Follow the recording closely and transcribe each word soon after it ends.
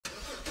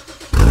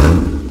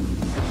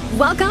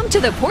Welcome to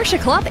the Porsche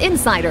Club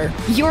Insider,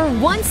 your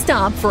one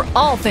stop for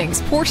all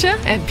things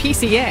Porsche and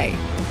PCA.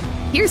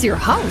 Here's your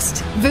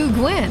host, Vu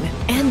Gwyn,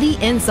 and the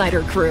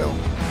Insider crew.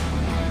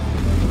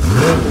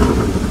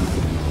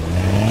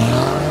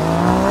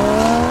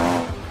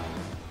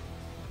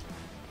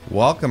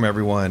 Welcome,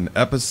 everyone.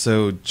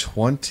 Episode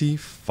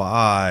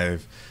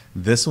 25.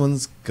 This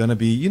one's gonna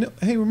be,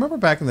 hey, remember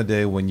back in the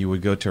day when you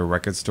would go to a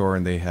record store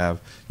and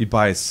you'd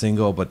buy a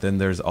single, but then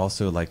there's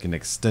also like an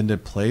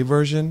extended play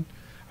version?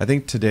 I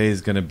think today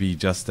is gonna be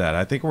just that.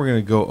 I think we're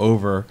gonna go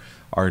over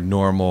our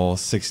normal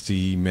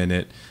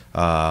 60-minute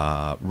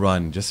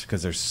run just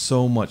because there's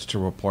so much to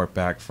report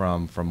back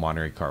from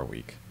Monterey Car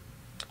Week.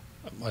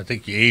 I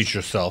think you aged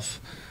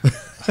yourself. I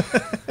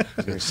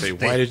was going to say,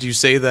 why did you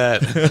say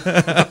that?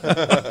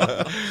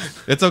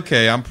 It's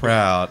okay. I'm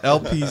proud.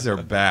 LPs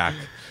are back.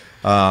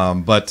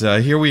 But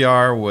here we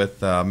are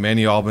with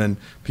Manny Albin,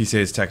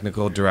 PCA's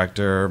technical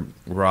director.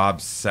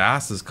 Rob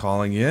Sass is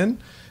calling in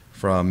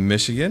from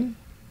Michigan.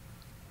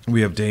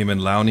 We have Damon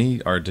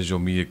Lowney, our digital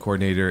media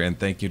coordinator, and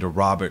thank you to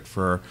Robert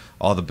for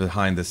all the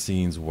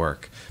behind-the-scenes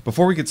work.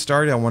 Before we get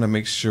started, I want to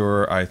make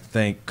sure I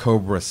thank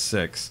Cobra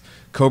 6.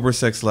 Cobra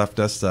 6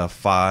 left us a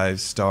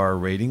 5-star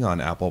rating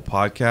on Apple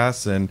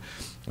Podcasts and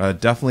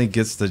definitely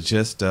gets the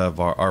gist of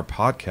our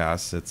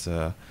podcast. It's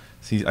I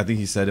think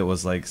he said it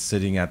was like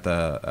sitting at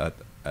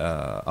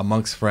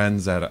amongst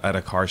friends at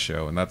a car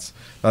show, and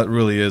that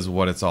really is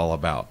what it's all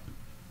about.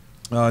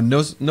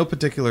 No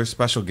particular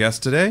special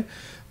guest today,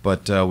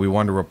 but we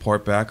wanted to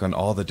report back on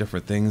all the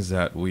different things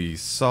that we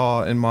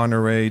saw in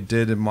Monterey,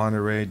 did in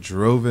Monterey,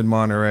 drove in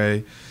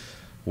Monterey.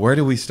 Where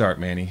do we start,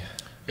 Manny?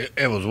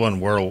 It was one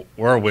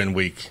whirlwind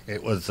week.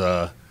 It was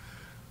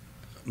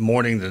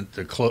morning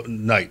to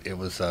night. It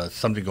was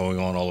something going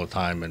on all the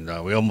time,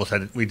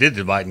 and we did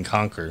divide and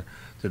conquer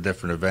the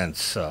different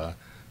events. So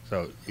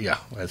yeah,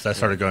 as I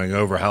started going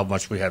over how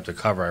much we have to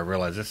cover, I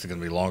realized this is going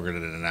to be longer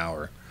than an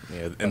hour.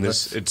 Yeah, and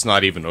it's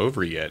not even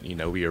over yet.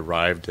 We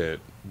arrived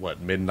at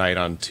midnight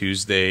on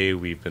Tuesday.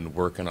 We've been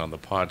working on the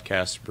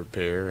podcast to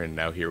prepare, and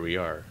now here we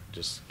are.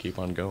 Just keep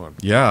on going.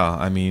 Yeah,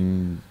 I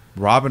mean,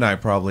 Rob and I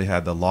probably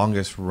had the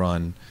longest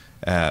run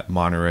at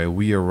Monterey.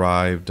 We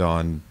arrived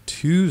on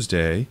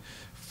Tuesday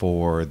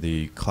for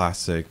the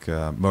classic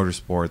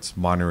Motorsports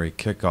Monterey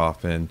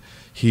kickoff, and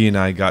he and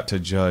I got to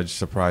judge,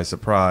 surprise,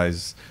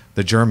 surprise,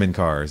 the German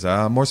cars,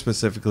 more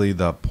specifically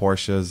the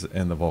Porsches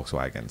and the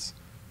Volkswagens.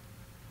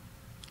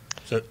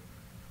 So,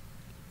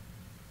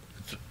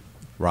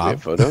 Rob? We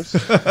have photos?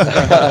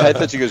 I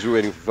thought you guys were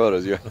waiting for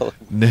photos.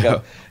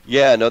 No.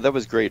 Yeah, no, that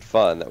was great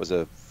fun. That was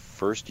a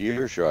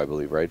first-year show, I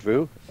believe, right,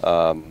 Vu?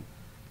 And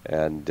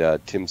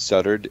Tim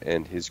Suttard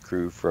and his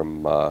crew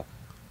from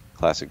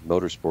Classic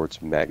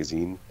Motorsports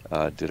magazine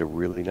did a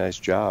really nice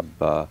job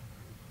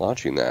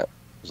launching that. It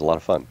was a lot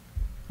of fun.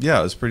 Yeah,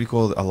 it was pretty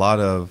cool. A lot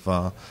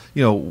of,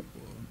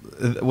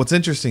 what's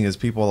interesting is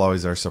people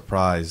always are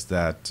surprised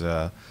that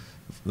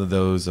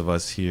those of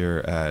us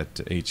here at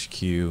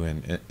HQ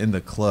and in the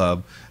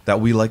club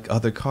that we like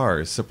other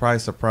cars.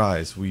 Surprise,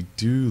 surprise. We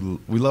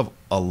love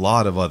a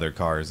lot of other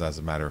cars, as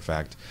a matter of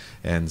fact.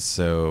 And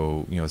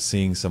so,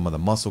 seeing some of the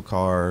muscle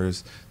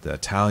cars, the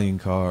Italian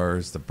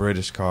cars, the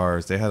British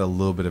cars, they had a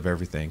little bit of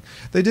everything.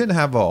 They didn't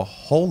have a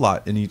whole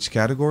lot in each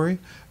category,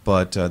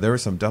 but there were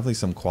definitely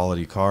some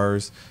quality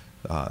cars.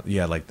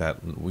 Like that.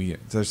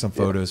 There's some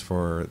photos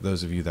for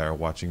those of you that are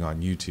watching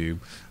on YouTube.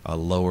 A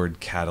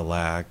lowered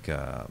Cadillac,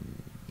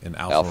 an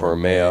Alfa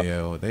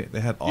Romeo. They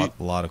had a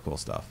lot of cool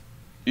stuff.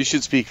 You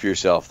should speak for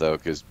yourself, though,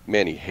 because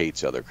Manny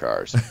hates other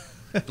cars.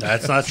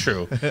 that's not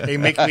true. They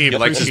make me He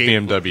likes his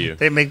appreciate BMW.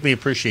 They make me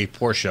appreciate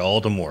Porsche all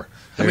the more.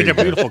 I mean, they're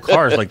beautiful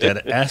cars like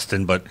that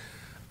Aston, but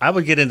I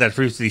would get in that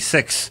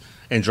 56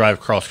 and drive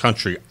cross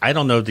country. I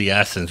don't know if the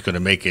Aston's going to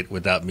make it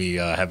without me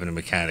having a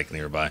mechanic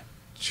nearby.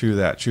 True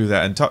that.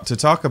 And to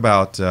talk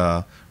about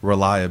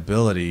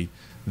reliability,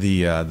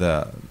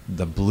 the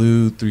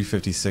blue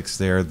 356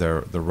 there,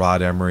 the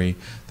Rod Emery,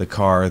 the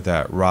car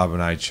that Rob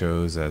and I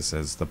chose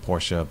as the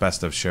Porsche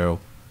Best of Show.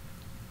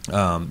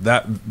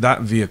 That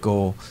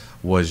vehicle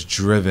was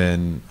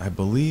driven, I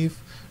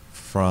believe,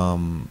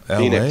 from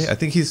Phoenix. LA. I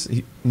think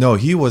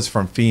he was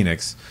from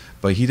Phoenix,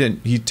 but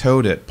he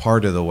towed it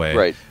part of the way.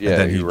 Right. Yeah,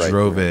 and then he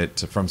drove right. it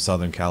from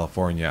Southern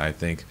California, I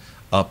think,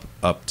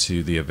 up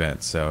to the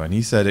event. So, and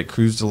he said it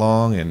cruised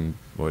along and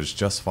was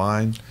just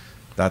fine.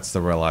 That's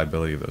the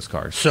reliability of those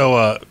cars.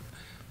 So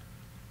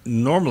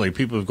normally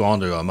people who've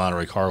gone to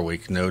Monterey Car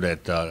Week know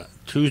that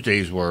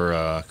Tuesdays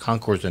were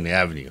concours in the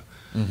Avenue,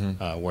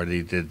 where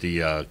they did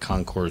the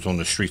concours on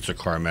the streets of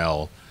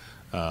Carmel.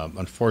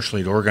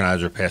 Unfortunately, the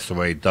organizer passed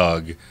away,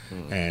 Doug.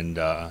 And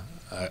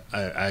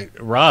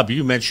Rob,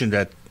 you mentioned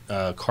that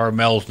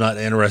Carmel's not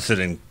interested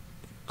in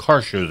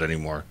car shows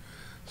anymore.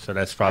 So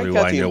that's probably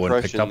why no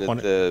one picked up on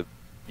it.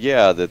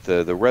 That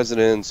the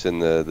residents and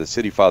the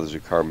city fathers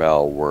of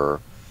Carmel were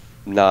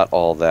not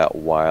all that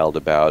wild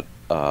about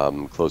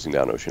closing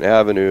down Ocean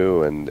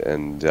Avenue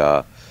and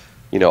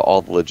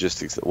all the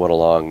logistics that went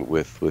along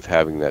with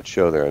having that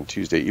show there on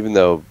Tuesday. Even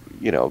though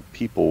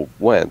people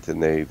went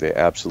and they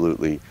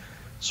absolutely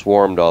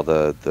swarmed all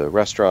the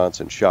restaurants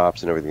and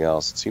shops and everything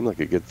else. It seemed like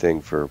a good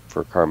thing for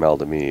Carmel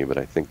to me, but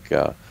I think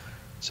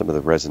some of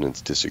the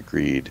residents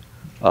disagreed.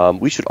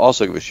 We should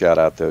also give a shout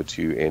out, though,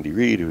 to Andy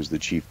Reid, who's the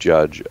chief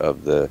judge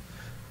of the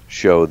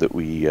show that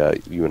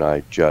you and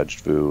I judged,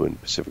 Vu, in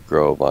Pacific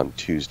Grove on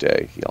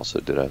Tuesday. He also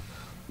did a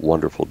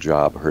wonderful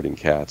job herding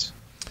cats.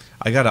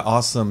 I got an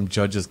awesome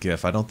judge's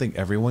gift. I don't think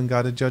everyone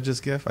got a judge's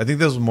gift. I think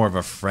this was more of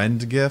a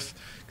friend gift,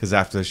 because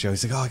after the show,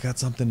 he's like, "Oh, I got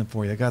something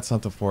for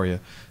you.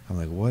 I'm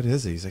like, "What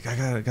is it?" He's like,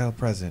 I got a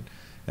present.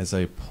 And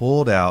so he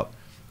pulled out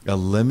a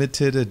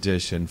limited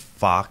edition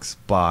Fox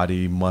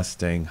Body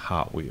Mustang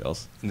Hot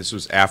Wheels. And this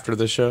was after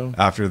the show?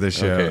 After the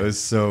show. Okay. It was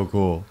so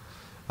cool.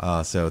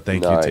 So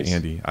thank you to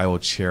Andy. I will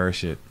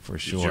cherish it for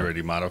sure. Did you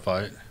already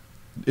modify it?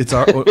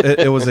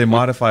 It was a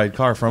modified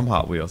car from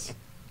Hot Wheels.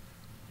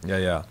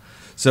 Yeah.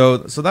 So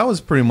that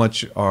was pretty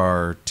much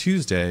our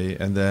Tuesday,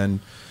 and then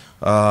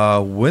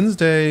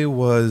Wednesday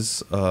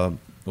was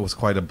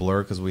quite a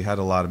blur because we had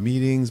a lot of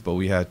meetings, but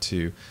we had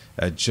to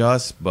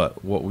adjust.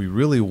 But what we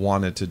really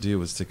wanted to do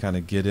was to kind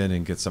of get in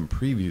and get some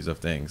previews of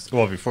things.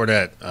 Well, before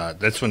that,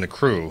 that's when the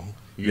crew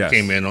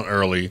came in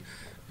early.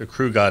 The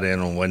crew got in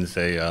on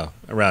Wednesday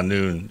around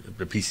noon.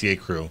 The PCA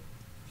crew.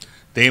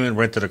 Damon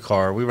rented a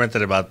car. We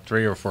rented about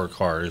 3 or 4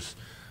 cars.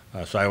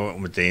 So I went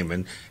with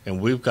Damon,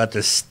 and we've got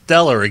this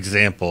stellar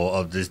example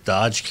of this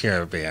Dodge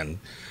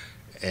Caravan,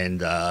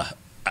 and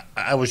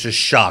I was just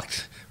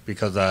shocked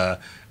because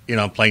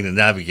I'm playing the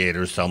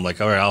navigator, so I'm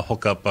like, all right, I'll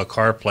hook up a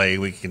CarPlay,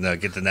 we can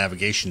get the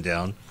navigation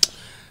down,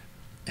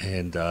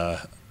 and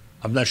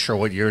I'm not sure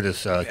what year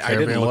this Caravan was. I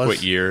didn't look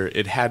what year.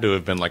 It had to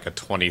have been like a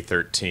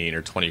 2013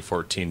 or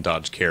 2014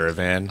 Dodge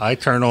Caravan. I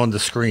turned on the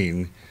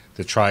screen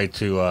to try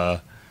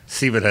to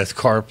see if it has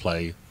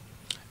CarPlay.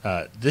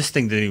 This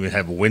thing didn't even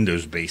have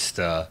Windows-based.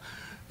 It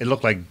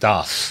looked like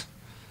DOS.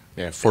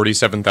 Yeah,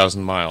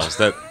 47,000 miles.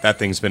 That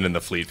thing's been in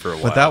the fleet for a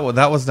while. But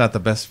that was not the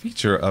best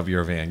feature of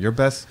your van. Your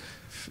best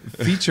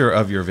feature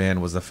of your van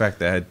was the fact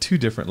that it had 2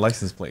 different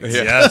license plates.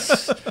 Yeah.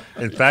 Yes.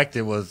 In fact,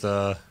 it was...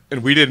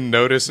 and we didn't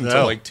notice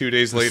until like 2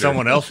 days later.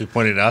 Someone else who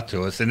pointed it out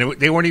to us. And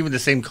they weren't even the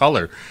same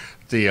color.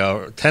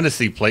 The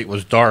Tennessee plate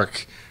was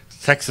dark.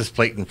 The Texas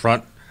plate in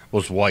front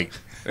was white.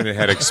 And it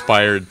had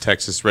expired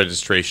Texas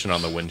registration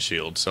on the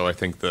windshield. So I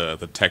think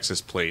the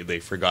Texas plate, they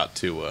forgot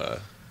to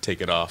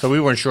take it off. So we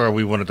weren't sure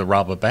we wanted to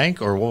rob a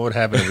bank or what would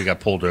happen if we got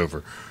pulled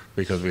over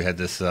because we had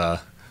this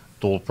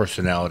dual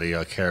personality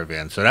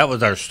Caravan. So that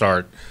was our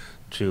start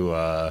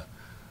to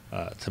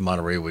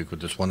Monterey Week with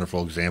this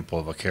wonderful example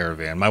of a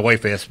Caravan. My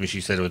wife asked me,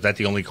 she said, was that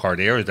the only car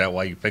there? Is that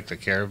why you picked a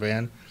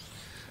Caravan?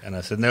 And I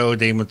said, no,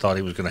 Damon thought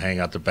he was going to hang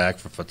out the back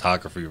for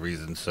photography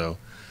reasons, so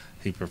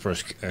he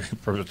prefers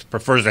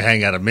to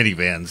hang out of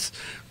minivans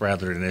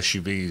rather than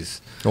SUVs.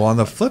 Well, on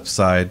the flip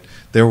side,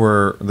 there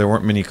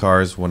weren't many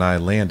cars when I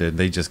landed.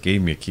 They just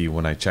gave me a key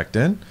when I checked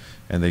in,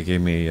 and they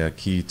gave me a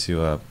key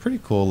to a pretty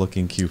cool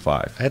looking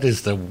Q5.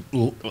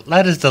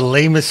 That is the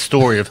lamest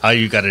story of how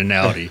you got an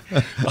Audi.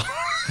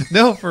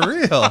 No, for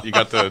real. You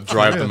got to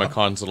drive the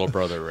McConn's little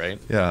brother, right?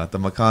 Yeah, the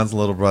McConn's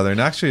little brother, and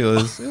actually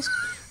it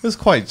was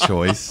quite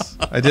choice.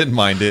 I didn't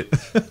mind it.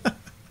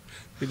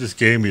 He just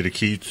gave me the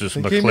keys to this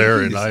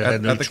McLaren. I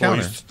had no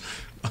choice.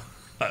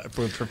 I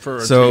would prefer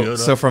a Toyota.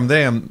 So from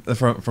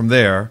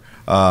there,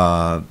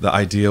 the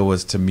idea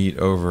was to meet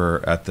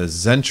over at the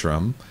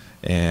Zentrum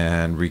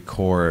and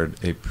record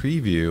a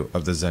preview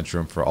of the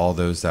Zentrum for all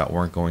those that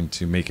weren't going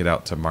to make it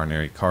out to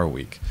Monterey Car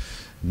Week.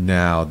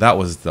 Now, that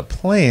was the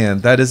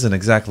plan. That isn't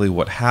exactly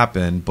what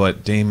happened,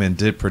 but Damon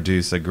did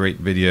produce a great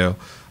video,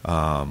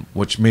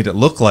 which made it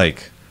look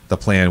like the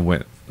plan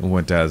went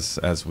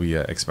as we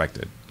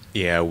expected.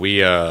 Yeah,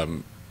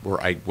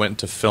 I went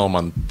to film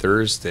on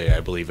Thursday, I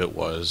believe it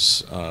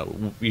was.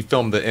 We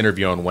filmed the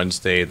interview on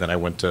Wednesday, then I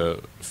went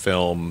to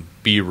film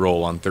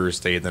B-roll on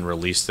Thursday, then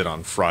released it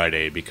on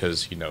Friday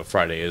because,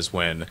 Friday is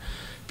when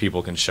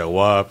people can show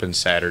up, and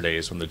Saturday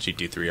is when the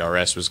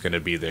GT3 RS was going to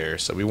be there.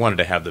 So we wanted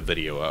to have the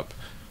video up.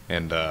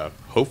 And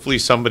hopefully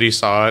somebody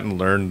saw it and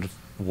learned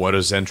what a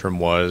Zentrum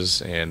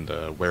was and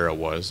where it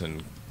was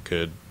and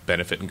could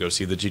benefit and go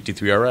see the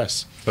GT3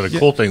 RS. But the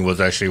cool thing was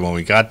actually when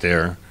we got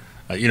there,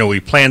 we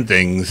plan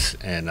things,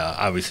 and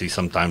obviously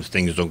sometimes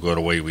things don't go the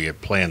way we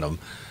had planned them.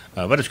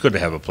 But it's good to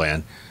have a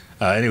plan.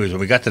 Anyways, when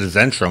we got to the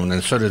Zentrum,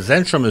 and so the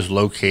Zentrum is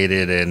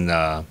located in,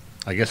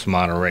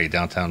 Monterey,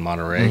 downtown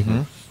Monterey,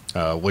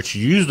 which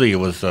usually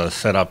was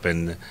set up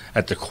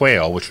at the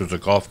Quail, which was a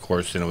golf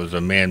course, and it was a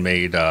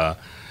man-made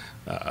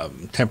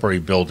temporary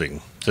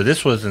building. So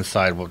this was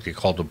inside what they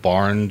call the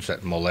Barns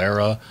at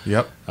Molera.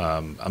 Yep.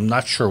 I'm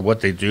not sure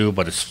what they do,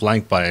 but it's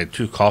flanked by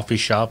 2 coffee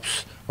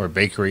shops, or a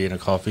bakery and a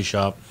coffee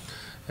shop.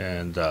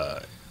 And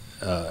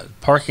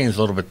parking is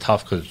a little bit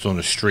tough because it's on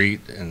the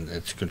street and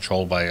it's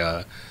controlled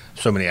by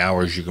so many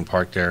hours you can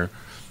park there.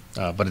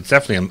 But it's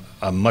definitely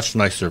a much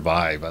nicer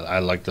vibe. I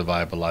like the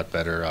vibe a lot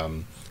better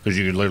because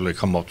you could literally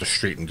come off the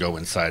street and go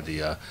inside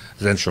the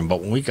Zentrum.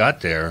 But when we got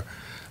there,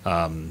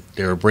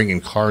 they were bringing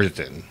cars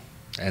in.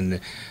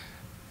 And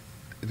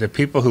the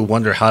people who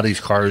wonder how these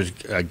cars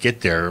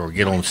get there or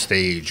get on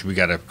stage, we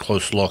got a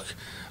close look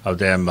of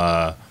them.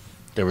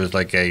 There was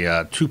like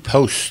a 2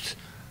 posts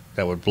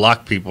that would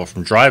block people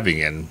from driving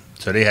in,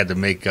 so they had to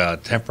make a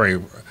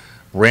temporary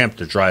ramp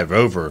to drive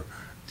over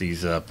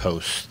these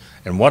posts.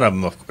 And one of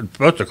them,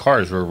 both the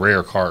cars were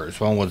rare cars.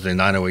 One was a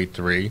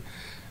 9083,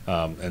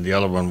 and the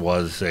other one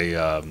was they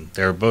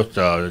were both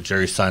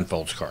Jerry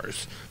Seinfeld's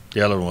cars.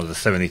 The other one was a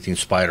 718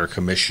 Spider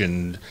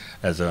commissioned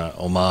as a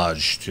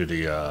homage to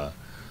the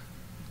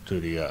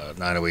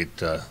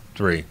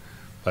 9083.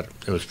 But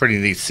it was pretty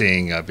neat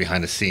seeing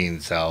behind the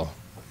scenes how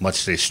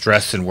much they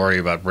stress and worry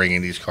about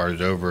bringing these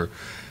cars over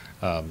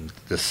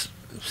this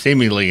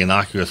seemingly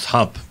innocuous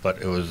hump,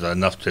 but it was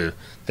enough to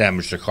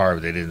damage the car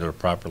if they didn't do it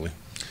properly.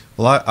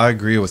 Well, I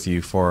agree with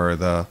you. For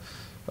the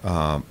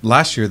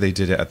last year, they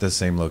did it at the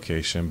same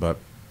location, but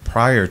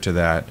prior to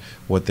that,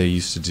 what they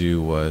used to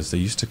do was they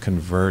used to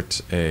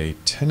convert a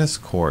tennis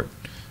court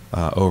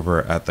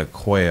over at the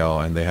Quail,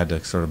 and they had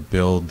to sort of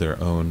build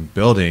their own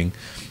building.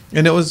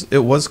 And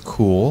it was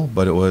cool,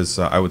 but it was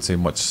I would say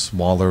much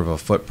smaller of a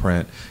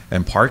footprint,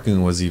 and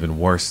parking was even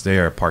worse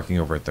there. Parking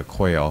over at the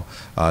Quail,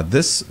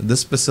 this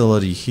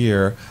facility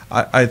here,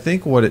 I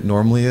think what it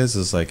normally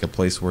is like a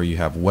place where you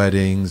have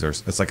weddings, or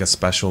it's like a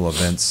special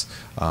events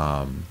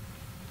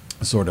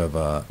sort of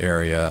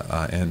area,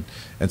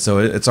 and so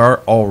it's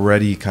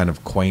already kind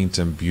of quaint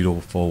and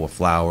beautiful with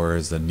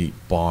flowers, the neat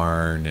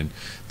barn, and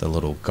the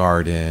little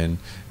garden.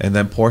 And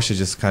then Porsche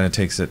just kind of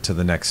takes it to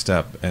the next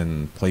step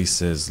and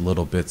places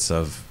little bits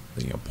of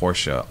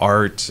Porsche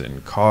art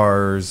and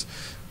cars,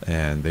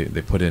 and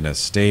they put in a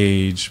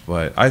stage.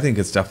 But I think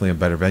it's definitely a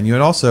better venue.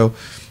 And also,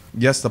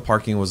 yes, the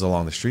parking was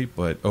along the street,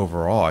 but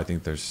overall, I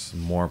think there's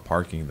more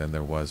parking than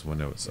there was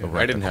when it was over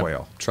at the Quail. I didn't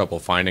have trouble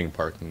finding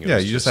parking. You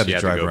just had to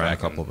drive around a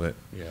couple bit.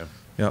 Yeah.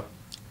 Yep.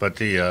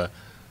 But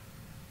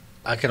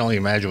I can only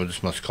imagine what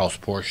this must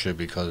cost Porsche,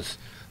 because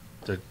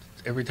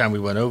every time we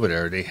went over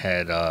there, they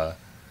had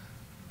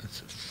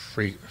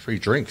free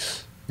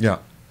drinks. Yeah.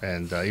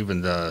 And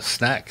even the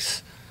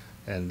snacks.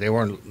 And they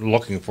weren't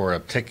looking for a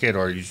ticket,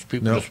 or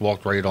people just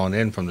walked right on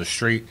in from the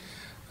street.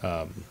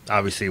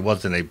 Obviously, it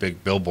wasn't a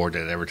big billboard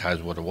that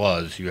advertised what it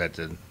was. You had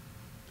to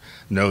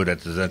know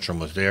that the Zentrum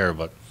was there,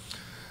 but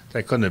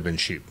that couldn't have been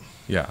cheap.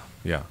 Yeah.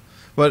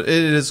 But it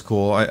is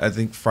cool. I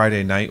think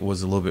Friday night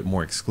was a little bit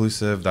more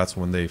exclusive. That's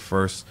when they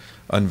first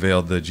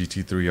unveiled the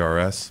GT3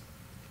 RS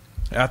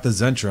at the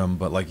Zentrum.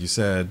 But like you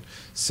said,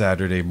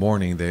 Saturday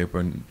morning they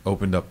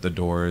opened up the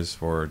doors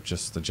for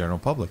just the general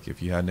public.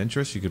 If you had an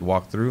interest, you could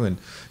walk through, and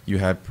you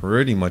had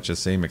pretty much the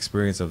same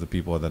experience of the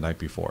people of the night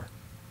before.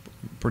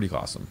 Pretty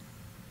awesome.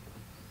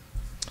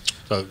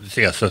 So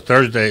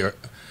Thursday,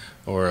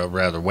 or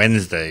rather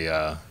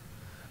Wednesday,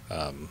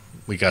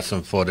 we got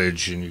some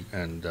footage,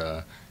 and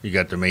you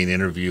got the main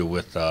interview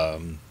with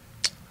Porsche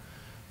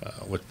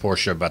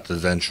about the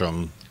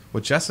Zentrum.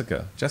 With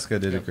Jessica. Jessica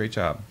did a great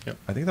job. Yep.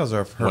 I think that was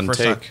her one first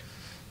take.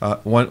 time.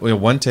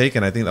 One take,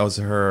 and I think that was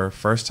her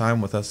first time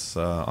with us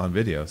on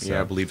video. So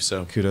yeah, I believe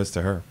so. Kudos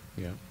to her.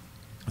 Yeah.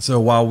 So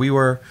while we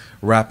were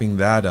wrapping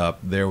that up,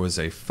 there was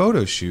a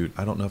photo shoot.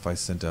 I don't know if I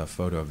sent a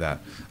photo of that.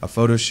 A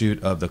photo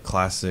shoot of the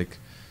classic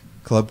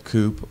Club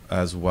Coupe,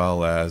 as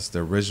well as the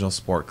original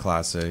Sport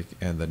Classic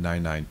and the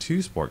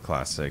 992 Sport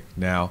Classic.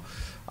 Now,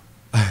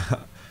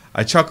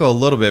 I chuckle a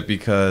little bit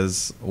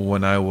because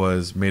when I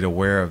was made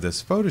aware of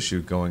this photo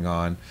shoot going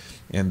on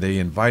and they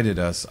invited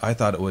us, I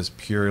thought it was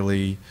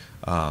purely,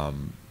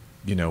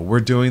 we're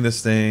doing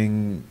this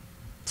thing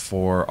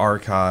for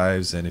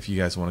archives, and if you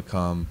guys want to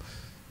come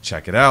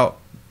check it out,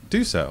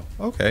 do so.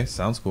 Okay,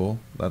 sounds cool.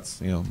 That's,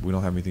 we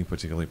don't have anything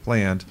particularly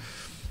planned.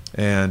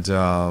 And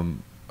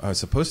I was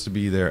supposed to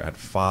be there at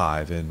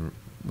 5, and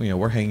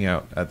we're hanging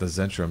out at the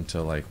Zentrum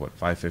till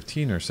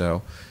 5:15 or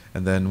so,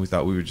 and then we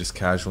thought we would just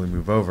casually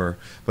move over.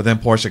 But then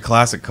Porsche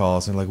Classic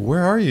calls and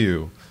where are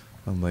you?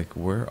 I'm like,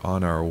 we're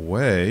on our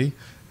way.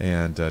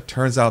 And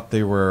turns out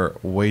they were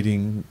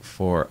waiting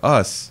for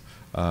us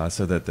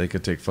so that they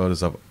could take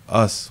photos of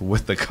us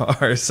with the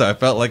car. So I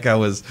felt like I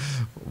was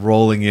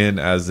rolling in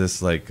as this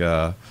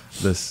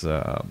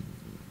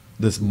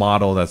this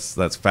model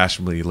that's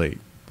fashionably late.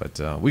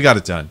 But we got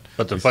it done.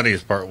 But the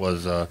funniest part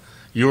was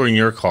you were in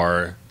your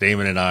car.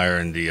 Damon and I are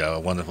in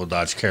the wonderful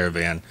Dodge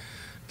Caravan.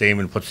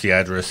 Damon puts the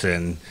address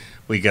in.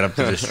 We get up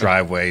to this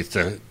driveway. It's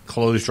a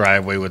closed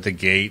driveway with a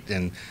gate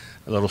and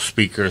a little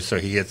speaker. So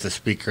he hits the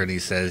speaker and he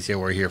says, "Yeah,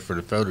 we're here for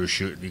the photo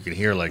shoot." And you can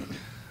hear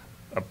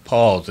a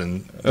pause,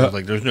 and I was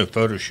like, "There's no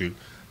photo shoot."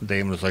 And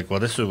Damon was like, "Well,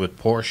 this is with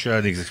Porsche,"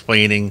 and he's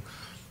explaining.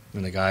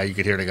 And you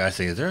could hear the guy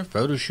saying, "Is there a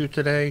photo shoot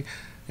today?"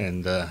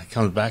 And he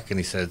comes back and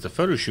he says, "The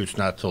photo shoot's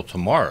not till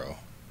tomorrow."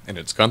 And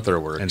it's Gunther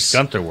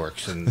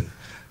Works. And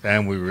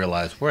then we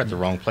realized we're at the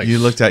wrong place. You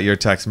looked at your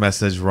text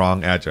message,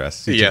 wrong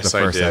address. You yes, took the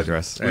first I did.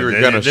 address. We were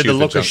going to shoot the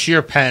look jump. of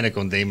sheer panic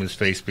on Damon's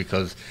face,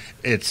 because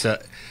it's,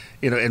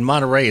 in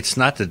Monterey, it's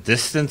not the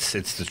distance,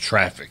 it's the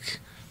traffic.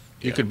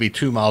 You could be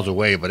 2 miles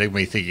away, but it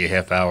may take you a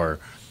half hour.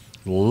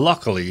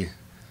 Luckily,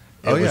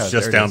 it was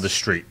just down the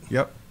street.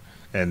 Yep.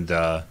 And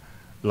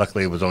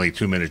luckily, it was only a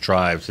 2-minute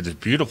drive to this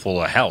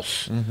beautiful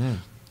house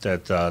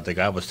that the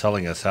guy was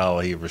telling us how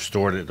he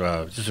restored it.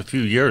 Just a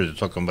few years it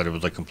took him, but it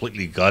was like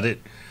completely gutted.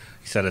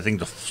 He said, I think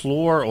the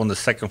floor on the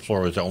second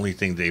floor was the only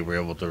thing they were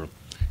able to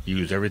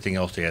use. Everything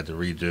else they had to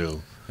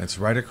redo. It's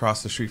right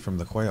across the street from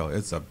the Quail.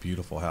 It's a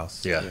beautiful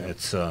house. Yeah.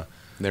 It's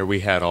There we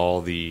had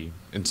all the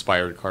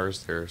inspired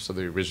cars there. So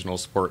the original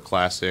Sport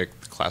Classic,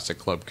 the Classic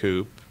Club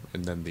Coupe,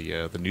 and then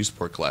the new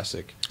Sport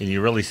Classic. and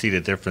you really see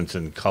the difference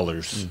in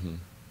colors.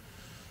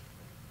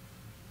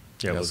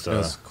 Yeah, It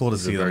was cool to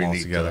see them all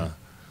neat, together.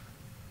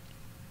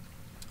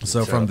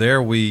 So from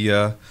there, we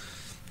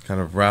kind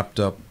of wrapped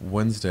up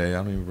Wednesday.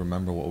 I don't even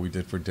remember what we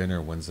did for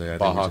dinner Wednesday. I think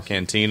Baja we just-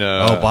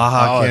 Cantina. Oh,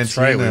 Baja Cantina. That's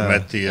right. We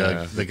met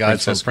the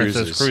guys from Princess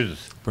Princess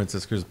Cruises.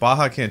 Princess Cruise,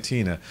 Baja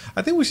Cantina.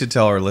 I think we should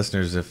tell our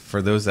listeners, if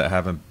for those that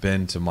haven't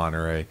been to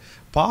Monterey,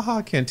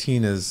 Baja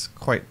Cantina is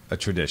quite a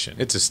tradition.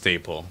 It's a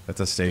staple. It's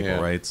a staple, Yeah.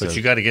 right? But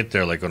you got to get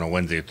there like on a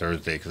Wednesday or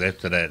Thursday, because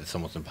after that, it's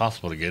almost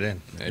impossible to get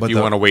in. If But you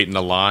the- want to wait in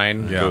a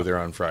line, Yeah. go there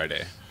on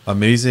Friday.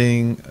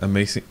 amazing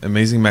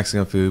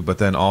Mexican food, but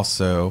then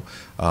also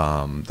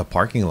the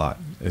parking lot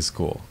is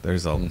cool.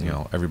 There's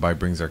a everybody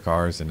brings their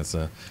cars, and it's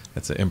an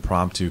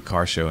impromptu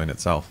car show in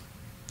itself.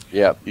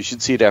 Yeah, you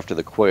should see it after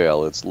the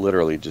Quail. It's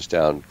literally just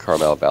down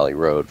Carmel Valley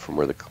Road from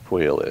where the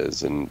Quail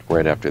is, and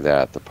right after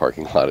that, the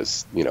parking lot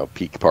is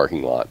peak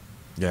parking lot.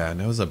 Yeah,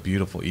 and it was a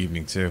beautiful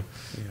evening too.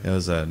 It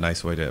was a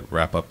nice way to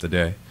wrap up the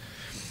day.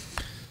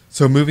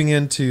 So moving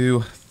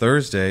into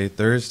Thursday.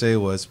 Thursday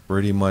was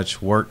pretty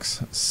much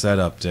work's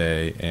setup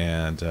day,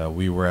 and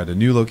we were at a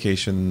new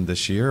location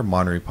this year,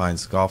 Monterey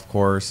Pines Golf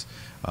Course.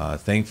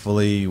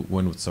 Thankfully,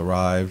 when it's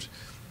arrived,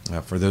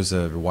 for those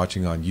that are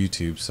watching on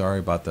YouTube, sorry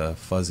about the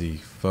fuzzy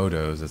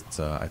photos. It's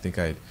I think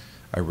I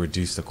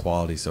reduced the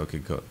quality so it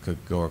could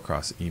go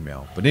across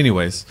email. But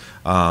anyways,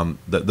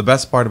 the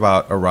best part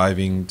about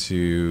arriving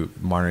to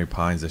Monterey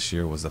Pines this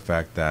year was the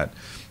fact that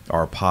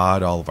our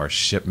pod, all of our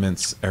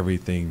shipments,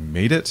 everything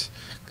made it.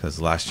 Because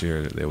last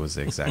year it was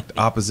the exact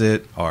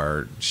opposite.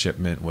 Our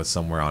shipment was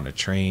somewhere on a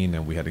train,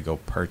 and we had to go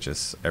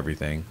purchase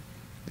everything.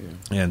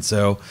 Yeah. And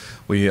so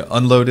we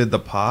unloaded the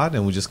pod,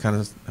 and we just kind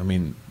of,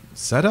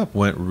 setup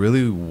went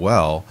really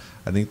well.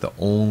 I think the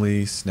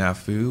only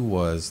snafu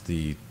was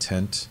the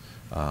tent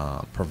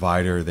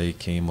provider. They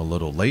came a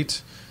little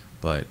late,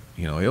 but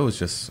it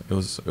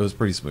was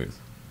pretty smooth.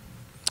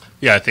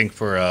 Yeah, I think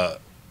for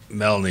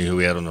Melanie, who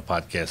we had on the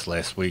podcast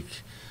last week,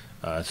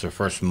 it's her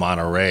first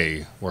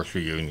Monterey works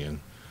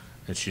reunion,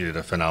 and she did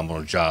a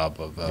phenomenal job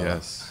of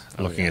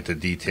looking at the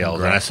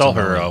details. Congrats and I saw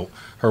to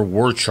her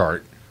word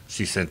chart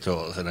she sent to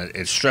us, and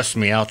it stressed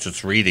me out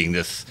just reading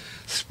this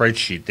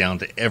spreadsheet down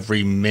to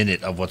every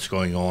minute of what's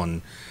going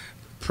on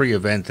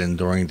pre-event and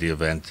during the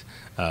event.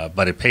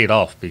 But it paid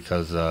off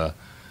because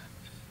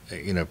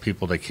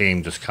people that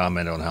came just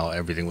commented on how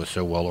everything was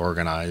so well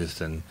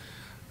organized, and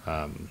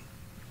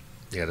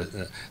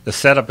the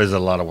setup is a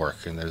lot of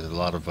work, and there's a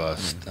lot of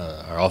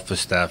our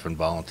office staff and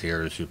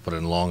volunteers who put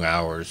in long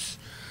hours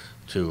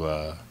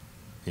to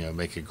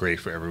make it great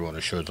for everyone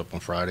who shows up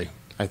on Friday.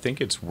 I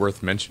think it's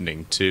worth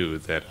mentioning, too,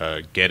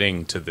 that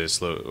getting to this,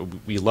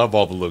 we love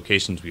all the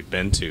locations we've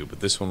been to, but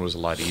this one was a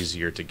lot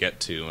easier to get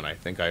to, and I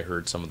think I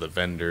heard some of the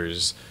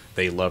vendors,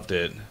 they loved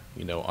it,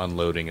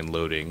 unloading and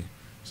loading.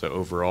 So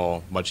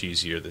overall, much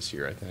easier this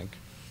year, I think.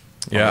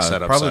 Yeah,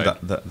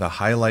 probably the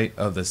highlight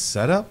of the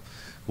setup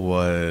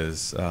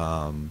was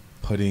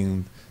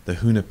putting the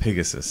Huna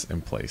Pegasus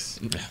in place.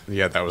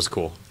 Yeah, that was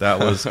cool. That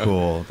was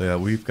cool.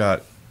 We've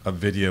got a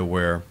video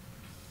where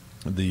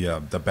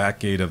the back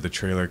gate of the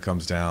trailer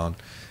comes down,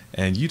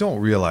 and you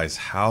don't realize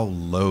how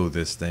low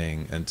this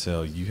thing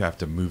until you have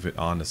to move it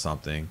onto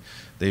something.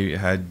 They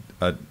had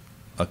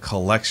a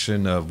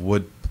collection of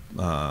wood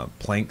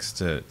planks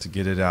to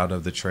get it out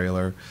of the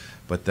trailer,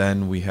 but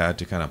then we had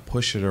to kind of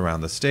push it around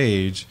the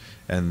stage.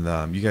 And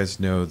you guys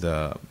know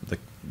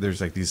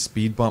there's like these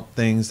speed bump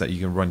things that you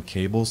can run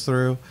cables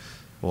through.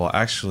 Well,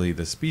 actually,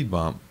 the speed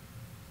bump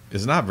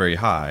is not very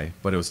high,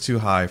 but it was too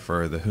high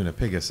for the Huna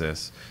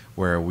Pegasus,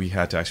 where we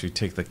had to actually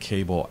take the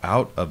cable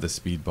out of the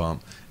speed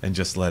bump and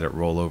just let it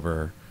roll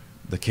over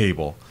the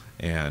cable.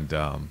 And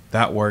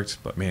that worked,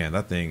 but man,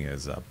 that thing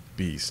is a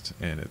beast,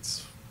 and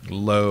it's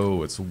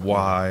low, it's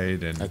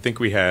wide, and I think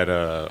we had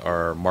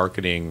our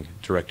marketing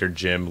director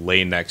Jim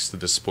lay next to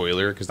the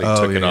spoiler because they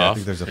took it off. I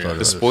think there's a photo.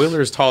 The spoiler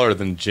is taller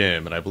than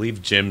Jim, and I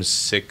believe Jim's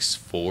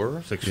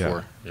 6'4". 6'4".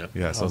 Yeah. Yep.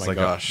 Yeah, so Oh it's my like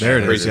gosh. there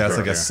it is. Crazy Yeah, it's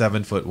girl, like a yeah.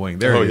 7-foot wing.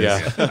 There Oh it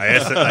is.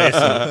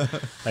 yeah.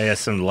 I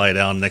asked him to lie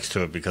down next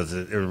to it because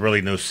there was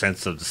really no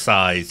sense of the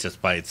size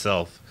just by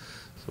itself.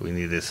 So we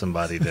needed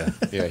somebody to.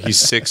 Yeah, he's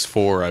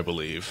 6'4", I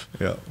believe.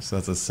 Yeah, so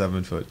that's a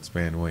 7-foot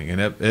span wing, and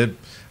it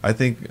I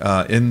think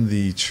in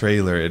the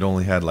trailer it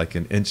only had like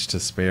an inch to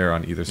spare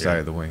on either side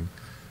of the wing.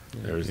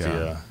 There's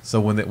Yeah.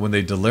 So when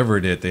they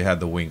delivered it, they had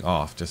the wing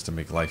off just to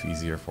make life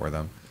easier for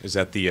them. Is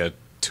that the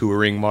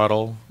touring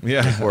model?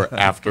 Yeah. Or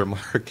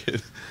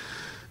aftermarket?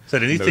 So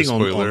anything No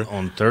spoiler.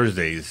 on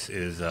Thursdays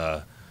is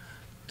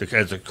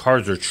as the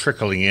cars are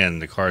trickling in,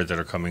 the cars that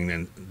are coming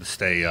in to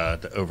stay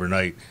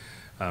overnight,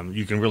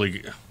 you can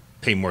really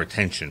pay more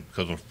attention,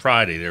 because on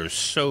Friday there were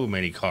so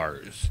many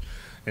cars,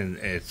 and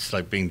it's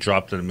like being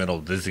dropped in the middle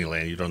of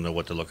Disneyland. You don't know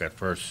what to look at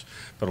first.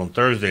 But on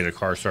Thursday, the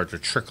cars start to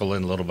trickle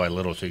in little by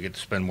little, so you get to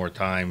spend more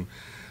time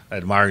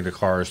admiring the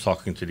cars,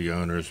 talking to the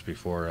owners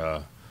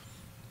before,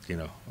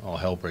 all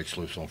hell breaks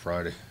loose on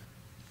Friday.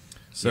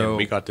 So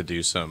we got to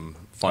do some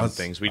fun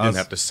things. We didn't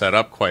have to set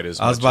up quite as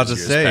much. I was about to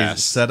as say,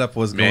 past. setup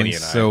was Manny going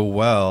and I. so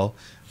well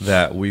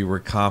that we were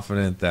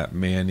confident that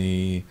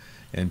Manny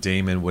and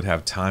Damon would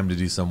have time to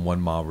do some 1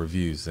 mile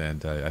reviews.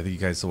 And I think you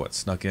guys,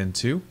 snuck in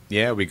too?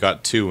 Yeah, we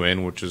got 2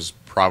 in, which is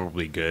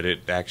probably good.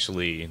 It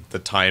actually, the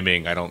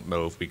timing, I don't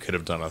know if we could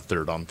have done a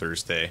third on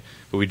Thursday.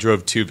 But we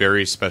drove 2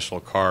 very special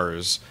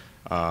cars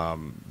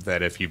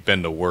that if you've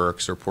been to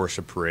Works or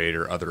Porsche Parade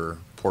or other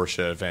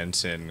Porsche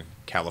events in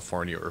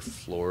California or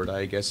Florida,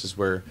 I guess is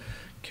where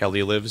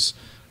Kelly lives.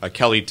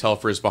 Kelly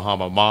Telfer's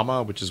Bahama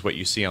Mama, which is what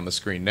you see on the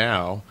screen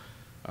now,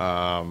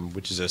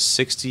 which is a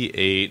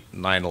 68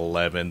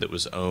 911 that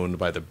was owned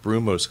by the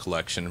Brumos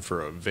collection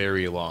for a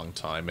very long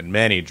time. And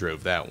Manny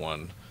drove that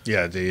one.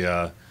 Yeah,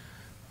 the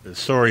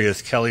story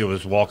is Kelly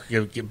was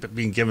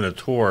being given a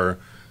tour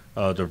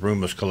of the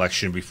Brumos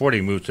collection before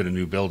they moved to the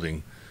new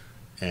building.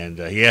 And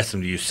he asked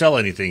them, "Do you sell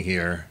anything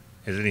here?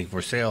 Is anything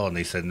for sale?" And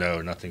they said,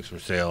 "No, nothing's for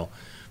sale."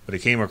 But he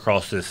came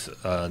across this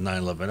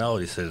 911L.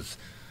 He says,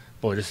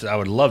 "Boy, I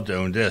would love to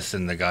own this."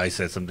 And the guy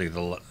said something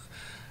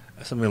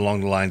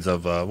along the lines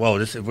of,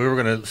 if we were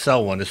going to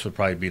sell one, this would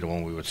probably be the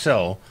one we would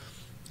sell.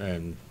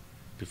 And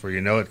before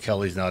you know it,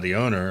 Kelly's now the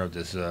owner of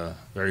this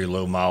very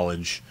low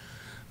mileage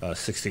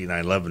 68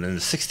 911. And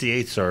the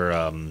 68s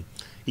are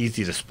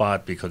easy to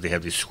spot because they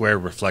have these square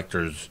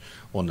reflectors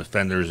on the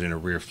fenders and the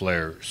rear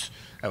flares.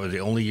 That was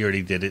the only year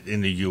they did it in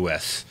the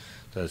U.S.,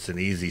 so it's an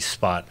easy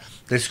spot.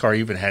 This car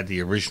even had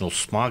the original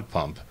smog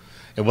pump.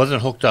 It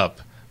wasn't hooked up,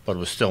 but it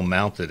was still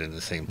mounted in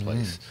the same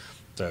place.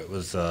 So it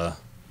was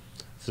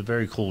it's a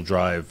very cool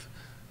drive.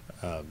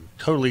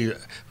 Totally,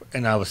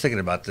 and I was thinking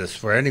about this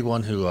for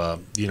anyone who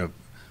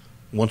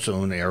wants to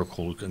own an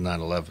air-cooled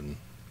 911.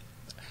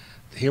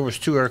 Here was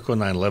 2 air-cooled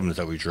 911s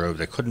that we drove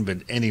that couldn't have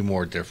been any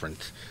more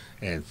different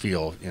and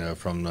feel.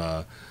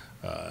 From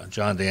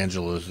John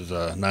D'Angelo's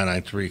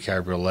 993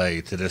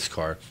 Cabriolet to this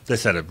car.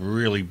 This had a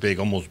really big,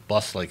 almost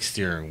bus-like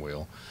steering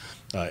wheel.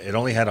 It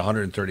only had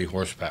 130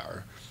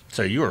 horsepower,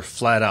 so you were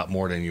flat out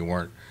more than you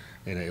weren't.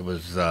 And it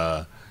was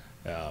a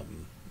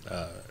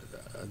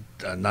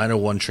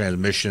 901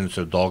 transmission,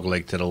 so dog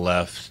leg to the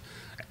left.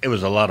 It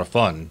was a lot of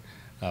fun,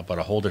 but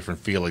a whole different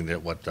feeling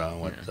than what.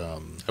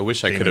 I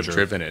wish I could have drove.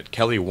 driven it.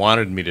 Kelly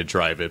wanted me to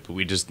drive it, but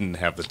we just didn't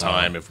have the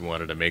time if we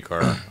wanted to make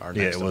our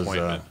next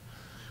appointment.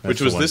 Which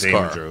was this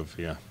Damon car. drove,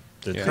 yeah.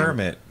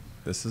 Kermit.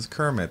 This is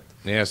Kermit.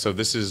 Yeah, so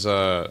this is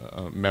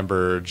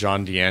member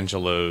John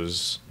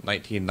D'Angelo's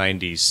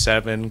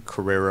 1997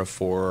 Carrera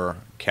 4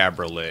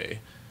 Cabriolet.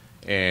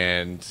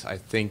 And I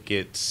think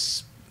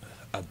it's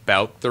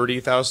about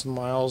 30,000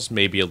 miles,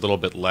 maybe a little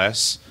bit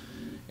less.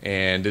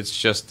 And it's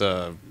just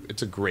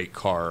it's a great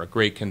car,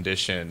 great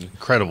condition.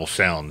 Incredible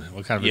sound.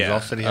 What kind of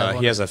exhaust did he have?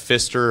 He has a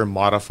Pfister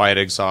modified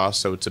exhaust,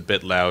 so it's a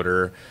bit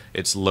louder.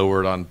 It's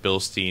lowered on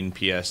Bilstein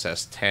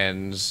PSS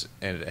 10s,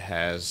 and it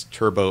has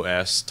Turbo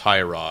S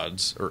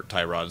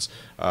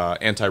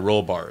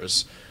anti-roll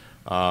bars.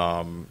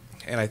 And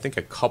I think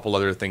a couple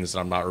other things that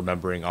I'm not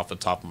remembering off the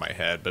top of my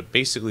head. But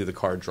basically the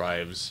car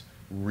drives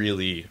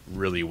really,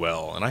 really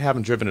well. And I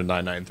haven't driven a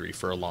 993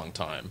 for a long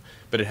time,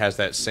 but it has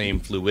that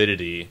same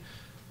fluidity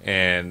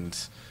and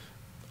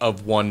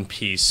of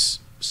one-piece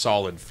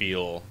solid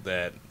feel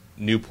that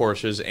new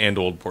Porsches and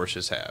old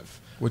Porsches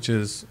have. Which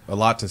is a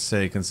lot to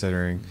say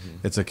considering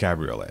it's a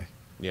cabriolet.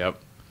 Yep.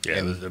 Yeah,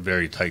 it was a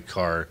very tight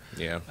car.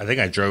 Yeah. I think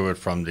I drove it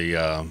from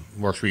the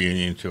Works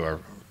reunion to our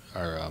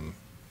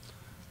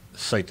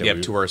site.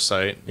 To our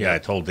site. Yeah, I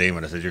told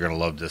Damon, I said, "You're going to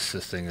love this.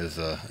 This thing is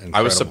incredible."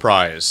 I was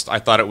surprised. I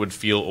thought it would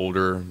feel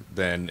older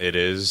than it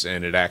is,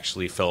 and it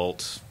actually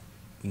felt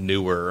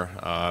newer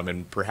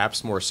and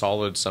perhaps more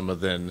solid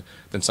than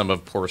some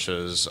of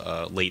Porsche's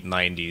late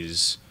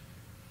 90s,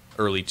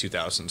 early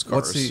 2000s cars.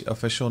 What's the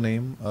official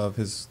name of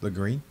the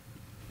green?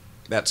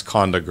 That's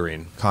Conda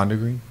Green. Conda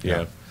Green?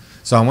 Yeah.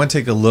 So I'm going to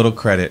take a little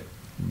credit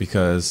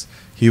because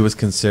he was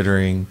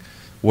considering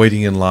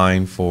waiting in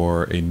line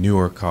for a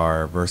newer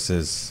car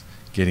versus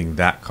getting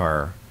that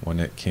car when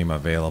it came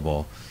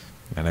available.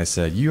 And I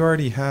said, you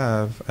already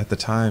have, at the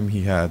time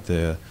he had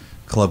the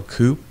Club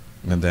Coupe,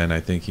 and then I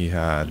think he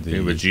had the... He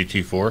have a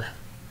GT4?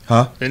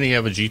 Huh? Didn't he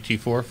have a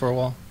GT4 for a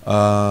while?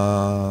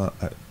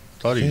 I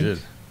thought he did.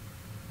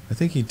 I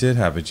think he did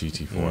have a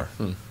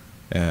GT4.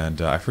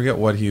 And I forget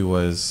what he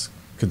was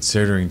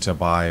considering to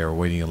buy or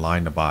waiting in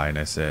line to buy, and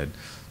I said,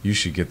 you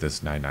should get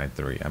this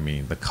 993. I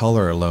mean, the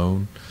color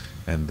alone,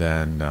 and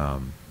then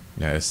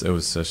it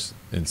was just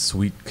in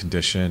sweet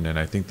condition, and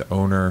I think the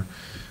owner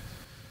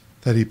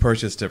that he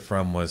purchased it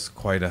from was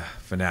quite a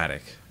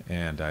fanatic,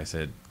 and I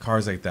said,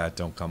 cars like that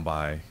don't come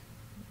by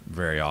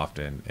very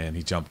often, and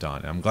he jumped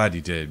on it. I'm glad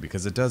he did,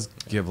 because it does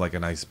give like a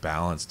nice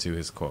balance to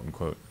his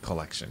quote-unquote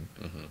collection.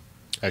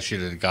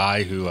 Actually, the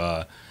guy who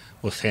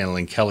was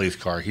handling Kelly's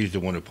car, he's the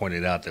one who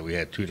pointed out that we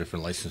had 2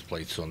 different license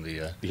plates on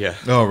the Yeah.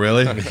 Oh,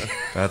 really?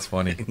 That's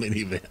funny.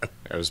 minivan.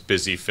 I was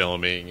busy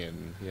filming,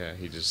 and yeah,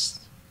 he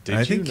just. Did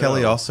I think you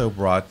Kelly know? also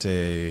brought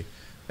a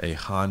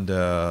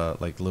Honda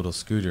like little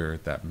scooter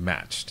that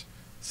matched,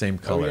 same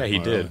Oh color. yeah, he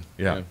did.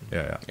 Yeah,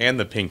 yeah. And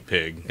the pink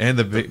pig. And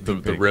the the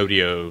pig.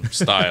 rodeo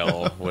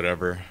style,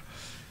 whatever.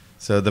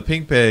 So the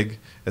pink pig,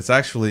 it's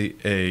actually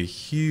a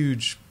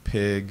huge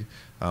pig.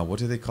 What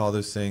do they call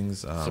those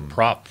things? It's a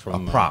prop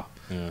from a prop.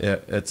 yeah.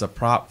 It's a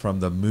prop from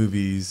the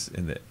movies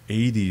in the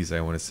 80s,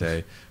 I want to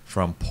say,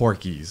 from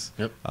Porky's.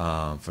 Yep.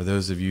 For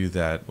those of you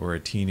that were a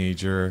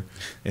teenager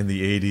in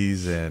the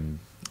 80s, and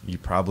you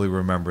probably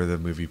remember the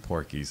movie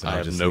Porky's. And I I'll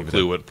have just no leave it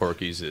clue at- what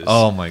Porky's is.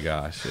 Oh my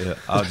gosh.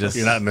 I'll just.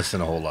 You're not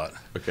missing a whole lot.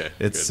 Okay.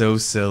 It's good. so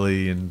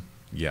silly, and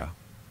yeah.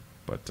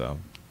 But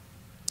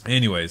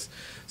anyways,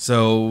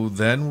 so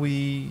then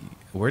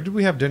where did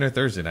we have dinner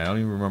Thursday night? I don't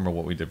even remember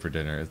what we did for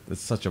dinner.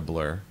 It's such a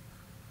blur.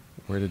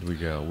 Where did we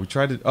go?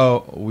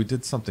 We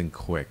did something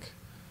quick.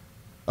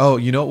 Oh,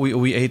 you know,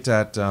 we ate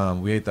at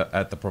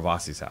the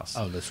Provasi's house.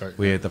 Oh, that's right.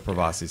 We ate at the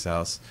Provasi's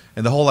house,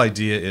 and the whole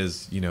idea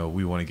is, you know,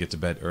 we want to get to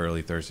bed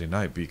early Thursday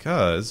night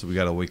because we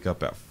got to wake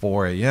up at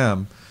 4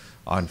 a.m.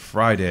 on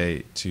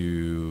Friday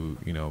to,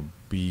 you know,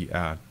 be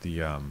at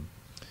the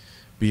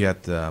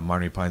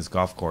Monterey Pines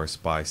golf course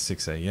by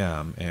 6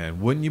 a.m.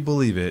 And wouldn't you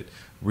believe it,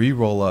 we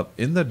roll up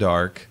in the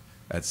dark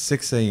at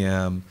 6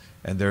 a.m.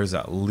 and there's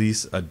at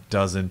least a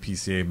dozen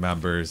PCA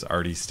members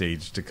already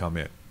staged to come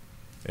in.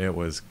 It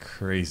was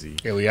crazy.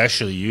 Yeah, we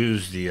actually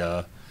used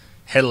the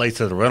headlights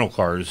of the rental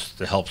cars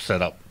to help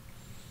set up,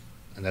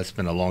 and that's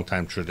been a long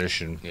time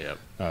tradition. Yeah.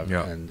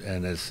 Yeah.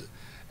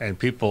 And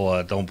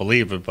people don't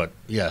believe it, but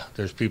yeah,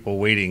 there's people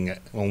waiting.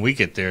 When we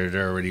get there,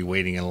 they're already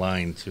waiting in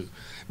line to.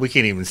 We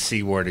can't even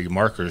see where the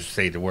markers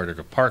say to where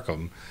to park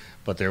them,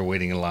 but they're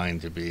waiting in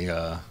line to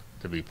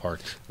be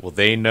parked. Well,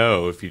 they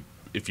know if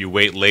you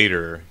wait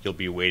later, you'll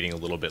be waiting a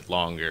little bit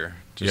longer,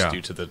 just Yeah.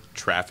 due to the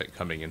traffic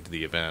coming into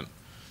the event.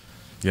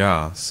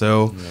 Yeah,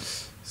 so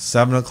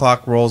 7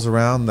 o'clock rolls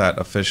around, that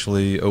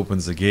officially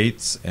opens the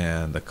gates,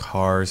 and the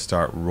cars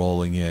start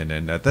rolling in.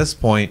 And at this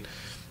point,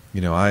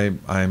 you know,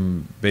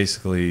 I'm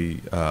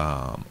basically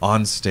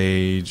on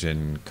stage,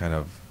 and kind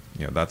of,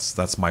 you know,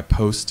 that's my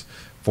post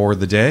for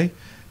the day,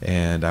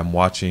 and I'm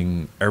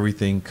watching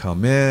everything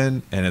come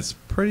in, and it's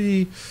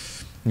pretty,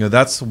 you know,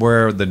 that's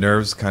where the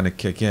nerves kind of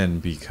kick in,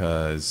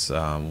 because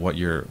what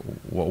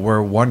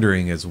we're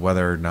wondering is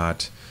whether or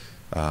not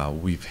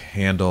we've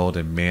handled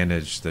and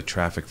managed the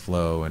traffic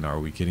flow, and are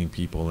we getting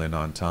people in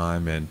on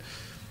time. And,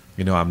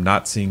 you know, I'm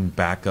not seeing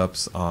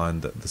backups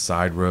on the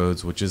side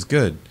roads, which is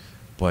good,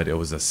 but it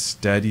was a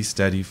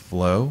steady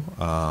flow.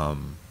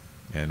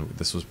 And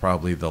this was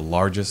probably the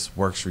largest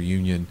Works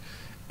reunion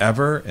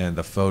ever. And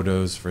the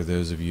photos, for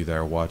those of you that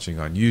are watching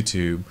on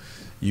YouTube,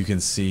 you can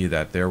see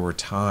that there were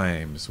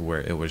times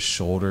where it was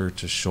shoulder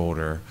to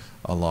shoulder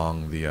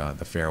along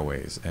the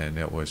fairways, and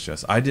it was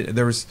just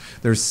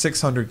there's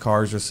 600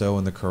 cars or so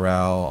in the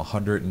corral,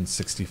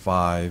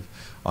 165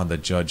 on the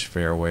judge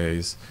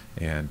fairways,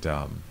 and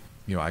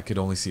you know, I could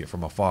only see it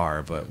from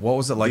afar. But what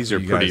was it like? These for are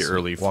you pretty guys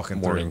early walking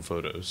morning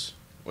through? photos.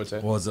 What's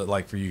that? What was it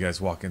like for you guys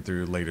walking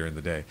through later in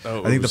the day? Oh,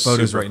 I think it the was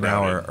photos super right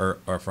now crowded.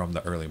 are from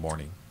the early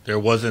morning. There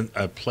wasn't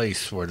a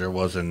place where there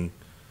wasn't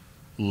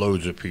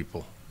loads of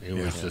people. It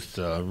was Yeah. just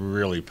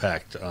really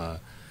packed.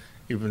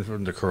 Even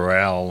from the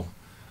corral,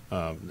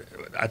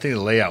 I think the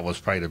layout was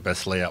probably the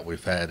best layout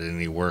we've had in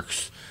any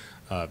works,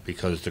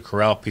 because the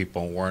corral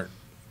people weren't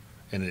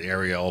in an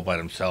area all by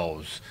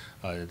themselves.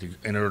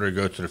 In order to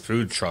go to the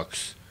food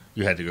trucks,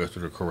 you had to go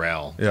through the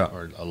corral, Yeah.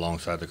 or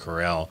alongside the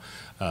corral.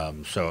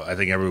 So I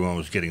think everyone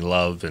was getting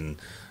love, and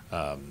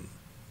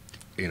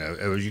you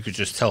know, you could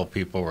just tell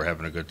people were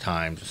having a good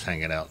time, just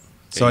hanging out.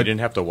 So So I- you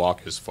didn't have to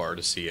walk as far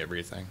to see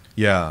everything.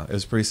 Yeah, it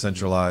was pretty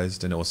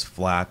centralized, and it was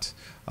flat.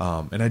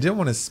 And I didn't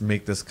want to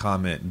make this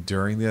comment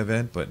during the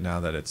event, but now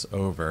that it's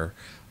over,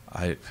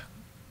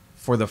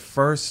 for the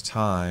first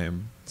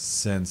time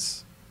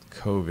since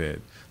COVID,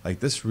 like,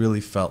 this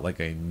really felt like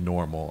a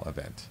normal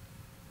event.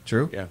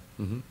 True? Yeah.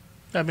 Mm-hmm.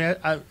 I mean,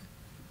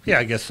 yeah,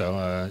 I guess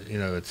so. You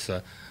know, it's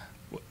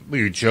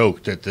we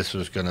joked that this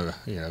was going to,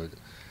 you know,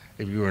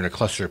 if you were in a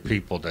cluster of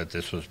people, that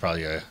this was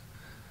probably a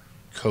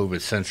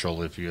COVID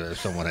central. If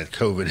someone had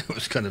COVID, it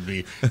was going to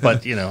be.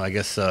 But you know, I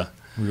guess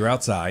We were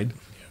outside,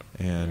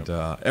 and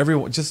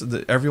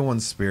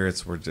everyone's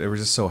spirits were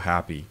just so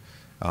happy.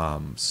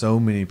 So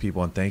many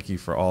people, and thank you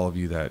for all of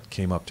you that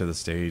came up to the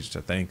stage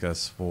to thank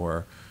us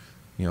for,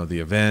 you know, the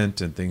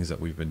event and things that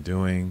we've been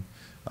doing.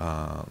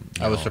 I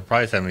was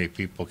surprised how many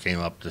people came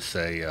up to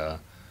say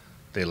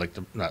they like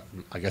the. Not,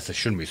 I guess I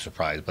shouldn't be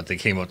surprised, but they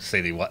came up to say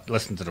they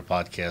listened to the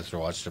podcast or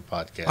watched the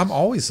podcast. I'm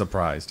always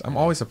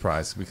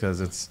surprised. Because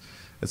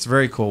it's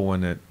very cool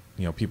when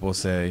people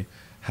say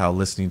how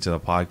listening to the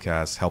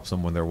podcast helps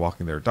them when they're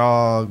walking their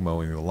dog,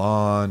 mowing the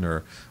lawn,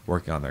 or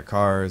working on their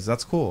cars.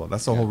 That's cool.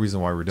 That's the whole reason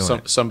why we're doing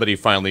it. Somebody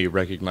finally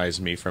recognized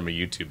me from a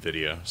YouTube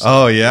video. So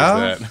Oh yeah.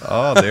 there's that.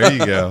 Oh, there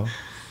you go.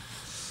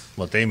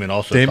 Well, Damon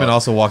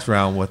also walks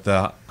around with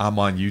the "I'm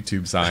on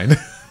YouTube" sign.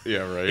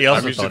 Yeah, right. He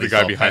also I'm usually thought the he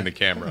guy saw behind the Pat-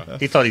 camera.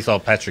 He thought he saw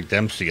Patrick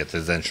Dempsey at the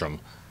Zentrum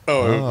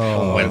Oh,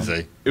 on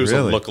Wednesday. it was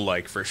Really? a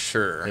look-alike for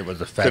sure. It was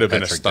a fat Could have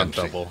been a Patrick stunt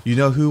Dempsey. double. You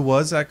know who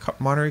was at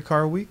Monterey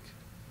Car Week?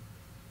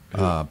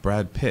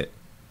 Brad Pitt.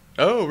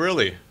 Oh,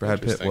 really?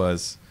 Brad Pitt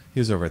Interesting. he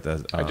was over at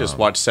the. I just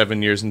watched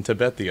 7 Years in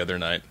Tibet the other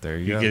night. There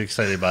you You go. get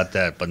excited about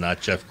that, but not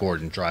Jeff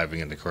Gordon driving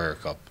in the Carrera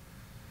Cup.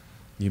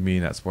 You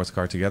mean at Sports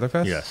Car Together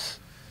Fest? Yes.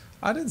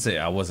 I didn't say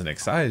I wasn't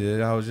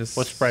excited. I was just.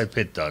 What's Brad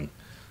Pitt done?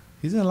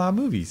 He's in a lot of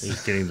movies.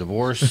 He's getting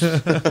divorced.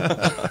 He's going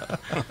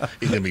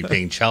to be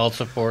paying child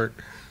support.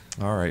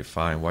 All right,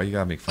 fine. Why you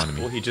gotta make fun of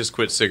me? Well, he just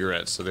quit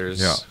cigarettes, so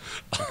there's Yeah.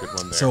 a good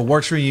one there. So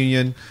Works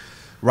Reunion,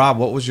 Rob,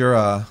 what was your?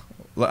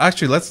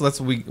 Actually, let's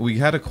we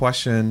had a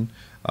question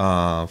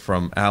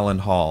from Alan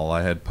Hall.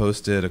 I had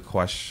posted a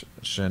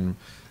question.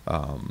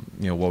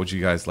 What would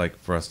you guys like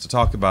for us to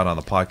talk about on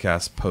the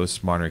podcast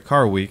post Monterey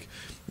Car Week?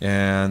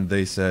 And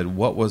they said,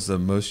 what was the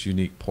most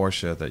unique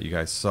Porsche that you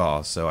guys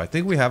saw? So I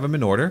think we have them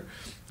in order.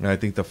 And I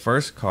think the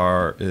first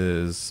car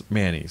is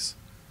Manny's,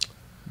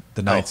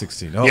 the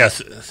 916. Oh,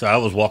 Yes. So I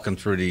was walking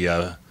through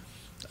the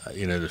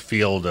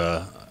field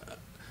at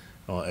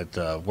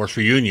Works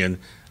Reunion,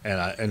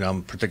 and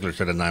I'm particular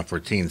to the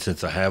 914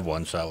 since I have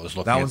one. So I was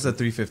looking. that at one's the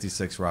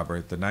 356,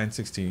 Robert. The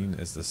 916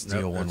 is the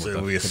steel one. It's With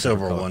it'll the be a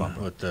silver color one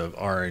bumper. with the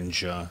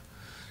orange.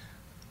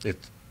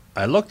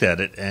 I looked at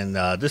it, and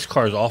this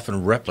car is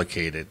often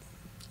replicated.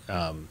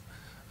 I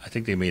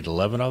think they made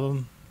 11 of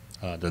them.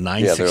 The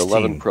 916. Yeah, there are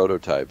 11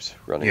 prototypes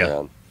running Yeah.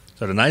 around.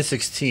 So the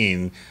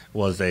 916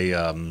 was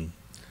the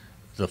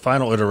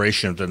final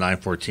iteration of the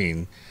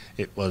 914.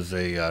 It was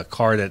a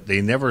car that they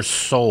never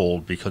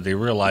sold because they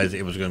realized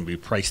it was going to be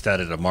priced out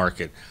of the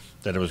market,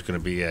 that it was going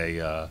to be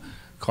a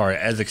car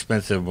as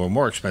expensive or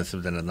more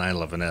expensive than the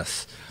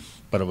 911S.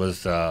 But it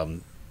was a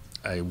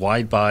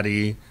wide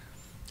body,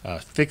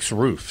 fixed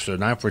roof. So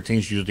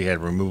 914s usually had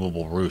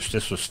removable roofs.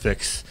 This was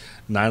fixed,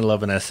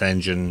 911S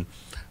engine.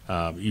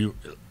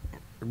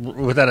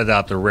 Without a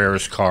doubt, the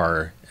rarest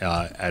car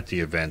at the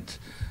event.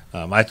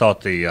 I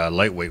thought the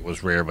lightweight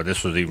was rare, but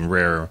this was even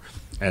rarer.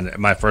 And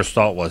my first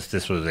thought was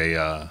this was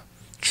a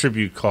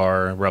tribute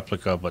car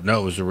replica, but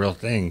no, it was a real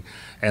thing.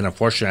 And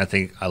unfortunately, I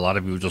think a lot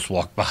of people just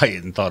walked by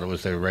it and thought it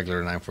was a regular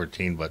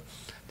 914, but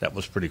that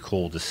was pretty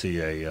cool to see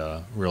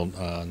a real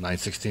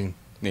 916.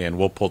 Yeah, and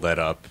we'll pull that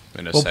up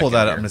in a second. We'll pull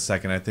that up here. in a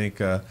second. I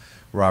think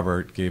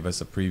Robert gave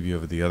us a preview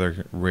of the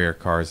other rare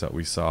cars that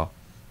we saw.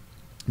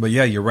 But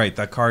yeah, you're right.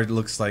 That car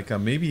looks like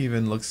maybe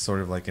even looks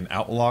sort of like an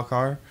outlaw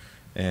car,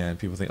 and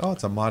people think, oh,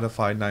 it's a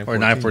modified 914. Or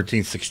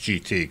 914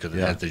 6GT because it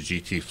Yeah. has the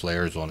GT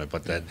flares on it.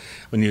 But that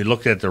when you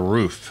look at the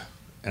roof,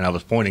 and I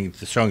was pointing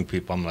to showing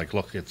people, I'm like,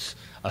 look, it's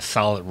a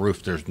solid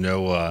roof. There's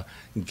no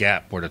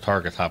gap where the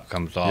target top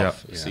comes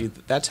off. Yep. Yeah. See,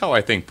 that's how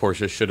I think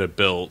Porsche should have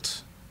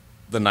built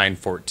the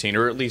 914,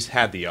 or at least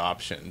had the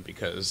option,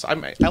 because I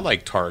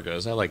like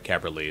Targas, I like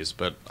Cabriolets,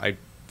 but I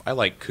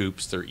like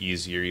coupes. They're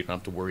easier. You don't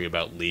have to worry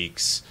about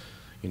leaks,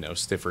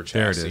 stiffer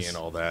There it chassis is. and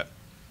all that.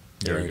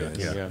 There it Very is.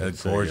 good. Yeah. A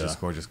It's gorgeous, a,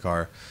 gorgeous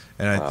car.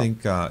 And I think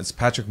it's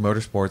Patrick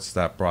Motorsports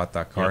that brought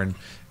that car. And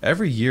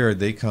every year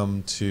they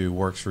come to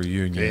Works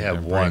Reunion. They have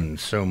and won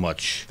so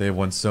much. They've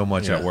won so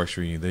much Yeah. at Works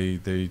Reunion.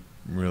 They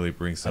really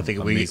bring some I think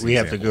amazing we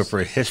have to go examples. for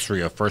a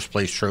history of first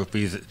place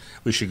trophies.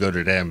 We should go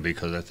to them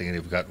because I think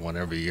they've got one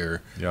every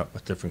year Yep.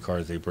 with different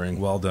cars they bring.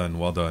 Well done,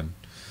 well done.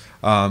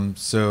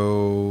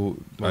 So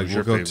What was we'll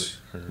your go favorite?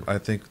 I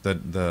think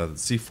that the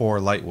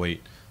C4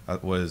 lightweight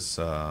was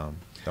that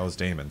was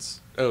Damon's.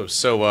 Oh,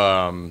 so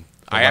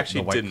I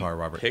actually white didn't car,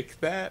 Robert. pick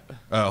that.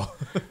 Oh,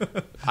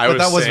 I But was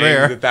that was saying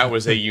rare. that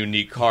was a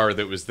unique car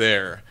that was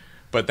there.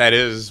 But that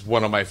is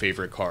one of my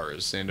favorite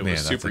cars, and it Man,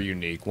 was that's super a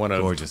unique. One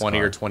of gorgeous 20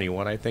 car. or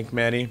 21, I think,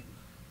 Manny.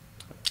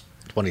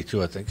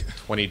 22, I think.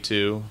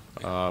 22.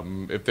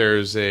 If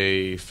there's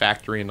a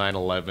factory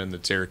 911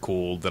 that's air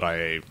cooled that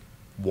I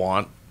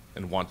want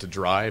to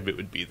drive, it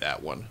would be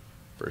that one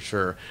for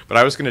sure. But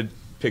I was going to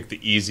pick the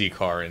easy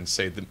car and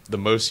say the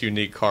most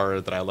unique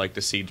car that I like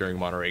to see during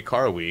Monterey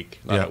Car Week,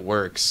 not Yeah. at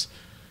Works,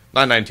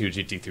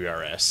 992 GT3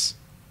 RS.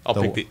 I'll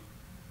pick the.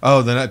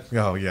 oh, then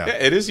oh yeah. Yeah,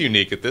 it is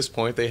unique at this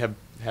point. They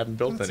haven't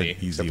built That's any an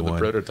easy except for the one.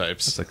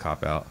 prototypes. That's a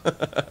cop out.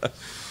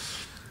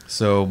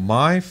 So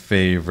my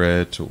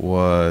favorite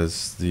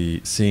was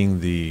seeing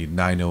the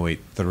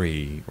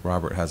 9083.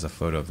 Robert has a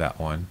photo of that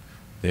one.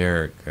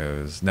 There it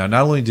goes. Now,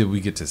 not only did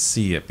we get to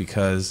see it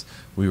because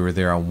we were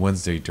there on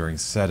Wednesday during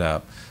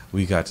setup,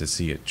 we got to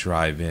see it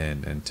drive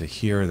in, and to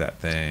hear that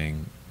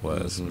thing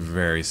was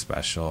very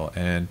special.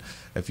 And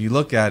if you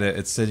look at it,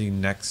 it's sitting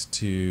next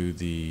to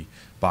the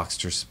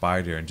Boxster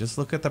Spider, and just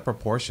look at the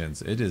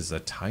proportions. It is a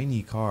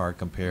tiny car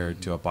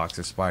compared to a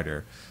Boxster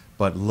Spider,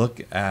 but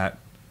look at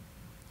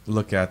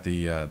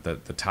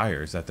the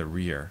tires at the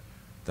rear,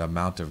 the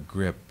amount of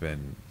grip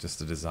and just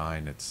the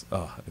design.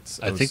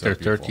 I think they're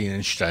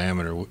 13-inch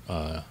diameter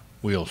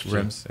wheels. Too.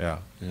 rims. Yeah,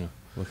 Yeah.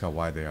 look how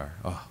wide they are.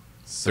 Oh,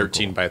 so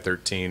 13 cool. by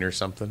 13 or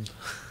something.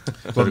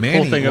 But the cool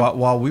Manny, thing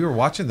while we were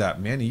watching that,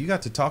 Manny, you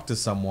got to talk to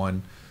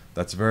someone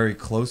that's very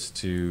close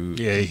to.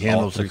 Yeah, he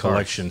handles the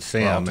collection,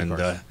 Sam,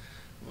 and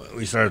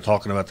we started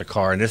talking about the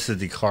car, and this is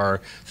the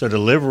car. So the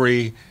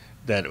livery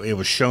that it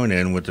was shown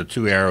in with the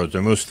two arrows,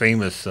 the most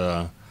famous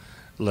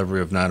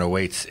livery of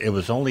 908s, it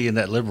was only in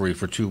that livery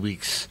for 2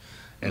 weeks,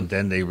 and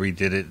then they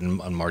redid it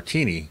on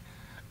Martini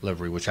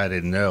livery, which I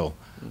didn't know.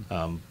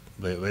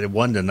 But it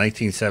won the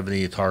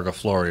 1970 Targa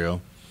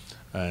Florio,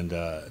 and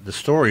the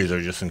stories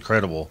are just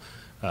incredible.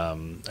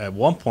 At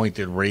one point,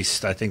 it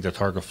raced, I think, the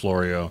Targa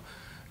Florio,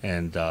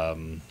 and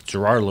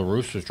Gerard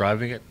LaRousse was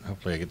driving it.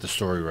 Hopefully I get the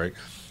story right.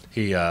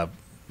 He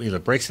either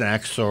breaks an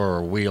axle or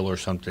a wheel or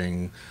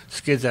something,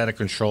 skids out of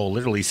control,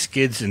 literally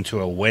skids into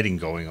a wedding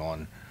going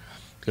on.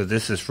 Because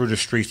this is through the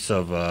streets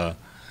of,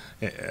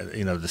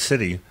 the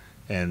city,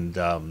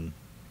 and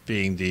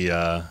being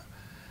the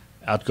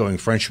outgoing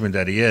Frenchman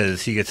that he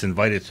is, he gets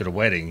invited to the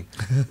wedding.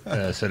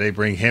 So they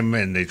bring him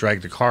and they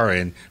drag the car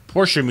in.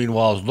 Porsche,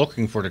 meanwhile, is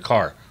looking for the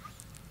car.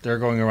 They're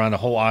going around the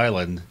whole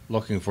island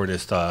looking for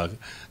this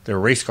their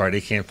race car.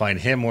 They can't find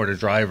him or the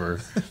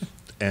driver.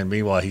 And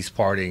meanwhile, he's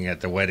partying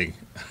at the wedding.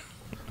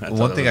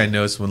 One thing I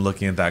noticed when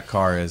looking at that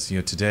car is,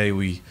 today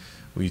we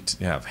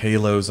have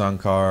halos on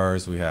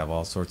cars. We have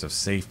all sorts of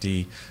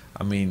safety.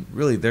 I mean,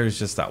 really, there's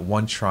just that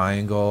one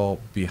triangle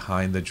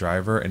behind the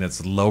driver, and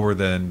it's lower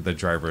than the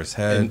driver's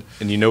head.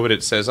 And you know what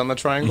it says on the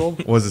triangle?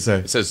 What does it say?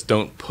 It says,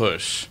 "Don't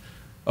push."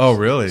 Oh,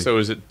 really? So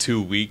is it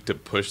too weak to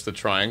push the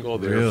triangle?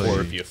 Really?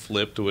 Therefore, if you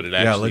flipped, would it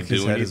actually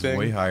do anything? Yeah, look, his head is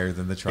way higher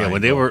than the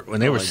triangle. Yeah, when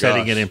they were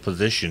setting it in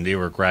position, they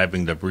were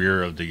grabbing the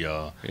rear of the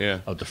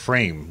of the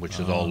frame, which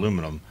is all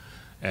aluminum,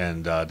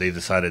 and they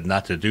decided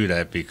not to do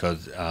that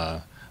because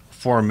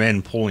 4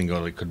 men pulling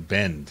it could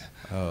bend.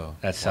 Oh,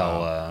 that's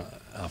how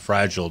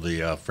fragile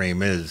the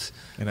frame is.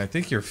 And I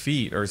think your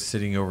feet are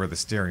sitting over the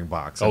steering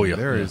box. Yeah.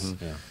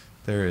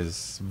 There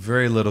is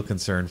very little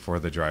concern for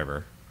the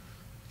driver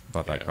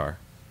about that car.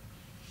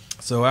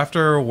 So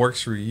after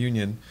Works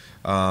reunion,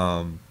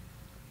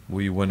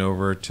 we went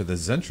over to the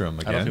Zentrum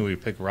again. I don't think we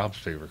picked Rob's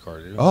favorite car,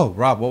 did we? Oh,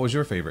 Rob, what was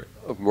your favorite?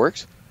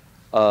 Works?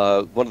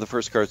 One of the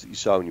first cars that you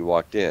saw when you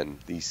walked in,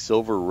 the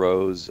Silver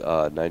Rose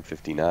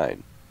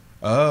 959.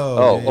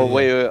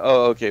 Wait.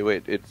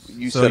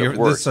 You said it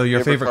works. So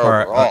your favorite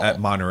car at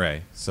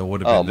Monterey. So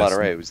would have been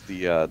Monterey. It was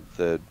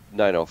the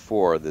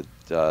 904 that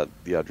the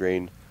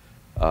Audrain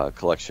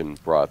collection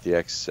brought, the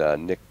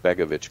ex-Nick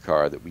Begovic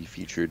car that we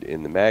featured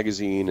in the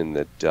magazine, and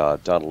that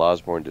Donald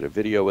Osborne did a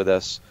video with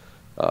us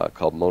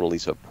called Mona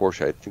Lisa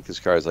Porsche. I think this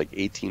car has like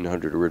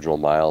 1,800 original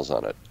miles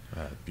on it.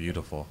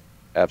 Beautiful.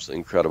 Absolutely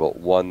incredible.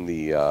 Won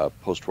the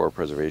post-war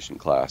preservation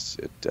class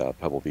at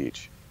Pebble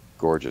Beach.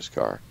 Gorgeous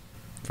car.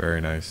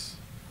 Very nice.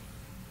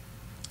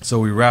 So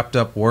we wrapped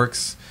up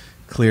Works,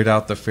 cleared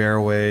out the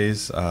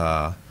fairways,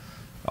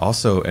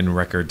 also in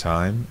record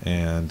time,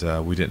 and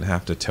we didn't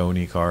have to tow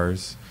any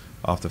cars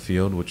off the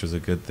field, which was a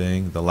good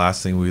thing. The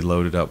last thing we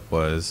loaded up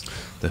was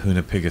the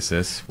Huna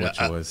Pegasus, which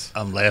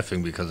I'm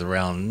laughing because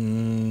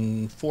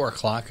around 4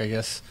 o'clock, I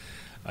guess,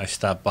 I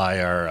stopped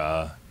by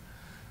our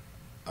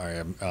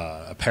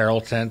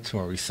apparel tent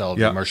where we sell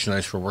the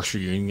merchandise for Works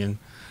Reunion,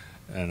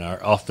 and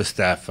our office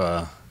staff,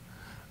 the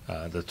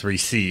 3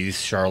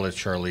 C's, Charlotte,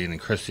 Charlene, and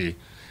Chrissy,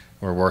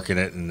 were working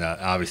it, and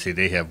obviously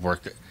they have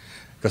worked it.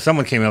 Because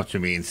someone came up to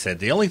me and said,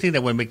 the only thing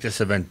that would make this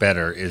event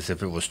better is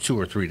if it was 2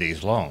 or 3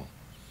 days long.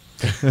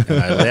 And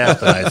I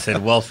laughed, and I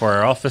said, well, for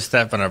our office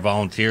staff and our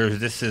volunteers,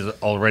 this is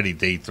already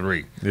day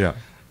 3. Yeah.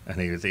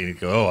 And he'd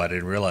go, I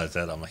didn't realize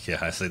that. I'm like, yeah.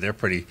 I said, they're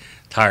pretty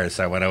tired.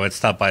 So when I went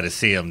stop by to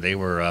see them, they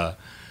were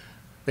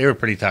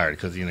pretty tired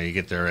because, you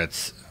get there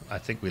at, I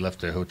think we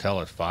left the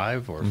hotel at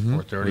 5 or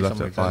 4:30, we left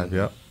something at 5,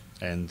 that.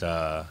 And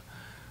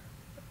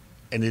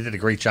they did a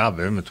great job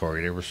of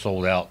inventory. They were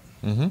sold out,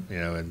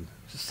 and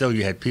still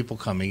you had people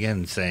coming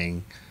in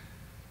saying,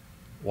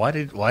 why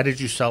did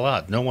you sell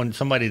out?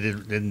 Somebody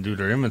didn't do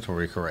their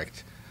inventory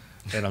correct.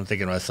 And I'm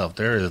thinking to myself,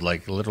 there is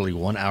like literally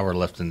 1 hour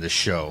left in this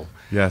show.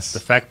 Yes. The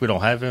fact we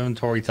don't have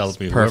inventory tells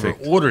me whoever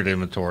ordered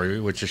inventory,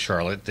 which is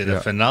Charlotte, did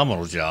a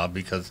phenomenal job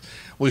because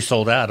we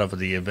sold out of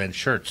the event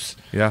shirts.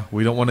 Yeah,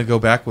 we don't want to go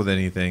back with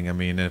anything. I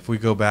mean, if we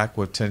go back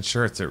with 10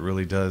 shirts, it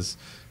really does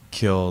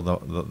kill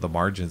the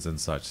margins and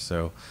such.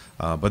 So,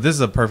 but this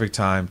is a perfect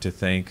time to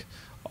thank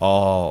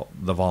all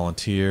the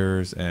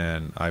volunteers,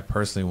 and I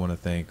personally want to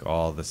thank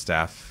all the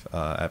staff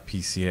at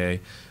PCA.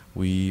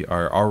 We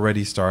are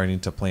already starting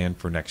to plan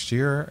for next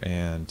year,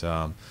 and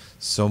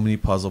so many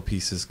puzzle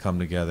pieces come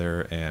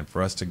together, and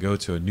for us to go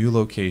to a new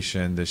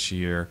location this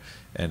year,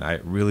 and I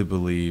really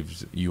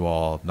believe you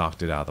all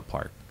knocked it out of the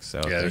park.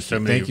 So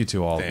thank you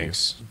to all of you.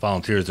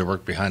 Volunteers that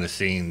work behind the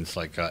scenes,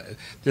 like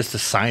just the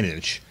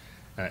signage.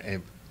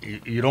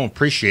 You don't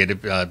appreciate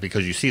it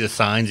because you see the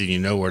signs and you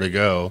know where to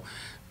go.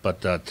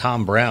 But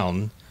Tom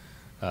Brown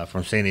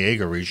from San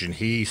Diego region,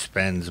 he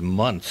spends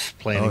months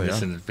planning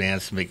this in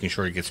advance, making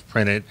sure it gets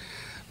printed,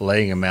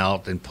 laying them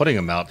out, and putting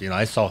them out.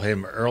 I saw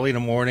him early in the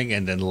morning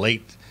and then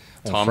late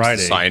on Friday.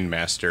 Tom's the sign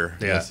master.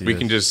 Yeah. Yes, we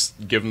can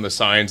just give him the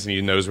signs and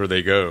he knows where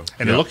they go.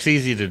 And it looks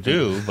easy to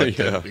do, but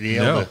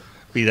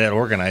be that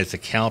organized to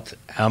count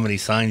how many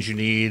signs you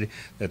need,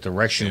 the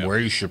direction Yeah. where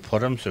you should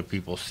put them so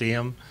people see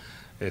them.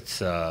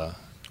 It's Well,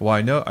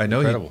 I know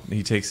incredible.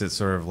 he takes it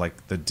sort of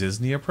like the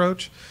Disney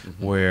approach,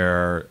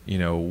 where, you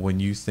know, when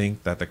you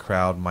think that the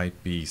crowd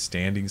might be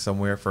standing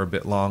somewhere for a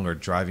bit long or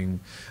driving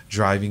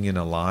in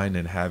a line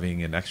and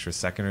having an extra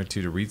second or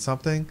two to read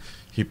something,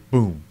 he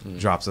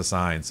drops a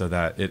sign so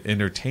that it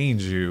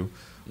entertains you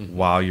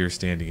while you're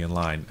standing in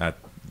line at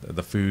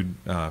the food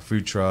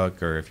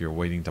truck, or if you're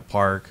waiting to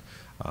park.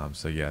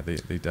 So yeah, they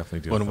definitely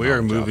do. When we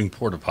were moving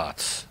porta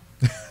pots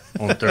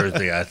on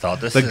Thursday, I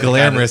thought this The is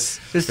glamorous-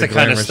 this is the the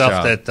kind of glamorous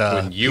stuff job.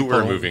 that When you were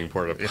people- moving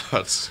porta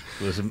pots.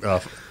 It was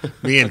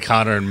me and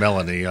Connor and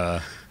Melanie.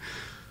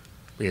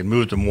 We had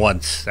moved them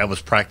once. That was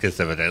practice,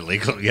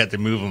 evidently. We had to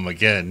move them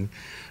again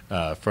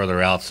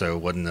further out so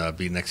it wouldn't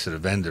be next to the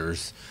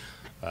vendors.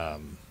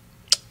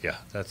 Yeah,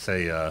 that's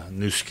a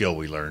new skill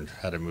we learned,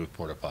 how to move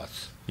porta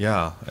pots.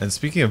 Yeah, and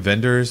speaking of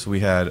vendors, we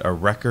had a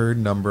record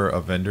number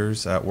of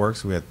vendors at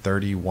Works. We had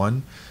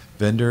 31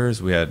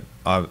 vendors. We had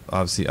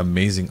obviously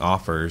amazing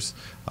offers.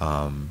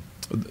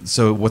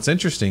 So what's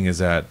interesting is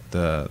that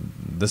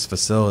this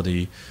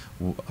facility,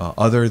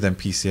 other than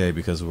PCA,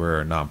 because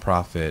we're a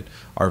nonprofit,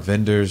 our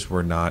vendors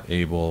were not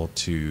able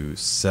to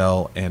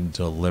sell and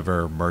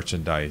deliver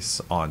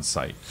merchandise on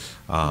site.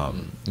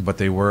 But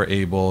they were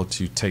able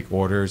to take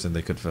orders and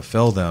they could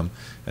fulfill them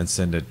and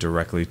send it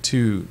directly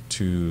to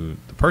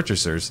the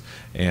purchasers.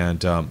 And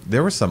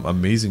there were some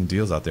amazing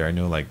deals out there. I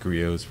know, like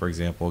Griots, for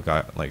example,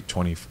 got like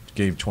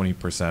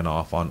 20%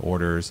 off on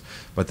orders.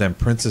 But then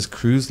Princess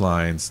Cruise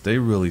Lines, they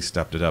really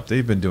stepped it up.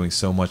 They've been doing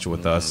so much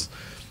with us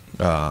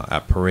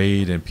at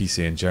Parade and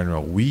PCA in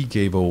general. We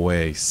gave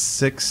away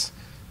 6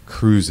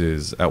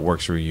 cruises at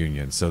Works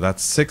Reunion. So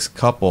that's 6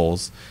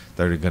 couples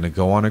that are going to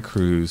go on a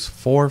cruise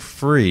for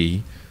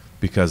free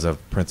because of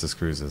Princess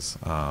Cruises.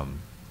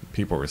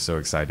 People were so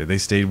excited. They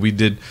stayed. We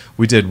did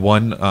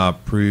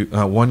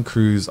one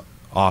cruise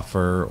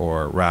offer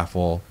or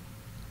raffle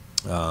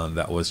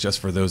that was just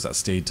for those that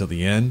stayed till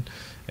the end,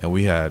 and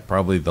we had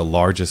probably the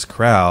largest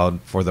crowd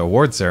for the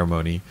award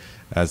ceremony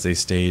as they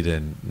stayed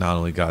and not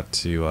only got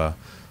to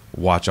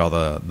watch all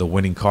the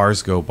winning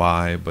cars go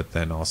by, but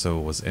then also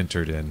was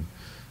entered in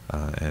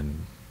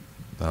and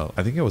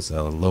I think it was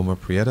a Loma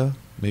Prieta.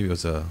 Maybe it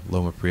was a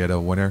Loma Prieta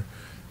winner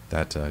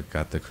that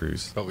got the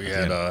cruise. But we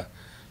had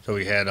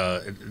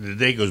the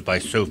day goes by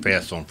so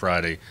fast on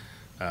Friday.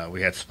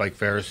 We had Spike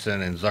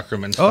Ferrison and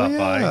Zuckerman stop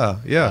by.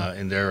 Yeah.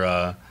 In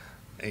their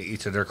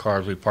each of their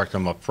cars, we parked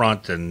them up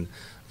front, and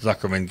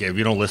Zuckerman gave.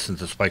 You don't listen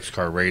to Spike's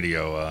car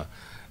radio.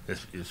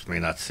 This may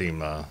not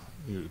seem.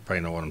 You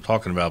probably know what I'm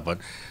talking about, but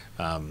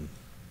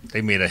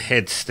they made a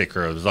head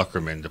sticker of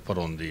Zuckerman to put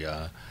on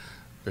the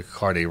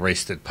car they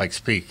raced at Pikes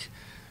Peak,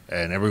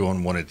 and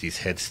everyone wanted these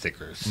head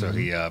stickers. So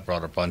he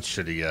brought a bunch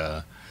to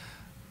the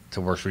to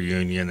Works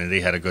Reunion, and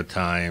they had a good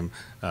time.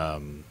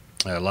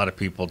 A lot of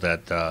people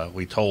that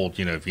we told,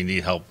 if you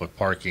need help with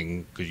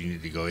parking because you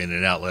need to go in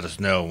and out, let us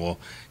know. We'll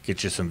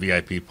get you some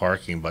VIP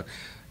parking. But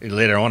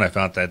later on, I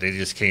found that they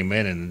just came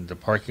in and the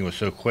parking was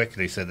so quick.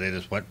 They said they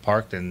just went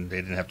parked and they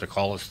didn't have to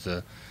call us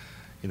to,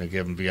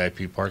 give them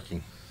VIP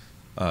parking.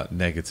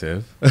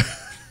 Negative.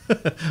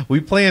 We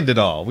planned it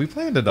all.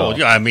 Well,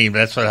 yeah, I mean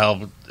that's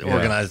how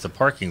organized the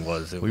parking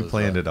was. We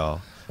planned it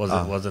all.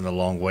 Wasn't a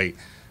long wait,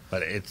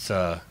 but it's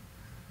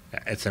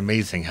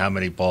amazing how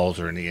many balls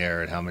are in the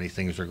air and how many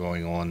things are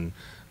going on.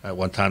 At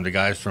one time, the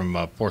guys from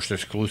Porsche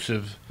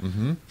Exclusive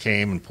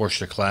came, and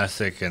Porsche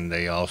Classic, and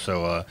they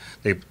also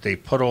they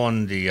put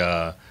on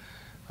the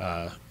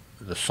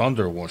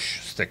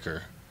Sonderwusch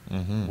sticker,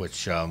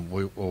 which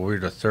we're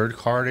the third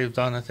car they've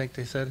done. I think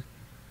they said.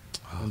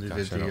 Oh, They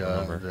gosh, did I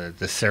don't remember.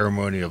 the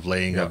ceremony of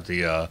laying up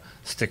the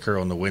sticker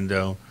on the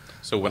window.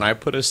 So when I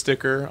put a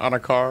sticker on a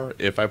car,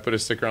 if I put a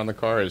sticker on the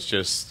car, it's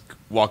just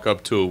walk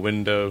up to a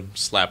window,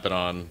 slap it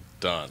on,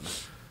 done.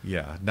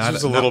 Yeah, This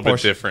is a little bit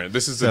different.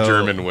 This is the So-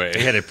 German way.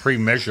 They had it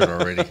pre-measured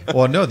already.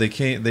 Well, no, they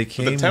came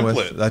template,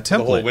 with a the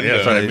template. whole window. Yeah,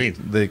 that's what I mean.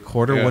 The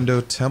quarter Yeah.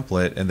 window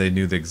template, and they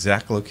knew the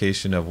exact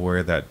location of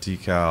where that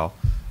decal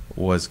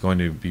was going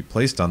to be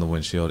placed on the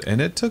windshield, and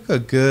it took a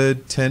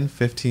good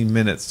 10-15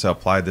 minutes to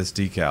apply this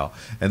decal.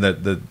 And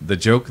the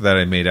joke that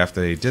I made after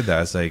they did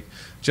that is like,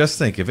 just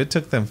think, if it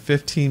took them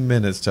 15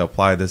 minutes to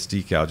apply this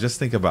decal, just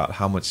think about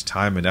how much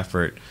time and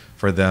effort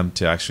for them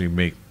to actually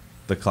make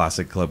the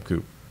classic Club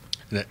Coupe.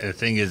 The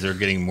thing is, they're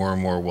getting more and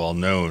more well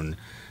known,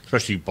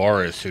 especially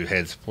Boris, who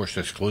heads Porsche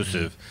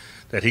Exclusive,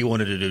 that he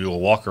wanted to do a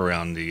walk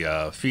around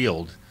the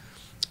field,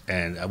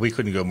 and we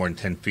couldn't go more than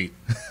 10 feet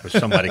with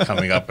somebody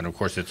coming up. And of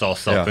course, it's all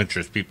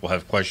self-interest. People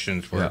have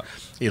questions for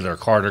either a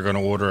car they're going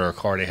to order or a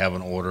car they have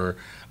an order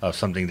of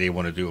something they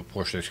want to do with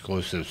Porsche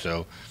Exclusive.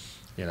 So,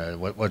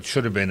 what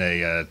should have been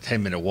a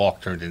 10-minute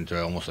walk turned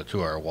into almost a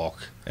 2-hour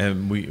walk.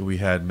 And we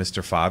had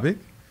Mr. Fabig.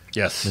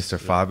 Yes, Mr.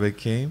 Fabig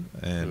came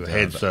who and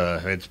heads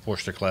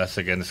Porsche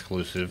Classic and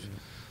Exclusive.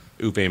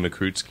 Uwe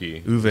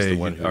Makrutsky Uwe, was the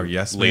one who our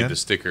yes laid man. the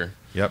sticker.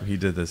 Yep, he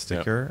did the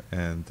sticker,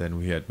 and then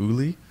we had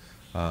Uli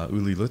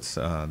Uli Lutz,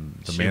 the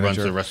She manager. runs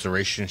the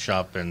restoration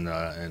shop in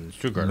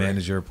Stuttgart.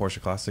 Manager of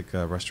Porsche Classic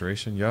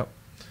Restoration. Yep.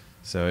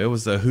 So it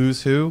was the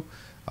who's who.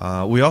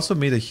 We also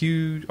made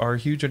our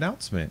huge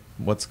announcement.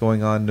 What's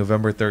going on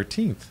November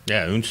 13th?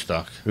 Yeah,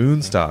 Unstock.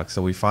 Unstock.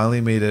 So we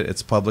finally made it.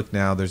 It's public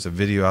now. There's a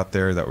video out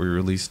there that we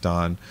released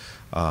on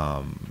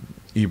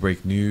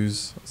eBrake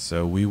News.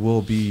 So we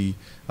will be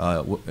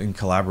in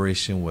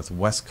collaboration with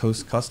West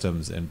Coast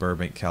Customs in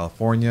Burbank,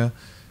 California.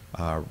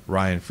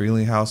 Ryan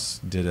Freelinghouse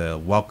did a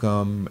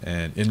welcome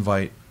and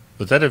invite.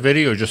 Was that a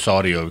video or just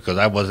audio? Because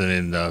I wasn't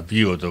in the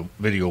view of the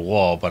video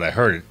wall, but I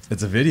heard it.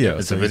 It's a video.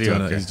 It's a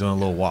video. He's doing a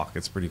little walk.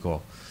 It's pretty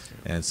cool.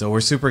 And so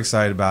we're super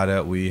excited about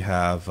it. We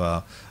have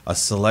a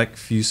select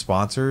few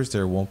sponsors.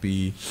 There won't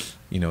be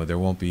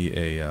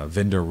a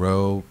vendor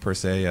row per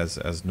se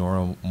as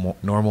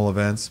normal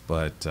events,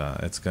 but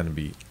it's going to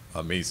be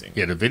amazing.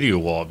 Yeah, the video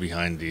wall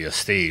behind the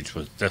stage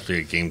was definitely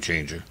a game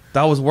changer.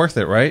 That was worth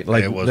it, right?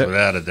 Like it was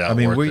without a doubt. I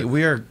mean, worth it.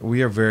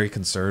 we are very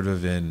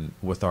conservative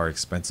with our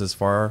expenses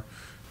for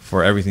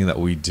everything that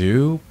we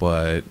do,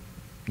 but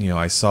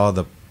I saw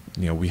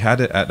we had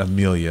it at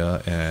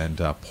Amelia, and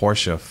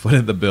Porsche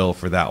footed the bill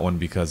for that one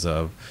because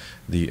of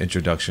the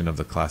introduction of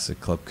the Classic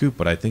Club Coupe,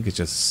 but I think it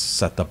just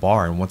set the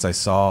bar. And once I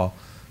saw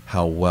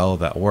how well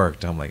that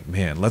worked, I'm like,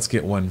 man, let's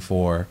get one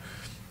for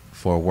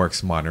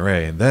Works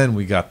Monterey. And then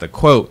we got the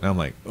quote, and I'm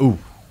like, ooh,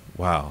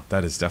 wow,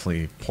 that is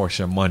definitely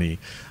Porsche money.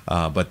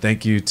 But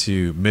thank you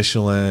to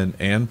Michelin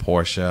and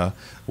Porsche,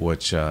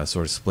 which sort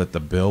of split the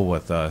bill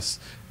with us.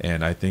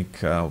 And I think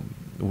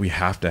we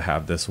have to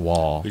have this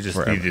wall. We just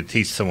forever. need to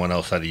teach someone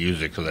else how to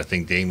use it, because I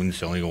think Damon's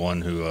the only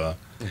one who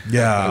could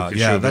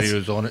show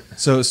videos on it.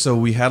 So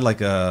we had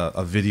like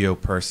a video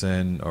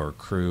person or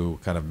crew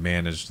kind of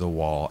manage the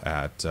wall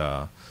at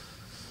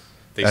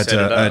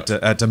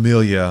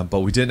Amelia, but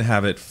we didn't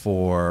have it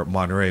for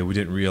Monterey. We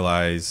didn't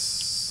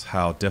realize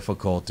how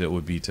difficult it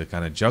would be to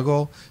kind of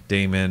juggle.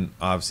 Damon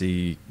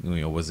obviously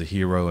was a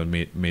hero and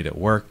made it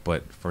work,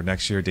 but for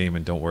next year,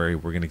 Damon, don't worry,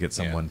 we're going to get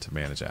someone to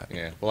manage that.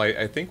 Yeah, well,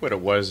 I think what it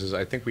was is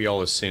I think we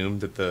all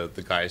assumed that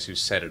the guys who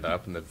set it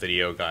up and the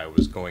video guy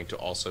was going to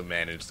also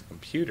manage the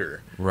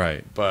computer.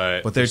 Right.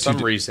 But for some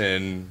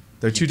reason...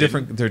 They're two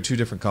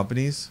different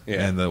companies,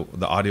 Yeah. and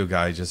the audio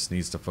guy just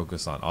needs to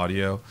focus on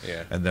audio.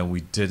 Yeah. And then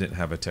we didn't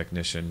have a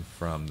technician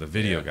from the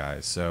video Yeah.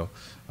 guys. So,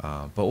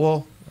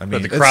 but I mean,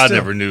 But the crowd still,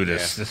 never knew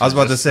this. Yeah. This I was is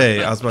about to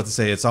just-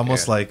 say it's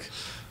almost Yeah. like,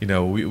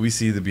 we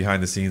see the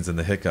behind the scenes and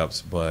the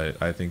hiccups,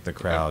 but I think the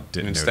crowd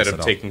didn't. Instead notice of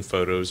at taking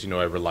photos,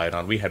 I relied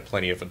on. We had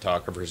plenty of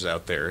photographers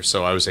out there,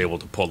 so I was able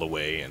to pull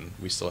away, and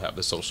we still have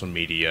the social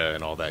media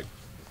and all that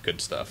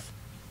good stuff.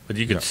 But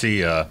you could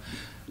see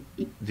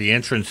the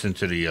entrance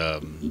into the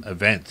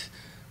event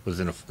was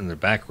in the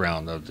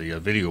background of the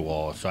video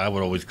wall, so I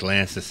would always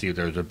glance to see if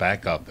there was a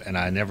backup, and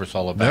I never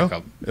saw a all.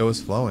 backup. No, it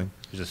was flowing.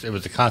 It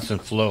was a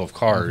constant flow of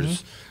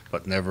cars,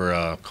 but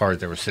never cars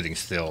that were sitting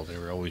still. They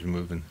were always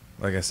moving.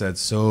 Like I said,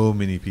 so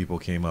many people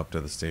came up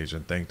to the stage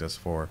and thanked us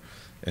for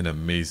an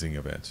amazing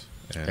event.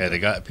 And, Yeah, they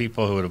got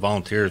people who were the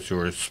volunteers who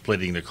were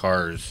splitting the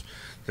cars,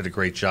 did a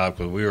great job,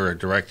 because we were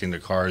directing the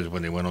cars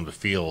when they went on the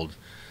field,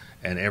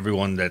 and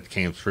everyone that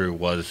came through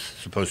was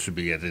supposed to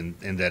be in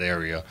that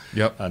area.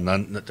 Yep.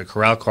 The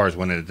corral cars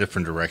went in a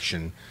different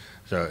direction,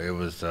 so it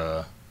was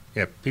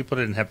people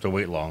didn't have to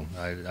wait long.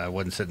 I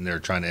wasn't sitting there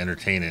trying to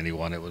entertain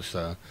anyone. It was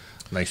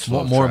nice flow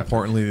of More traffic.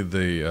 importantly,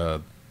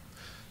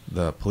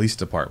 the police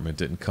department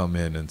didn't come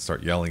in and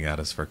start yelling at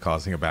us for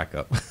causing a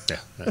backup.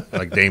 Yeah,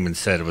 like Damon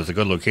said, it was a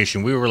good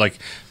location. We were like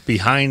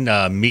behind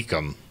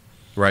Meekum,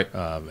 Right.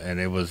 and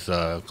it was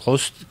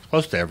close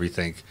to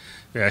everything.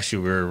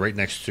 Actually, we were right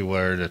next to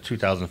where the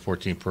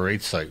 2014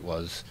 parade site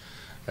was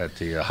at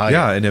the Hyatt.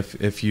 Yeah, and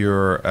if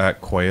you're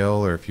at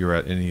Quail or if you're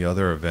at any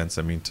other events,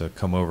 I mean, to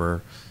come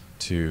over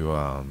to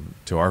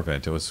our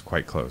event, it was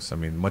quite close. I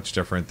mean, much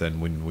different than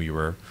when we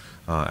were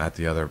at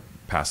the other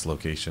past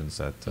locations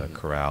at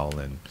Corral.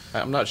 And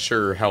I'm not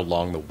sure how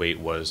long the wait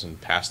was in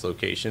past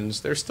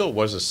locations. There still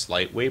was a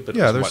slight wait, but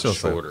yeah, it there's was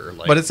still much shorter.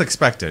 but it's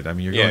expected. I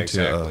mean, you're Yeah, going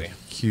exactly. to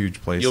a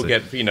huge place. You'll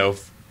that- get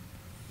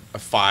a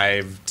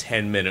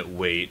 5-10 minute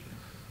wait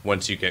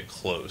once you get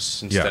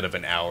close instead of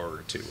an hour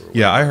or two. Or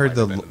Yeah, I whatever heard it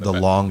the might have been the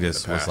in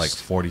longest the was like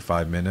past.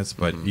 45 minutes,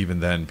 but even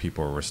then,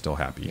 people were still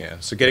happy. Yeah,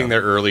 so getting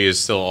there early is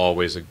still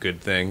always a good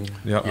thing.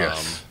 Yep.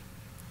 Yes.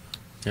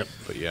 Yep.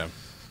 But yeah.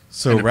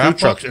 So And the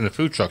wrap up. the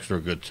food trucks were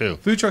good too.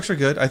 Food trucks are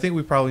good. I think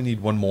we probably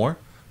need one more.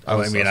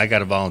 I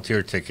got a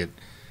volunteer ticket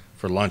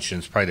for lunch, and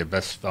it's probably the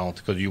best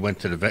volunteer, because you went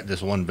to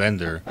this one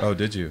vendor Oh,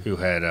 did you? who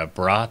had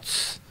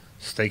brats,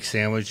 steak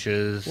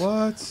sandwiches,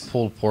 What?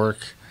 pulled pork,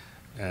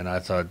 and I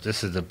thought,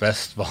 this is the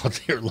best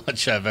volunteer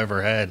lunch I've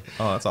ever had.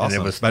 Oh, that's And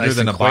awesome. it was Better nice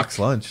than and a box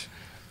quick. lunch.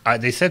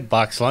 They said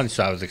box lunch,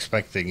 so I was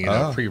expecting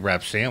Oh.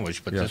 pre-wrapped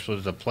sandwich, but Yeah. this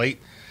was a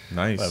plate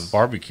Nice. of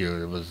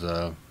barbecue. It was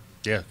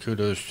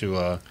kudos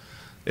to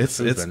It's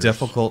food vendors.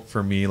 difficult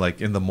for me. Like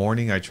in the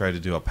morning, I try to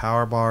do a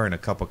power bar and a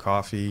cup of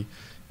coffee,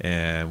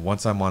 and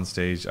once I'm on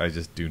stage, I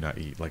just do not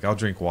eat. Like I'll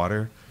drink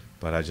water,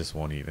 but I just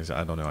won't eat.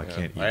 I don't know. I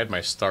can't eat. I had my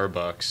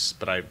Starbucks,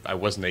 but I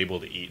wasn't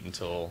able to eat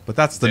until. But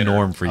that's the dinner.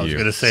 norm for you. I was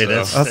going to say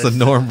that's the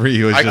norm for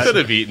you. I could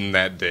have eaten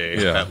that day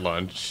at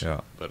lunch.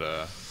 Yeah.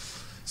 But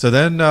So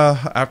then,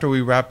 after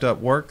we wrapped up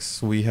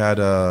works, we had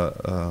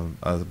a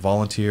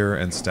volunteer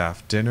and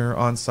staff dinner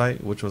on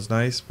site, which was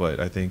nice. But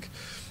I think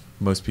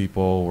most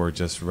people were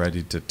just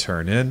ready to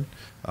turn in.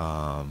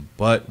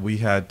 But we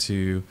had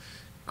to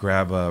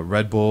grab a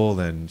Red Bull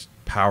and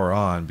power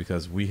on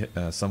because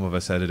some of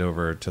us headed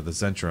over to the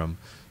Zentrum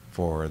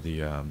for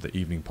the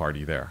evening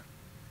party there.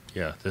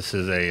 Yeah, this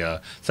is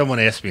someone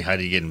asked me, how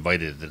do you get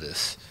invited to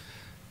this?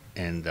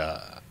 And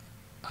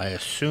I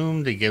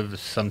assume they give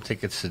some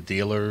tickets to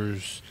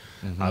dealers.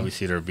 Mm-hmm.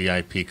 Obviously, they're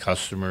VIP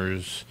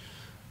customers.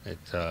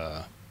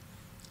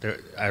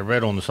 I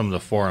read on some of the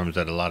forums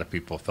that a lot of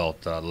people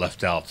felt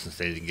left out since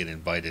they didn't get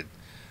invited.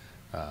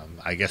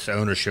 I guess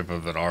ownership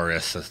of an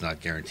RS does not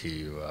guarantee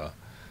you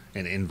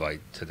an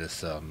invite to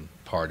this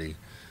party.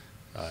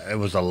 It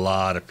was a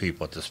lot of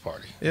people at this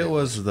party. It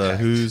was the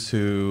packed. who's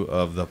who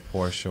of the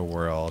Porsche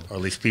world. Or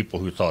at least people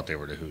who thought they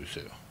were the who's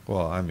who.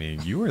 Well, I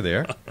mean, you were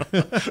there.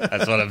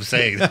 That's what I'm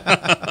saying.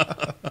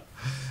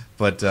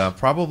 But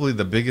probably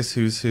the biggest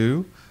who's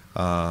who,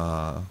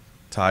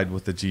 tied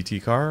with the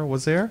GT car,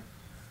 was there.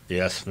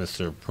 Yes,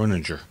 Mr.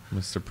 Pruninger.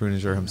 Mr.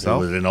 Pruninger He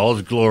himself. was in all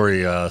his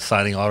glory,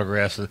 signing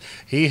autographs.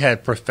 He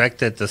had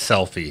perfected the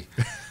selfie.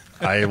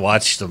 I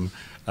watched him.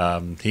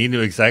 He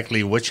knew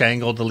exactly which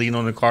angle to lean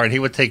on the car, and he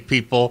would take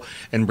people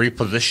and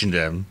reposition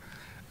them.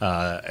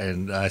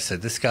 And I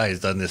said, this guy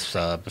has done this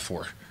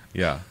before.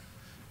 Yeah.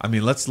 I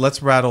mean,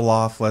 let's rattle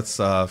off. Let's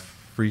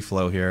free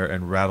flow here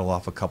and rattle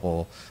off a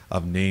couple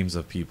of names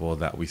of people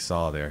that we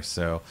saw there.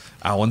 So,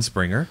 Alan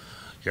Springer.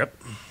 Yep.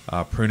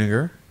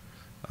 Pruninger.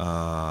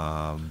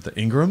 The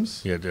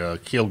Ingrams. You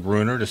had Kiel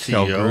Gruner, the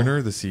CEO. Kel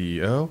Gruner, the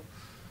CEO.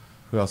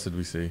 Who else did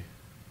we see?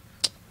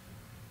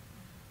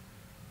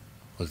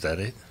 Was that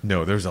it?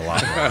 No, there's a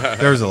lot more.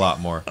 There's a lot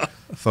more.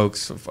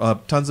 Folks,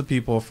 tons of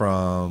people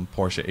from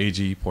Porsche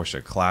AG,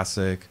 Porsche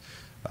Classic.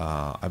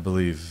 I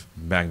believe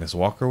Magnus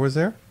Walker was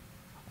there.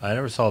 I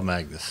never saw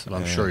Magnus, but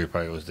I'm sure he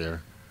probably was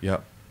there.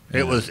 Yep.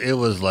 It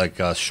was like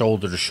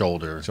shoulder to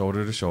shoulder.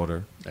 Shoulder to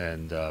shoulder.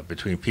 And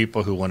between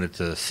people who wanted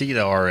to see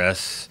the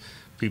RS,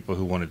 people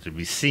who wanted to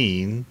be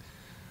seen,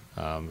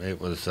 it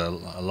was a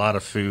lot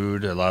of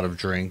food, a lot of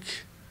drink.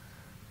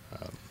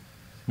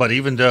 But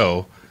even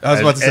though, I was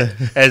about to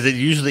say, as it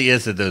usually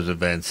is at those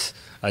events,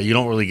 you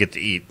don't really get to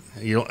eat.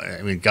 You don't.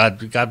 I mean,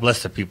 God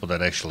bless the people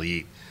that actually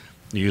eat.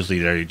 Usually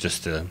they're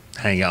just to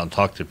hang out and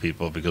talk to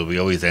people because we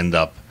always end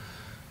up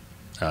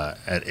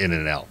at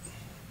In-N-Out.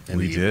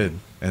 we did.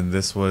 And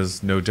this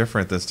was no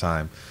different this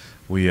time.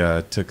 We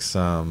took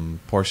some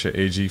Porsche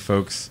AG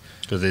folks.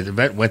 Because the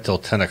event went till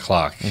 10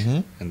 o'clock,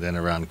 Mhm. and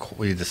then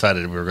we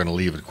decided we were going to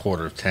leave at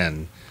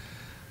 9:45.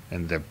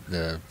 And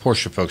the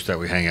Porsche folks that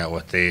we hang out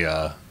with, they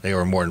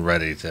were more than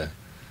ready to.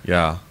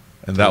 Yeah.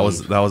 And that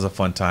was a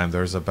fun time.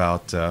 There's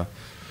about, I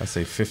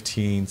say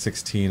 15,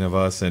 16 of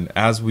us. And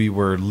as we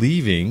were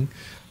leaving,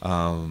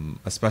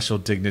 a special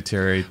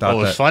dignitary thought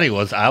What was funny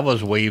was I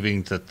was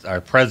waving to our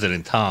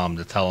president, Tom,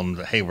 to tell him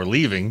that, hey, we're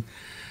leaving.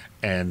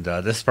 And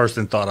this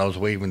person thought I was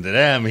waving to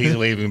them. He's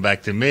waving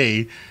back to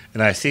me.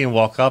 And I see him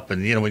walk up.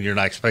 And, when you're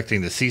not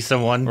expecting to see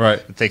someone, Right.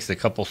 It takes a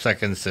couple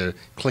seconds to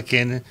click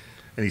in.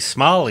 And he's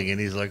smiling. And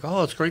he's like,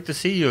 oh, it's great to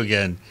see you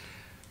again.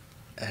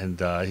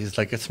 And he's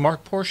like, it's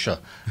Mark Porsche.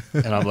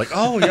 And I'm like,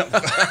 oh, yeah.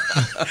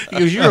 He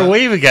goes, you were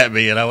waving at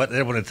me. And I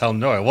didn't want to tell him,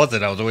 no, I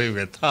wasn't. I was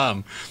waving at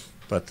Tom.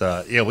 But,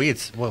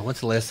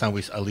 when's the last time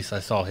at least I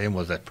saw him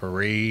was at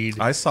Parade.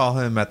 I saw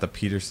him at the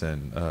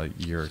Peterson a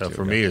year or two So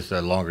for ago. me, it's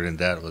longer than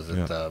that. It was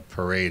at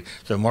Parade.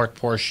 So Mark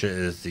Porsche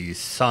is the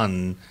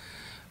son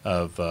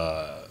of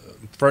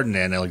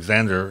Ferdinand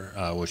Alexander,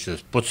 which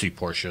is Butzi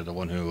Porsche, the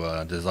one who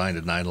designed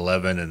the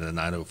 911 and the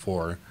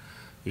 904,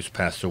 who's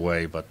passed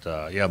away. But,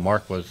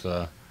 Mark was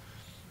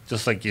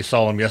just like you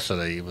saw him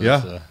yesterday. He was,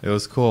 it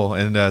was cool.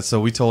 And so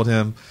we told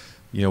him,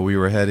 we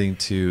were heading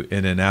to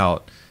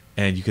In-N-Out.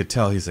 And you could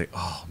tell he's like,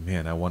 oh,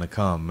 man, I want to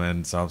come.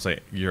 And so I was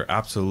like, you're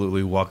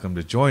absolutely welcome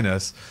to join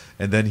us.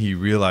 And then he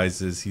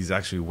realizes he's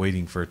actually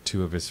waiting for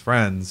two of his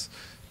friends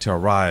to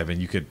arrive.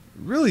 And you could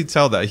really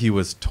tell that he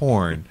was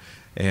torn.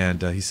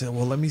 And he said,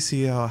 well, let me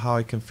see how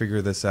I can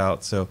figure this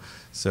out. So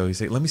he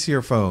said, let me see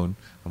your phone.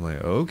 I'm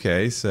like,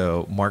 okay.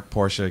 So Mark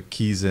Porsche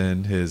keys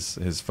in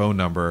his phone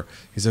number.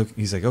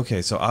 He's like,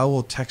 okay, so I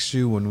will text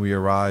you when we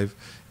arrive.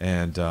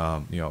 And,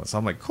 so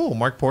I'm like, cool,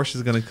 Mark Porsche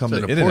is going to come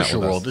So to in the In-N-Out Porsche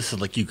with world, us. this is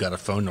like you got a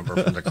phone number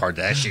from the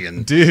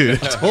Kardashian. Dude,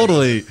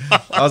 totally.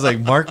 I was like,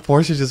 Mark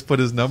Porsche just put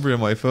his number in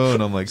my phone.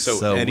 I'm like,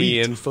 so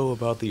any info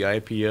about the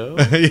IPO?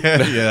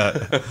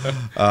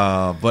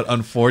 yeah. But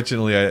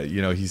unfortunately,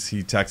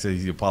 he texted,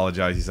 he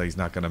apologized. He's like, he's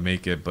not going to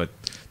make it. But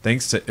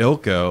thanks to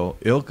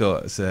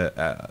Ilko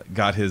said,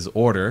 got his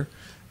order.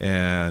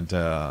 And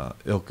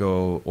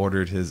Ilko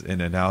ordered his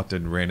In-N-Out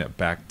and ran it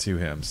back to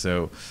him.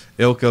 So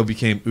Ilko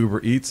became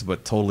Uber Eats,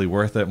 but totally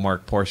worth it.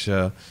 Mark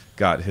Porsche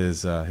got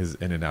his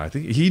In-N-Out. I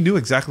think he knew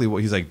exactly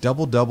what he's like,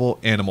 double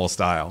animal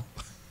style.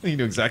 He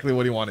knew exactly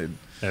what he wanted.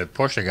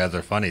 Porsche guys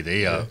are funny.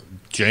 They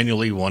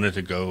genuinely wanted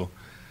to go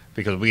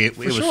because it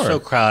was sure. so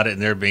crowded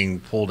and they're being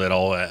pulled at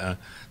all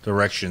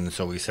directions.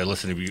 So we said,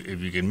 listen,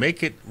 if you can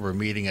make it, we're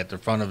meeting at the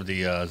front of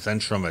the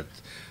Zentrum at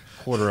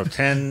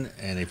 9:45,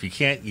 and if you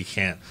can't, you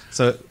can't.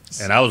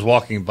 And I was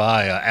walking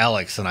by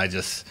Alex, and I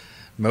just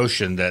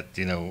motioned that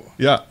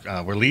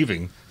we're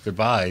leaving,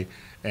 goodbye.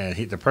 And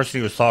the person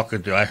he was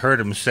talking to, I heard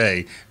him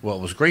say, "Well,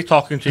 it was great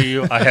talking to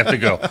you. I have to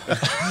go."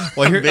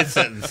 Well,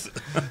 mid-sentence.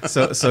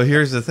 So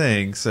here's the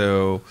thing.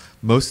 So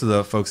most of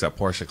the folks at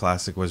Porsche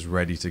Classic was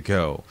ready to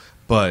go,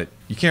 but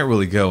you can't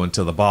really go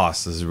until the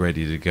boss is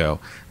ready to go.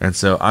 And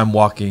so I'm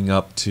walking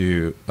up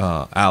to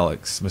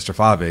Alex, Mr.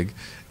 Fabig,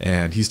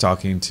 and he's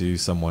talking to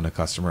someone, a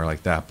customer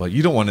like that. But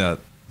you don't want to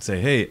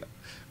say, "Hey,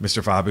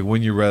 Mr. Fabig,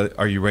 when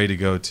are you ready to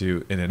go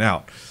to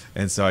In-N-Out?"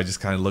 And so I just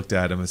kind of looked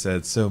at him and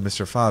said, "So,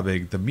 Mr.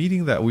 Fabig, the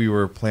meeting that we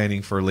were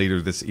planning for later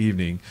this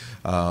evening,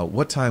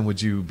 what time would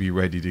you be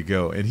ready to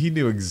go?" And he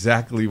knew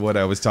exactly what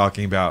I was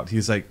talking about.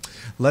 He's like,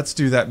 "Let's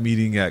do that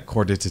meeting at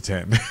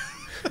 9:45."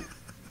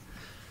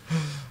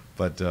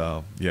 But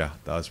yeah,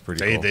 that was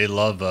pretty cool. They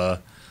love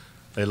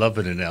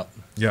In-N-Out.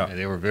 Yeah, and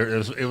they were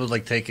it was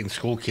like taking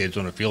school kids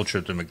on a field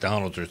trip to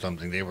McDonald's or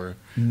something. They were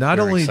not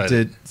only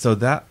excited.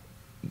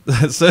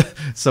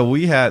 So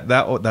we had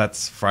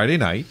that's Friday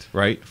night,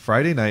 right?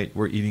 Friday night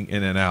we're eating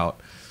In-N-Out,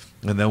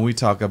 and then we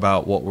talk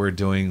about what we're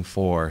doing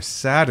for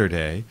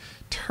Saturday.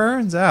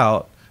 Turns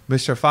out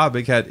Mr.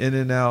 Fabig had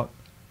In-N-Out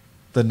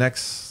the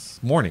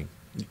next morning.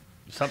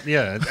 After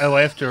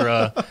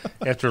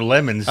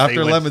Lemons.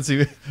 After Lemons,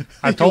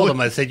 I told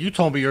him, I said, "You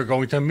told me you were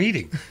going to a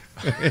meeting."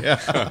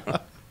 Yeah.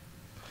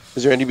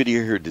 Is there anybody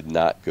here who did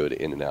not go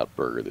to In-N-Out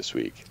Burger this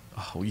week?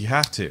 Oh, you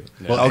have to.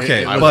 Well,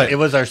 okay, it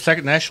was our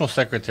national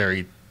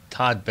secretary,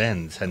 Todd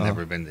Benz, had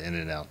never been to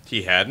In-N-Out.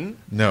 He hadn't?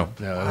 No.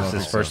 It was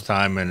his first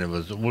time, and it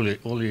was Uli.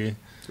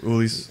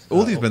 Uli's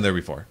been there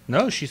before.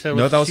 No, she said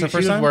that was her first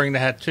time? She was wearing the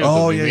hat, too.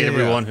 Oh, we yeah, made yeah,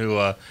 everyone who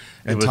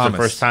it was Thomas. the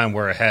first time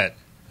wear a hat.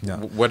 Yeah.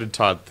 What did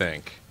Todd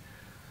think?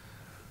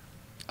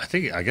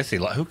 I guess you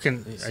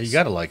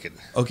got to like it.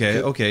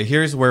 Okay.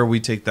 Here's where we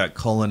take that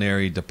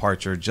culinary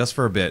departure just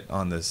for a bit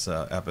on this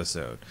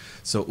episode.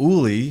 So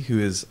Uli, who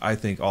is, I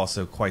think,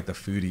 also quite the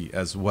foodie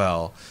as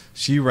well,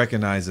 she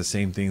recognized the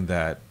same thing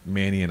that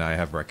Manny and I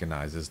have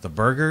recognized: is the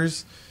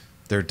burgers.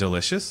 They're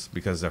delicious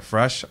because they're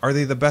fresh. Are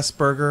they the best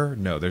burger?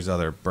 No, there's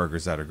other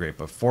burgers that are great,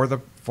 but for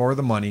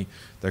the money,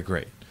 they're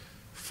great.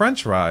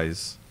 French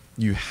fries,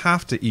 you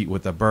have to eat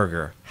with a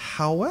burger.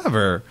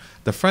 However,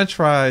 the French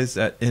fries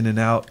at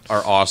In-N-Out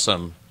are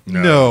awesome.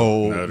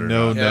 No.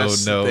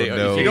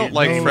 If you don't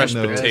like fresh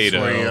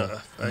potato,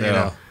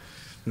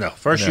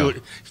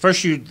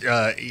 First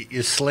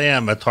you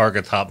slam a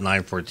Target Top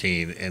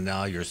 914, and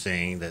now you're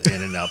saying that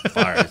In-N-Out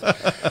fires.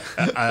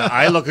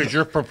 I look at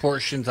your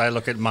proportions. I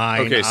look at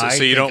mine. Okay,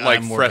 so you don't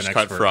like fresh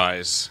cut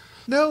fries.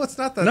 No, it's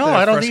not that. No,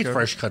 I don't need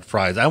fresh cut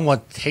fries. I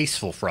want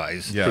tasteful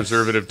fries. Yes.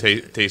 Preservative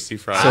tasty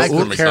fries. I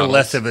could care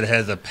less if it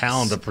has a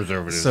pound of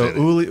preservatives. So in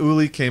it.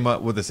 Uli came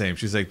up with the same.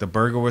 She's like, the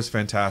burger was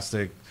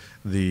fantastic.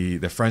 The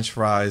French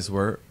fries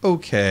were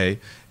okay.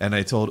 And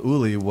I told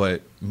Uli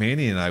what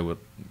Manny and I would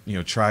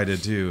try to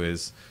do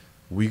is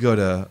we go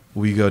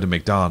to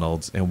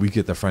McDonald's and we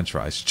get the French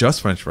fries,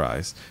 just French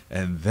fries,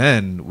 and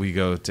then we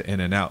go to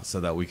In-N-Out so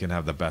that we can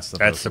have the best of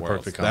both worlds.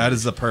 Perfect combo. That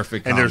is the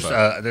perfect and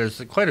combo.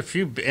 there's quite a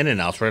few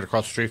In-N-Outs right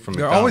across the street from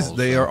McDonald's.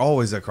 They are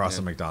always across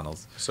from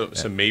McDonald's. So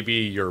maybe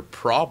your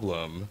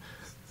problem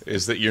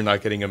is that you're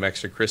not getting them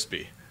extra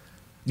crispy.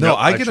 No, Nope,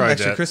 I get them tried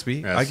extra that. crispy.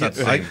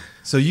 Yeah,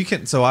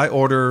 So I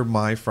order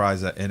my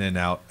fries at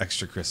In-N-Out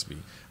extra crispy.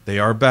 They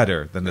are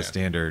better than the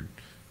standard,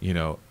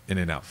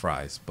 In-N-Out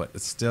fries, but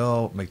it's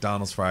still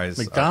McDonald's fries.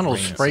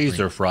 McDonald's sprays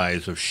their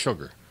fries with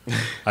sugar.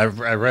 I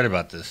read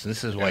about this.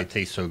 This is why it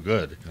tastes so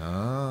good.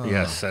 Oh,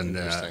 yes, and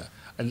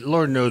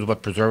Lord knows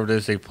what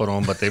preservatives they put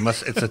on, but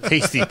it's a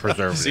tasty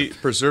preservative. See,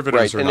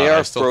 preservatives Right, are and they not. are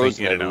I still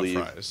frozen, think I In-N-Out believe.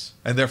 fries.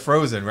 and they're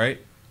frozen, right?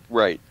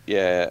 Right.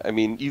 Yeah. I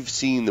mean, you've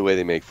seen the way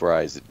they make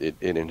fries in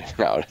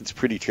In-N-Out. It's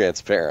pretty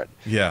transparent.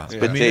 Yeah, It's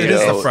I mean, it is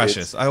potato, the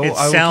freshest. I It will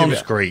sounds give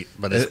it- great,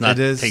 but it's not it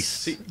is.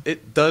 tasty. See,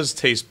 it does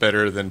taste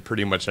better than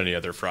pretty much any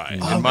other fry,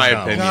 Oh in my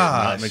God. opinion.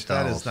 Gosh, that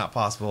McDonald's. is not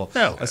possible.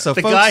 No, So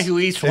the folks, guy who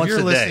eats if once you're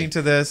a day. listening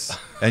to this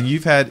and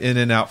you've had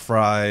In-N-Out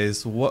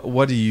fries,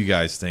 what do you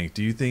guys think?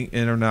 Do you think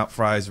In-N-Out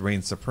fries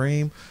reign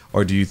supreme,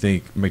 or do you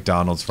think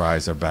McDonald's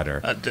fries are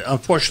better?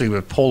 Unfortunately,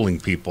 with polling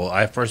people,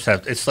 I first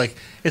have it's like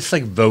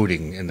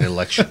voting in the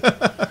election.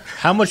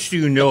 How much do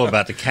you know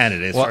about the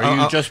candidates? Well,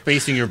 Are you just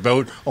basing your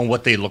vote on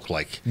what they look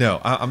like? No,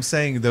 I'm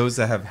saying those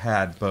that have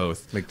had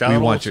both. McDonald's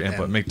we want your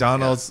input. and-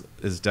 McDonald's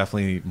is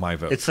definitely my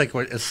vote. It's like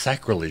it's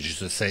sacrilege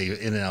to say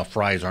In-N-Out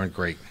fries aren't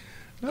great.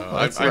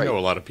 I know a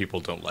lot of people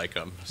don't like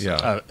them.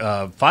 So.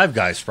 yeah. Five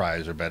Guys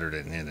fries are better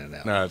than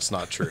In-N-Out. No, it's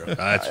not true.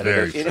 That's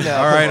very true. In-N-Out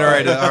All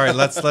right.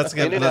 fries- Let's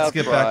get In-N-Out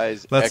back.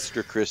 fries, Let's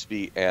extra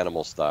crispy,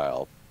 animal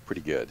style.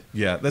 pretty good.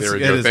 Yeah, There we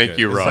go. Thank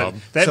you, Rob.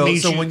 That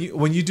means so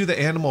when you do the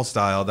animal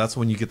style, that's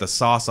when you get the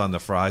sauce on the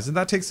fries, and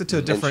that takes it to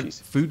a different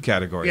cheese. food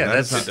category. Yeah, That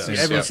that's is not- it.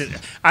 Everyone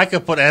said, I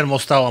could put animal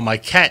style on my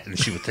cat and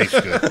she would taste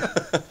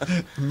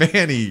good.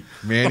 Manny,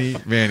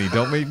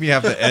 don't make me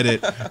have to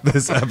edit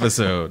this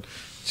episode.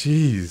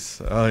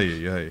 Jeez.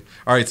 Ay.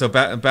 All right, so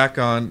back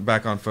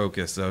on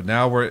focus. So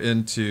now we're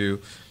into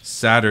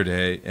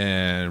Saturday,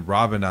 and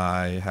Rob and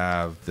I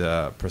have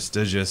the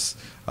prestigious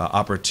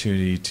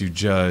opportunity to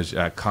judge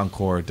at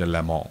Concours de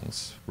Le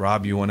Mans.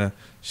 Rob, you want to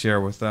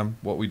share with them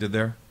what we did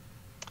there?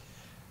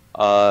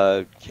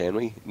 Can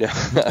we? No.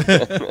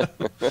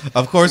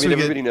 Of course,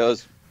 everybody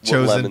knows what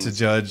chosen lemons, to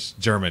judge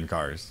German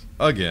cars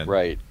again.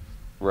 Right.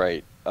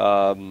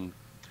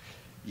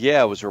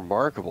 Yeah, it was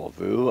remarkable,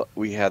 Vu.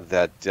 We had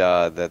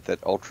that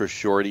ultra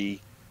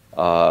shorty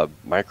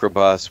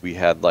microbus. We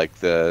had like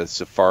the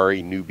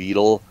Safari New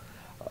Beetle.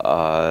 It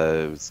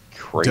was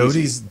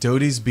crazy.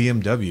 Doty's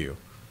BMW.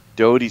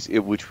 Doty's,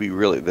 which we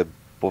really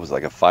what was it,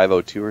 like a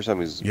 502 or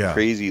something? It was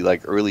crazy,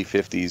 like early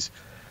 50s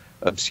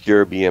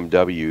obscure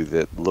BMW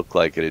that looked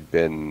like it had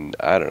been,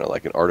 I don't know,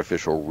 like an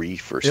artificial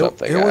reef or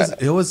something.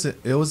 It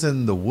was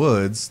in the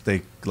woods.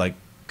 They like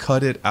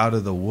cut it out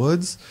of the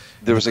woods.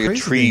 There was like a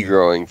tree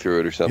growing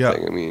through it or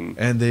something. Yeah. I mean,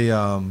 and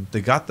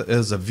they got it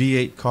was a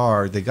V8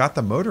 car. They got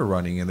the motor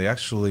running, and they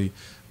actually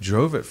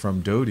drove it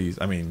from Doty's.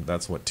 I mean,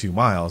 that's 2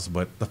 miles,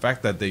 but the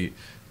fact that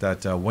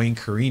Wayne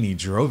Carini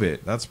drove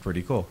it, that's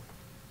pretty cool.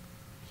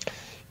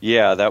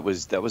 Yeah, that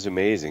was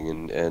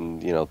amazing,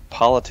 and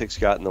politics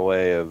got in the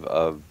way of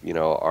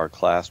our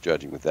class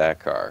judging with that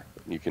car.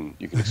 You can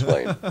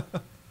explain.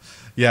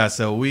 Yeah,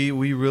 so we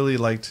really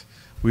liked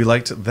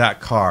that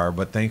car,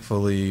 but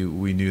thankfully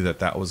we knew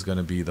that was going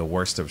to be the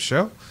worst of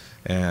show,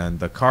 and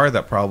the car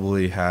that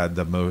probably had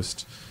the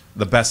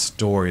best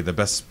story, the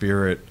best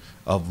spirit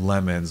of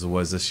lemons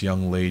was this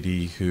young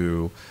lady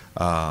who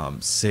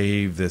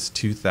saved this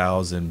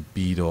 2000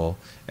 Beetle,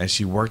 and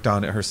she worked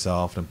on it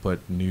herself and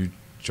put new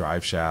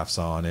drive shafts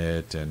on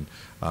it, and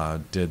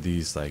did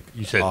these like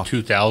You said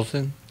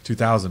 2000?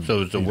 2000.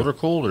 So it's a water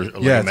cooled or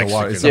like yeah, a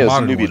Mexican? it's a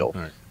modern New one. Beetle.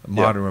 All right.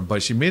 Modern one,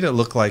 but she made it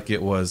look like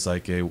it was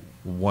like a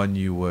one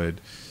you would,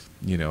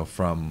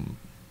 from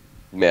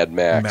Mad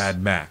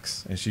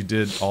Max. And she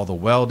did all the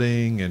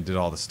welding and did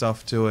all the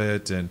stuff to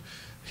it. And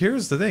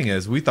here's the thing: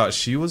 is we thought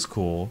she was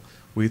cool.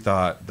 We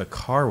thought the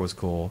car was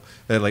cool.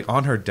 That like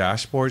on her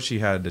dashboard, she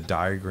had a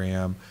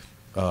diagram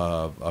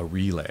of a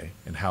relay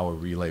and how a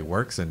relay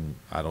works. And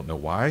I don't know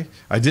why.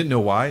 I didn't know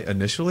why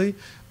initially,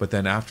 but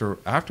then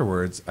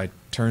afterwards, it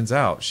turns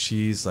out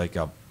she's like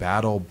a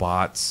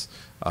BattleBots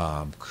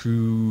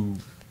crew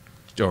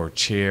or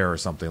chair or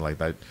something like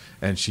that,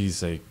 and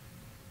she's an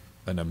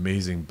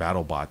amazing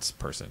BattleBots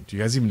person. Do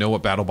you guys even know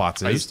what BattleBots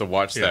is? I used to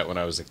watch that when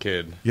I was a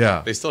kid.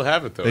 Yeah, they still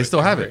have it though. They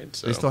still have it.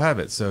 So. They still have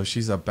it. So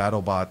she's a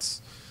BattleBots,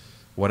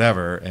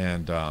 whatever,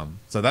 and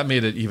so that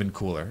made it even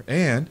cooler.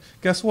 And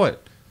guess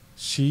what?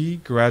 She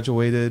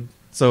graduated.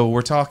 So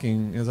we're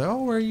talking. It's like,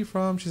 oh, where are you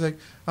from? She's like,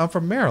 I'm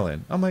from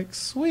Maryland. I'm like,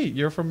 sweet,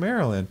 you're from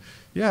Maryland.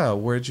 Yeah,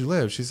 where'd you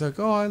live? She's like,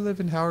 oh, I live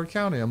in Howard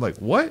County. I'm like,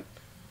 what?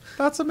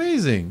 That's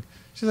amazing.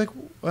 She's like,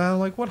 well,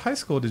 like, what high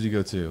school did you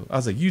go to? I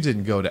was like, you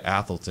didn't go to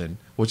Athelton,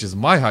 which is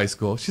my high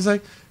school. She's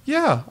like,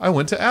 yeah, I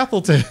went to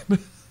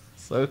Athelton.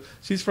 So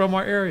she's from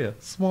our area.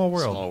 Small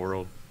world. Small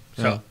world.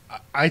 So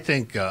I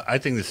think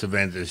this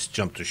event has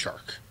jumped the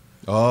shark.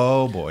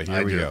 Oh boy,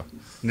 here we go.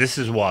 And this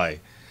is why.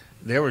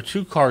 There were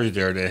 2 cars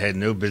there that had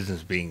no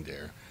business being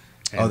there.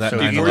 And that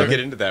Before 911? we get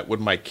into that, would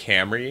my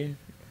Camry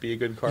be a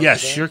good car?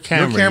 Yes, for that? your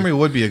Camry. Your Camry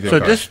would be a good so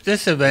car.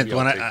 this event, Maybe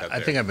when I'll take I that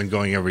think there. I've been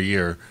going every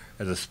year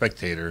as a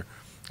spectator,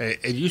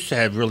 it used to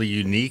have really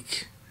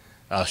unique,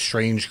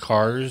 strange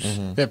cars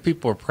that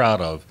people are proud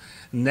of.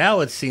 Now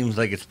it seems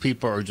like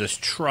people are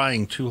just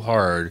trying too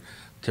hard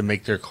to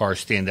make their car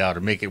stand out or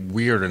make it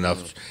weird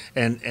enough,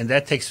 and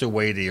that takes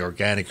away the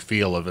organic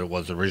feel of it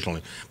was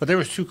originally. But there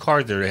was 2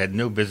 cars there that had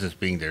no business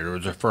being there. There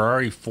was a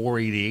Ferrari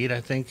 488,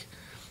 I think,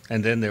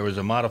 and then there was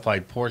a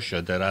modified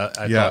Porsche that I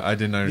thought, I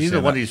didn't understand.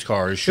 Either one of that. these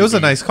cars. It was a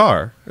nice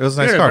car. It was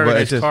a nice car, but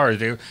nice it just,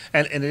 cars.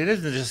 And it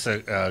isn't just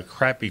a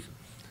crappy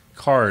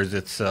cars.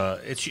 It's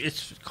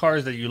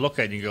cars that you look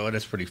at and you go, oh,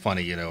 that's pretty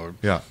funny, Or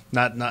Yeah.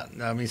 Not.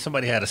 I mean,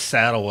 somebody had a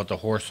saddle with a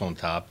horse on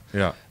top.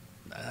 Yeah.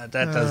 That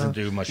doesn't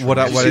do much. What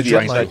for I- me. what Did you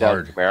I see did the like-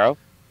 upside down Camaro?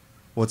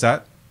 What's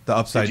that? The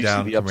upside Did you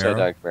down see the upside Camaro?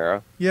 down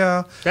Camaro?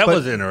 Yeah. That but-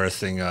 was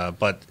interesting,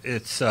 but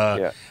it's.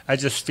 I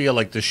just feel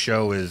like the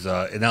show is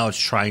now it's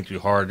trying too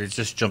hard. It's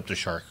just jumped the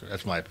shark.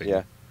 That's my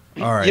opinion.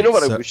 Yeah. All right. You know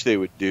what so- I wish they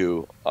would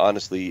do?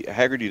 Honestly,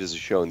 Haggerty does a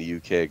show in the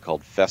UK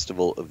called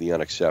Festival of the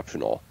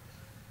Unexceptional.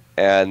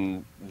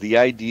 And the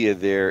idea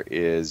there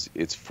is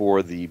it's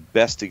for the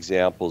best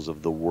examples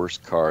of the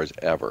worst cars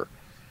ever.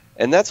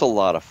 And that's a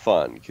lot of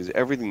fun because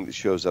everything that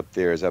shows up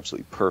there is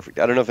absolutely perfect.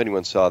 I don't know if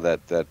anyone saw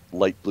that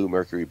light blue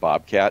Mercury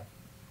Bobcat,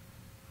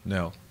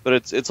 No. but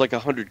it's like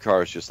 100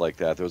 cars just like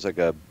that. There was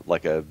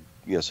like a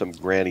some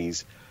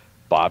granny's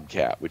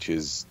Bobcat, which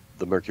is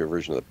the Mercury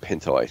version of the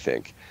Pinto, I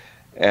think.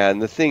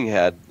 And the thing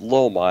had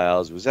low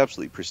miles. It was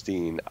absolutely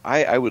pristine.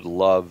 I would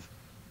love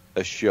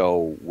a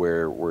show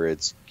where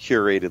it's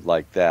curated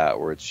like that,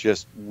 where it's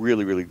just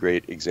really, really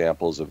great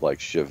examples of like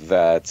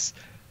Chevettes,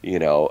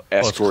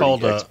 escorting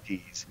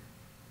XPs.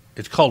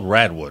 It's called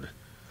Radwood.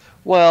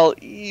 Well,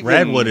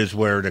 Radwood is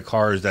where the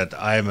cars that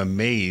I am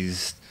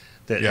amazed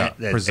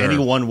that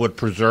anyone would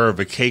preserve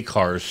a K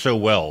car so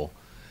well.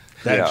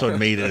 That's what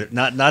made it.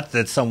 Not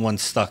that someone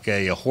stuck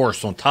a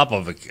horse on top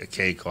of a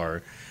K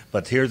car,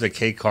 but here's a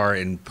K car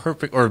in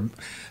perfect, or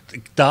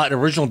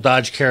original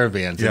Dodge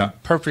Caravans in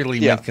perfectly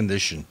mint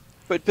condition.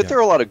 But there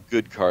are a lot of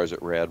good cars at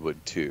Radwood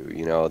too.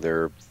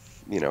 They're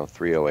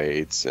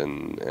 308s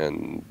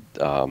and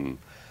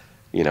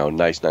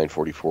nice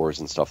 944s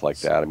and stuff like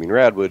that. I mean,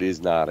 Radwood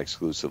is not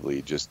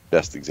exclusively just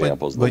best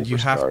examples. But you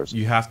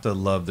have to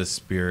love the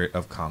spirit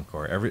of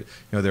Concours.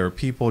 There were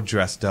people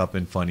dressed up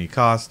in funny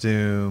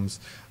costumes.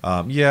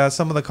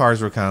 Some of the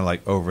cars were kind of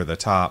like over the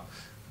top,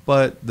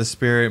 but the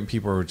spirit and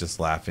people were just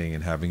laughing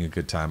and having a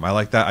good time. I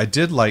like that. I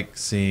did like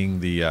seeing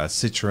the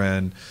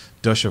Citroen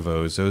Deux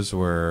Chevaux. Those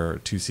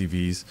were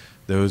 2CVs.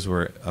 Those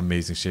were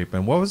amazing shape.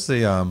 And what was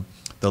the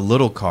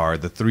little car,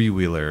 the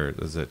three-wheeler?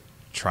 Was it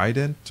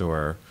Trident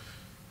or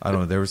I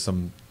don't know? There was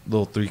some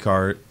little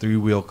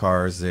three-wheel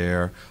cars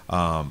there.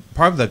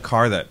 Probably the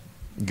car that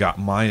got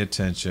my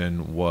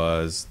attention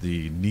was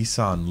the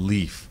Nissan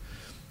Leaf,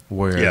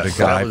 where the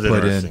guy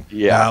put in.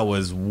 Yeah, that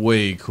was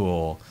way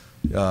cool.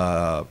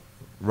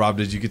 Rob,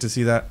 did you get to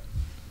see that?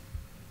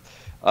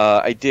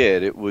 I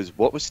did.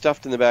 What was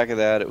stuffed in the back of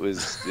that? It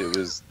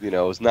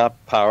was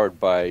not powered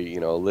by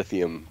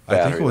lithium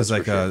battery. I think it was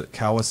like a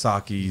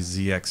Kawasaki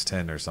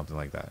ZX-10 or something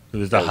like that. It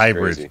was the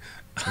hybrid. Crazy.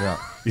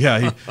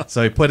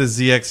 So he put a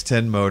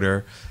ZX-10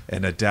 motor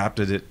and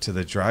adapted it to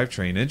the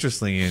drivetrain.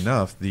 Interestingly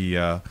enough,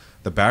 the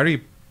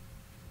battery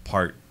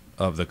part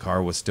of the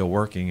car was still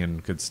working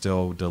and could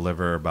still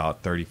deliver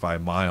about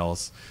 35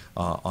 miles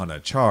on a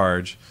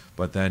charge.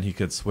 But then he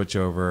could switch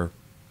over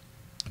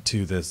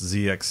to this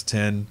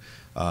ZX-10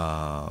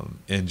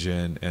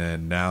 engine,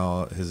 and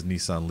now his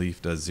Nissan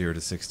Leaf does 0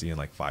 to 60 in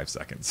like 5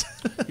 seconds.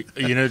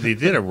 They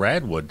did a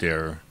Radwood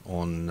there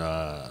on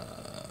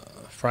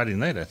Friday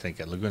night, I think,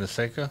 at Laguna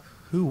Seca.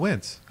 Who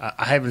went?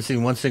 I haven't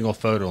seen one single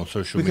photo on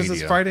social media. Because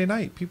it's Friday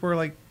night. People are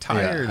like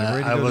tired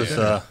and ready to go to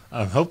dinner.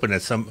 I'm hoping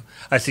that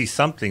I see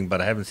something, but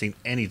I haven't seen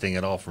anything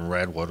at all from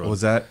Radwood.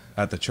 Was that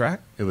at the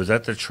track? It was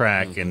at the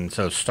track, and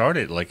so it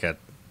started like at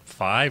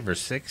 5 or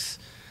 6,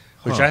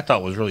 which I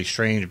thought was really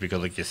strange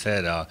because, like you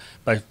said,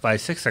 by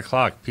 6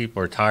 o'clock,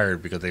 people are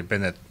tired because they've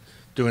been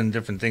doing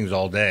different things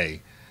all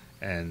day,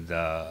 and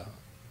at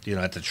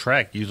the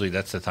track, usually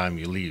that's the time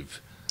you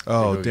leave.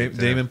 Oh,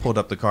 Damon pulled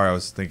up the car I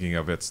was thinking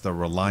of. It's the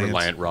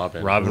Reliant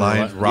Robin.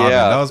 Reliant Robin.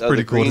 Yeah, that was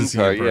pretty cool to see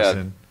in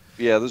person.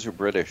 Yeah, those are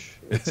British.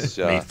 It's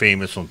made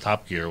famous on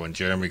Top Gear when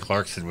Jeremy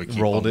Clarkson would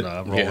keep rolling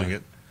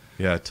it.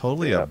 Yeah,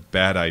 totally a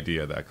bad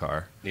idea, that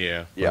car.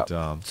 Yeah. Yeah.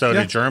 But,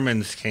 the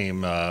Germans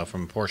came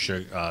from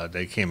Porsche.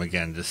 They came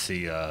again to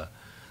see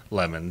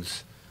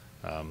Lemons.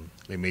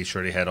 They made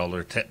sure they had all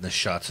their tetanus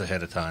shots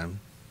ahead of time.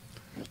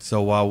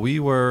 So while we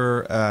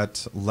were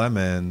at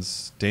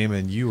Lemons,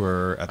 Damon, you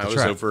were at the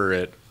track. I was over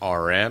at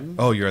RM.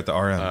 Oh, you're at the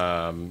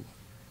RM.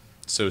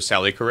 So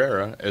Sally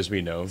Carrera, as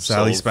we know.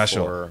 Sally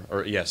Special.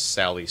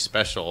 Sally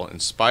Special,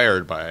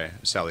 inspired by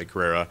Sally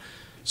Carrera,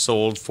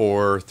 sold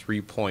for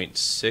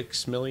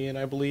 $3.6 million,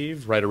 I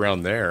believe, right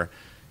around there.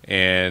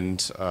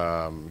 And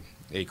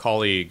a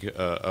colleague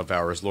of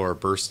ours, Laura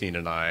Burstein,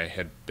 and I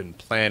had been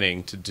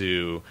planning to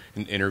do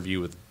an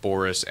interview with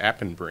Boris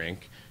Appenbrink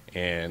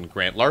and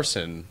Grant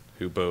Larson,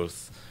 who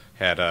both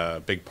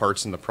had big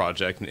parts in the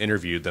project, and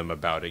interviewed them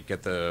about it,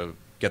 get the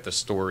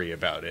story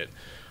about it.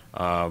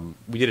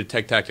 We did a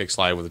Tech Tactics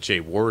Live with Jay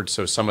Ward,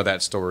 so some of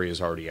that story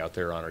is already out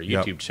there on our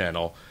YouTube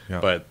channel.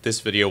 Yep. But this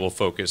video will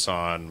focus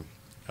on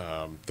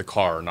the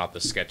car, not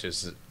the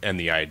sketches and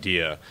the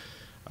idea.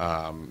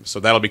 So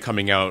that'll be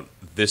coming out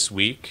this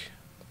week.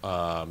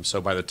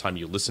 So by the time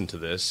you listen to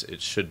this,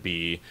 it should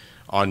be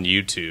on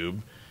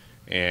YouTube.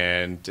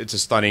 And it's a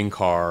stunning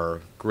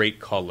car, great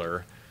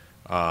color,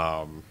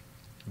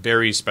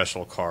 very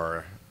special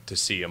car to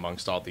see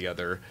amongst all the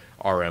other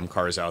RM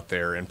cars out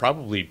there, and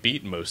probably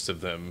beat most of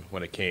them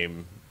when it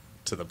came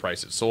to the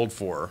price it sold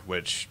for,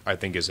 which I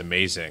think is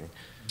amazing.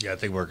 Yeah, I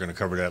think we're going to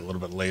cover that a little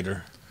bit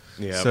later.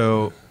 Yeah.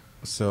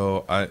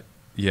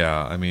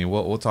 I mean,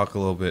 we'll talk a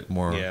little bit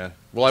more. Yeah.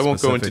 Well, I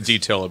won't go into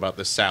detail about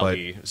the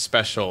Sally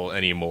Special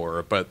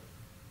anymore, but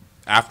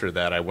after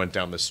that, I went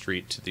down the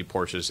street to the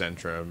Porsche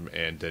Zentrum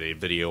and did a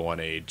video on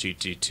a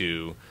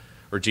GT2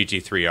 or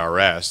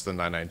GT3 RS, the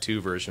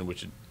 992 version,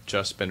 which had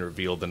just been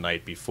revealed the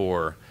night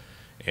before,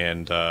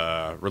 and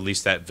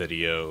released that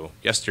video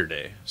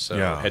yesterday. So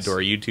head to our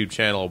YouTube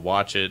channel,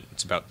 watch it.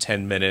 It's about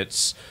 10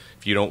 minutes.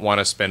 If you don't want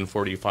to spend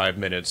 45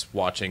 minutes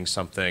watching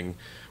something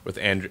with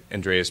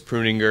Andreas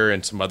Pruninger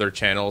and some other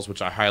channels,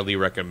 which I highly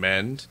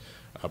recommend,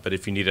 but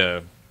if you need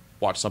to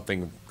watch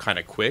something kind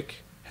of quick,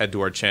 head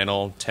to our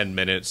channel, 10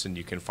 minutes, and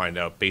you can find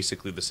out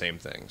basically the same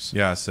things.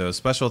 Yeah, so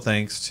special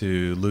thanks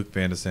to Luke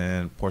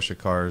Vandesen, Porsche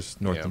Cars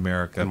North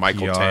America, and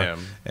Michael PR,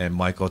 Tam. and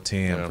Michael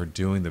Tam for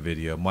doing the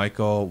video.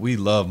 Michael, we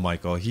love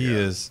Michael.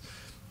 He's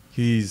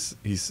amazing.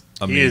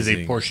 He is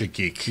a Porsche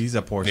geek. He's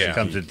a Porsche geek.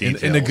 Comes to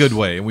details. In a good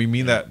way, and we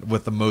mean that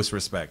with the most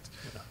respect.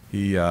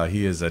 He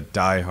is a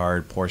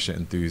diehard Porsche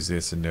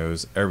enthusiast and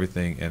knows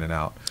everything in and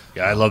out.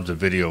 Yeah, I loved the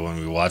video when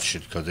we watched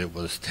it because it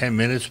was 10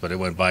 minutes, but it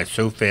went by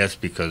so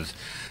fast because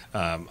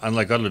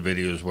unlike other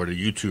videos where the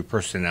YouTube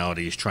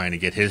personality is trying to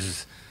get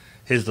his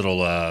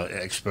little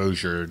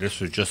exposure, this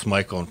was just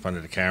Michael in front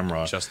of the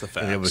camera. Just the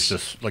facts. And it was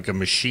just like a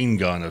machine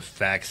gun of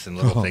facts and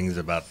little things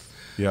about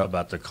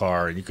the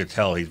car, and you could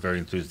tell he's very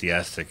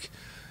enthusiastic.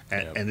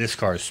 And this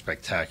car is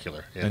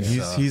spectacular. And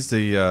he's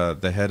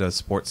the head of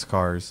sports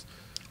cars.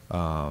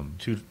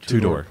 Two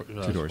doors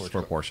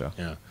for Porsche.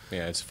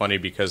 Yeah, it's funny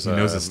because he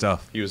knows his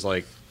stuff.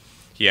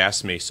 He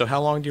asked me, so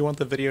how long do you want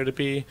the video to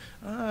be?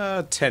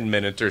 10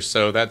 minutes or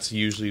so. That's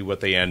usually what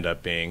they end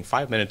up being.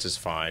 5 minutes is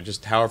fine,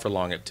 just however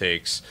long it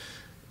takes.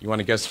 You want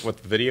to guess what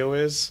the video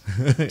is?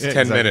 It's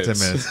 10 minutes. 10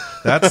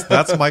 minutes.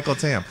 That's Michael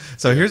Tam.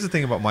 So here's the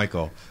thing about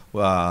Michael.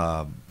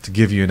 To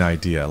give you an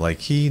idea, like,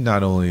 he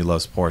not only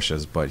loves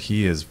Porsches, but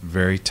he is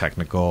very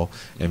technical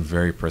and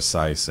very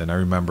precise. And I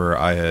remember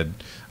I had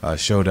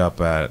showed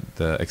up at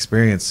the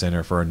Experience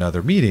Center for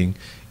another meeting,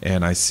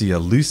 and I see a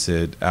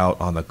Lucid out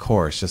on the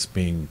course just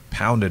being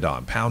pounded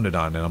on, and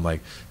I'm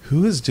like,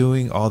 who is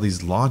doing all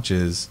these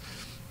launches?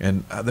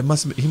 And he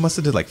must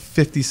have did like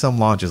 50 some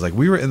launches. Like,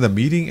 we were in the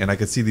meeting and I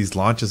could see these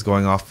launches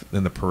going off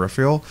in the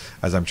peripheral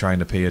as I'm trying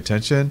to pay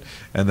attention.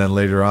 And then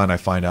later on I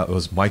find out it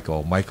was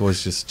Michael. Michael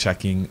was just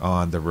checking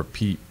on the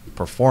repeat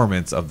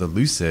performance of the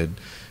Lucid,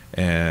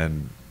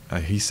 and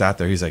he sat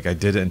there. He's like, I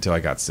did it until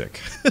I got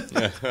sick.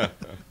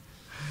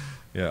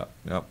 Yeah.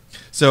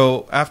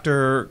 So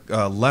after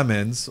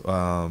Lemons,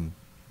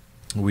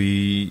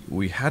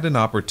 we had an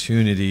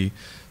opportunity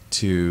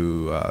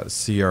to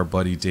see our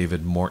buddy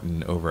David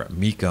Morton over at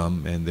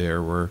Mecum, and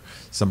there were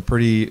some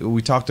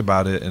we talked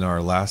about it in our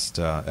last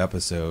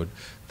episode,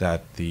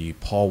 that the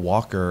Paul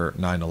Walker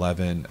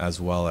 911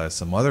 as well as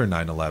some other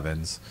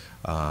 911s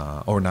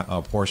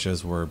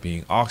Porsches were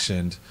being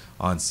auctioned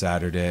on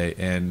Saturday.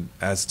 And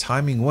as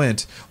timing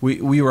went,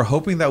 we were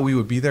hoping that we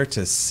would be there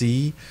to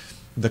see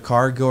the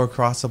car go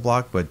across the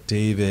block, but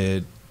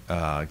David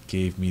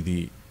gave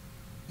me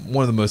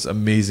one of the most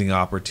amazing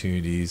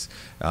opportunities.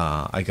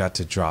 I got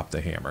to drop the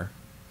hammer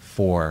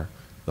for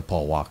the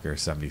Paul Walker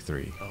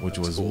 73, which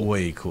was cool.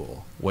 way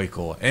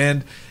cool.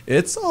 And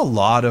it's a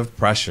lot of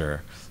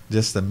pressure.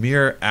 Just the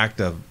mere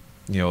act of,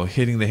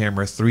 hitting the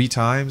hammer 3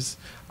 times.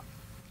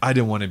 I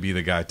didn't want to be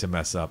the guy to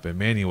mess up. And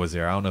Manny was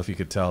there. I don't know if you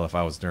could tell if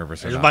I was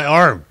nervous or not. My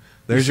arm.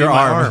 There's your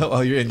arm. Oh,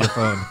 you're in your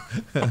phone.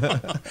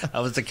 I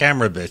was the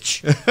camera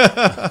bitch.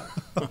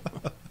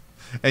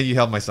 And you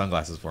held my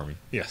sunglasses for me.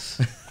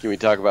 Yes. Can we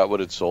talk about what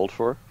it sold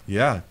for?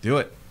 Yeah, do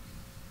it.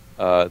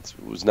 It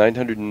was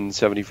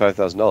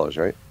 $975,000,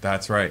 right?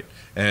 That's right.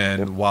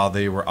 And while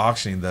they were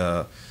auctioning,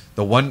 the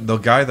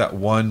guy that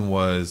won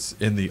was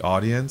in the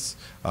audience.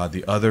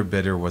 The other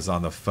bidder was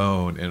on the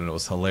phone, and it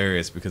was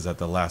hilarious because at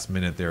the last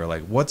minute they were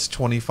like, "What's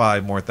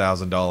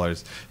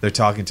 $25,000?" They're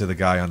talking to the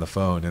guy on the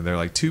phone, and they're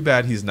like, "Too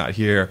bad he's not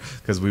here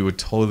because we would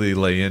totally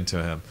lay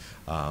into him."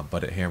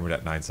 But it hammered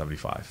at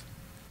 $975,000.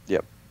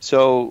 Yep.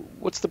 So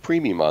what's the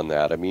premium on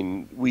that? I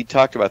mean, we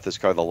talked about this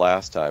car the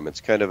last time. It's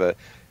kind of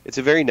it's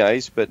a very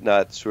nice but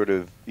not sort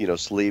of,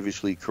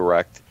 slavishly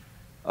correct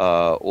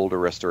older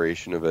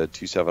restoration of a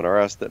 2.7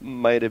 RS that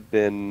might have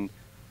been,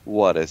 a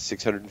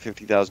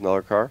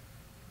 $650,000 car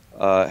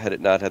had it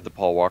not had the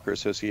Paul Walker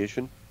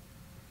Association.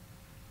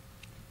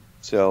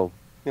 So,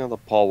 the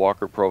Paul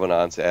Walker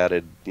Provenance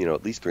added,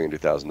 at least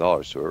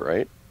 $300,000 to it,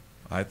 right?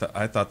 I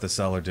thought the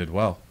seller did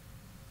well.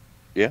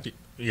 Yeah.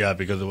 Yeah,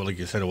 because like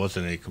you said, it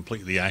wasn't a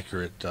completely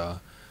accurate. It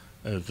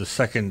was the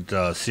second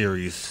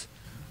series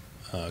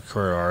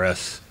Carrera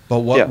RS. But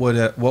what would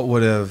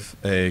have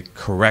a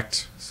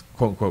correct,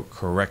 quote unquote,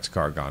 correct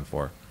car gone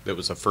for? That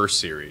was a first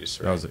series,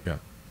 right? That was it,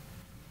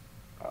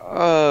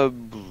 A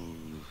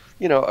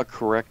yeah.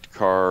 correct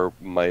car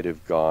might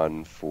have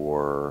gone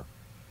for,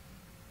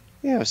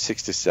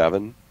 6 to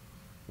 7.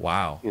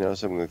 Wow.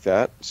 Something like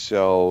that.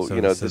 So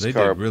this they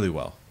car did really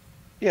well.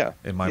 Yeah.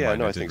 In my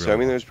mind, I think so. I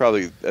mean, there's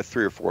probably a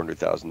 $300,000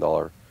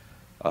 or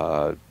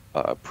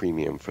 $400,000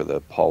 premium for the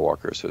Paul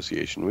Walker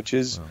Association, which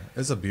is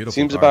it's a beautiful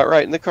seems car. about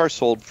right. And the car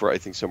sold for, I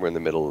think, somewhere in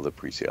the middle of the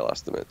pre-sale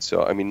estimate.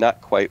 So I mean,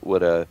 not quite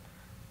what a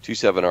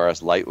 2.7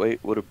 RS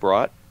lightweight would have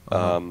brought,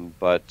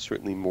 but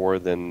certainly more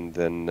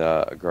than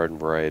a garden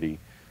variety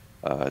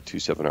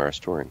 2.7 RS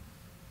touring.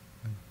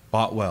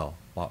 Bought well.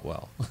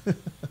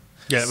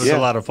 Yeah, it was a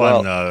lot of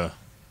fun.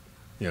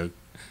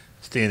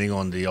 Standing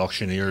on the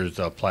auctioneer's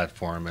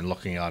platform and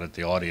looking out at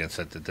the audience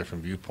at the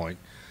different viewpoint,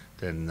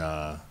 then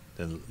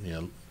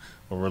when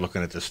we're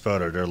looking at this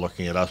photo, they're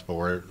looking at us, but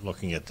we're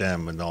looking at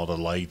them and all the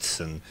lights,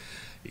 and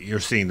you're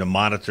seeing the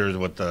monitors,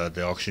 what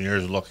the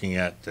auctioneer's looking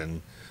at,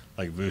 and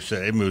like Vu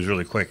said, it moves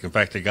really quick. In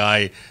fact, the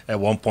guy at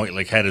one point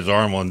like had his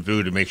arm on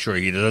Vu to make sure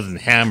he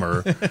doesn't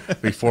hammer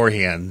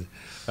beforehand,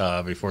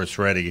 before it's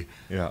ready.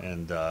 Yeah.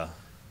 And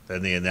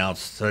then they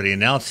announced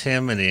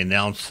him, and they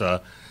announced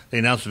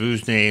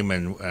Vu's name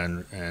and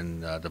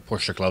the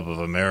Porsche Club of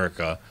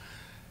America.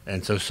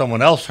 And so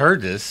someone else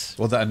heard this.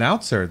 Well, the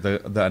announcer,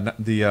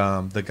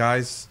 the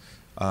guys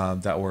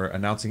that were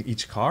announcing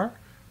each car,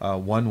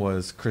 one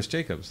was Chris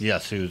Jacobs.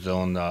 Yes, he was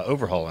on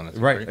Overhaul in it.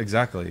 Right,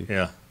 exactly.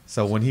 Yeah.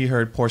 So when he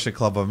heard Porsche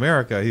Club of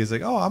America, he was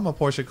like, "Oh, I'm a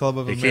Porsche Club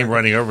of America." He came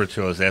running over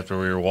to us after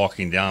we were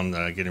walking down,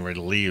 getting ready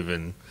to leave,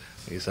 and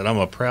he said, "I'm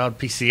a proud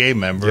PCA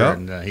member." Yep.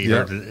 And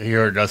he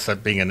heard us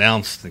being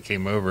announced and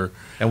came over.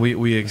 And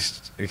we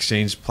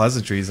exchanged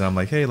pleasantries. And I'm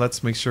like, "Hey,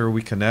 let's make sure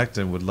we connect,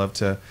 and would love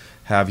to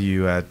have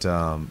you at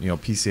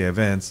PCA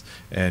events."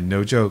 And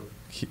no joke,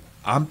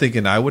 I'm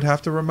thinking I would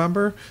have to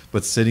remember,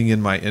 but sitting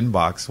in my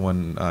inbox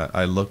when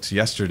I looked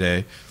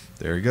yesterday,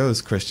 there he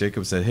goes. Chris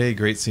Jacobs said, "Hey,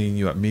 great seeing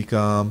you at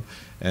Mecum."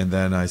 And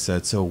then I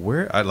said, "So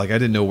where?" I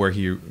didn't know where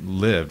he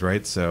lived,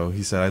 right? So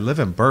he said, "I live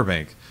in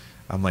Burbank."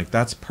 I'm like,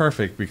 "That's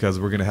perfect because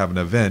we're going to have an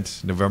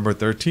event November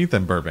 13th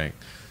in Burbank."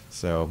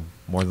 So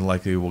more than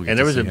likely we'll get. And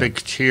there was a him. big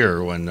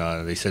cheer when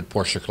they said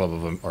Porsche Club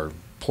of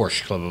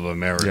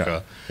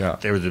America. Yeah.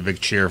 There was a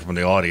big cheer from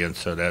the audience,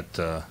 so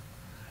that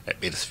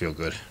made us feel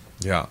good.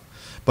 Yeah,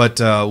 but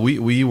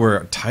we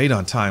were tight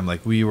on time.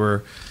 Like we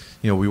were,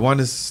 we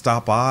wanted to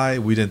stop by.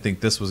 We didn't think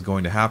this was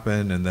going to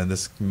happen, and then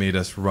this made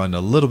us run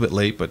a little bit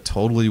late, but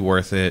totally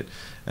worth it.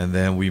 And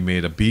then we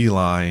made a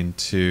beeline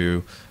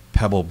to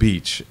Pebble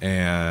Beach.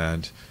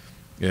 And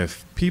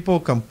if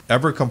people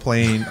ever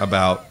complain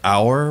about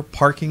our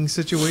parking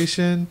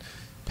situation,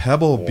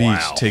 Pebble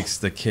Beach takes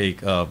the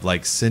cake of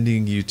like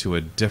sending you to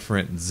a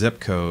different zip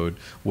code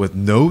with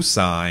no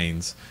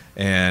signs.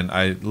 And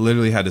I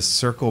literally had to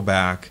circle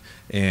back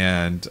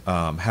and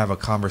have a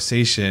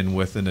conversation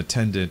with an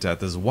attendant at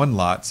this one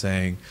lot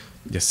saying,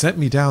 "You sent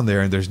me down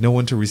there and there's no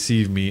one to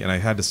receive me," and I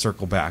had to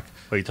circle back.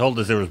 But he told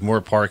us there was more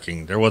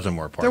parking. There wasn't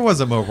more parking. There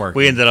wasn't more parking.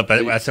 We ended up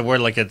I said we're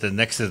like at the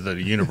nexus of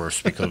the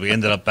universe because we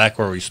ended up back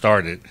where we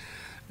started.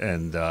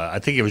 And I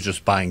think it was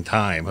just buying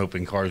time,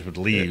 hoping cars would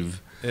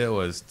leave. It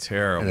was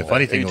terrible. And the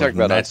funny thing was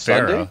Matt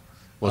Farah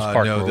was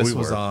parked no, where this we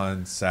was were.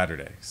 on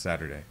Saturday.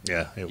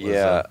 Yeah, it was.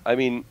 Yeah, I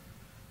mean,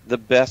 the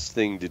best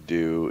thing to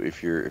do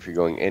if you're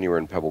going anywhere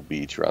in Pebble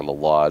Beach or on the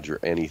lodge or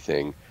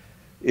anything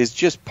is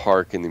just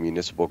park in the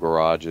municipal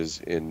garages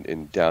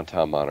in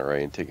downtown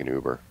Monterey and take an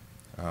Uber.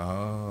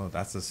 Oh,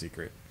 that's the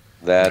secret.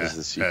 That is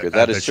the secret.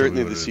 That is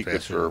certainly the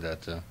secret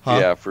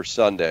for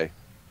Sunday.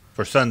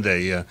 For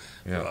Sunday, yeah.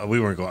 Yeah. We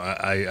weren't going.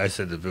 I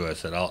said to Vu, I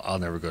said, I'll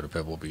never go to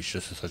Pebble Beach.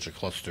 This is such a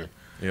cluster.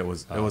 It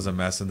was a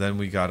mess. And then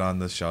we got on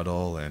the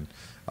shuttle and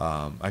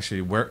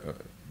actually, where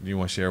do you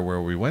want to share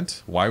where we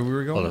went? Why we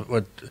were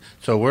going?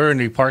 So we're in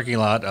the parking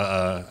lot.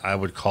 I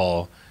would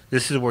call.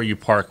 This is where you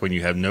park when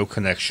you have no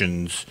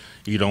connections.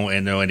 You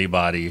don't know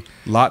anybody.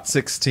 Lot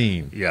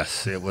 16.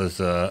 Yes, it was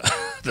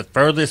the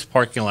furthest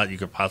parking lot you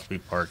could possibly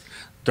park.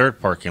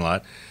 Dirt parking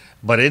lot.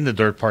 But in the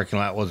dirt parking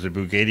lot was a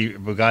Bugatti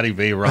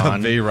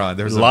Veyron. Veyron.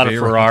 There's a lot of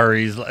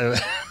Ferraris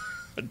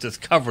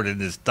just covered in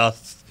this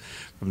dust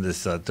from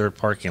this dirt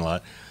parking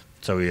lot.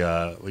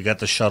 So we got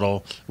the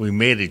shuttle. We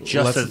made it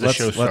just as the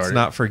show started. Let's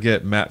not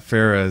forget Matt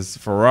Farah's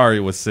Ferrari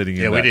was sitting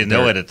in that we didn't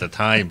know dirt. it at the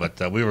time,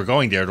 but we were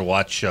going there to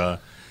watch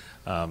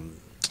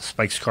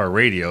Spike's Car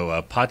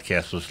Radio.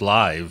 Podcast was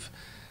live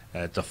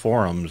at the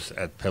forums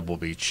at Pebble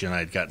Beach, and I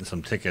had gotten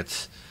some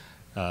tickets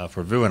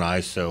for Vu and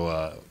I,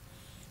 so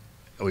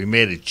we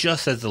made it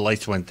just as the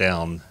lights went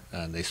down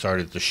and they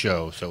started the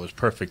show, so it was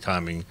perfect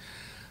timing.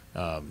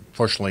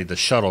 Fortunately, the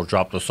shuttle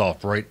dropped us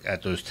off right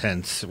at those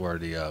tents where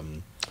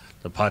the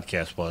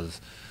podcast was,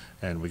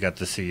 and we got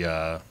to see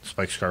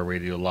Spike's Car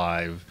Radio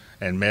live.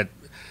 And Matt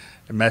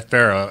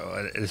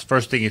Farah, his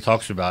first thing he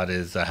talks about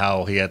is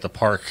how he had to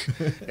park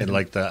in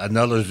like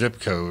another zip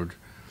code,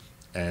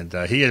 and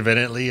he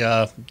evidently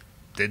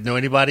didn't know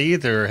anybody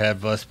either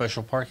have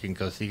special parking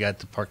because he got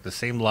to park the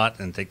same lot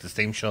and take the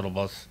same shuttle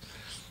bus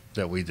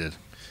that we did.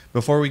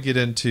 Before we get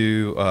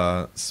into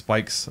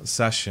Spike's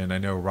session, I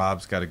know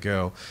Rob's got to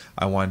go.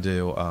 I wanted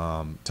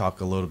to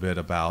talk a little bit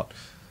about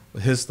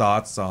his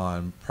thoughts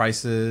on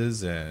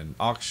prices and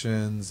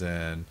auctions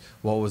and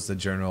what was the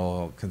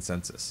general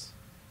consensus.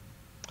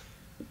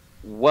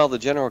 Well, the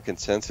general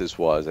consensus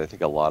was, I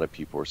think a lot of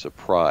people were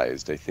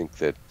surprised. I think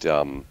that,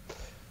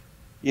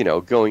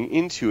 going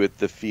into it,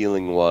 the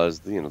feeling was,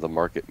 the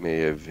market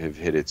may have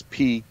hit its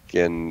peak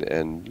and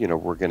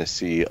we're going to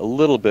see a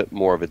little bit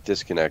more of a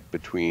disconnect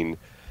between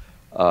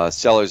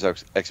sellers'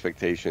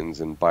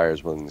 expectations and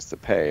buyers' willingness to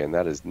pay. And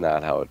that is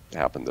not how it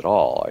happened at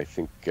all. I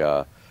think,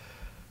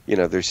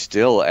 they're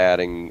still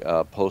adding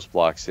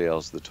post-block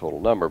sales to the total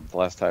number. But the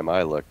last time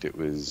I looked, it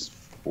was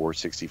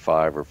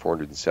 465 or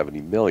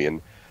 470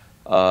 million.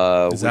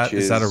 Is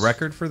that a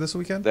record for this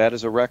weekend? That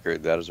is a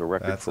record. That is a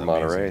record That's for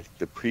Monterey. amazing. I think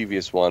the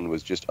previous one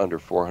was just under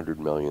 400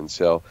 million.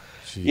 So,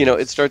 Jeez.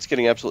 It starts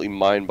getting absolutely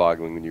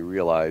mind-boggling when you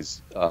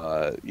realize,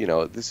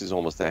 this is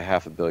almost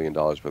 $500 million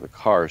worth of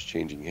cars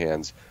changing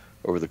hands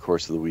over the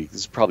course of the week.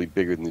 This is probably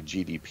bigger than the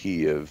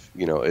GDP of,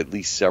 at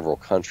least several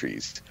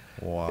countries.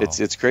 Wow.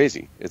 It's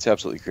crazy. It's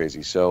absolutely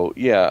crazy. So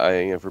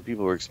yeah, for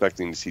people who are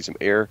expecting to see some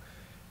air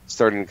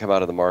starting to come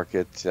out of the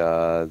market,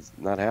 it's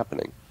not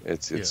happening.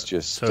 It's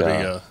just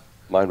so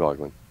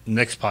mind-boggling.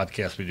 Next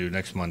podcast we do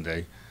next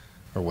Monday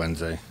or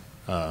Wednesday,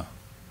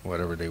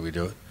 whatever day we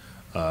do it.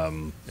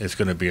 It's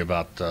going to be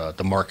about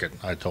the market.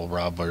 I told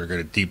Rob we're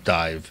going to deep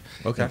dive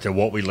into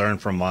what we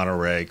learned from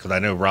Monterey, because I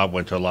know Rob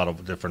went to a lot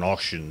of different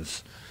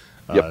auctions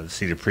to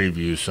see the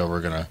previews. So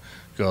we're going to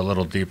go a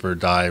little deeper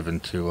dive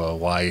into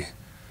why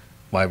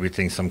we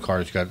think some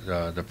cars got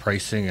the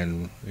pricing,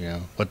 and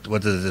what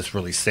does this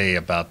really say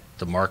about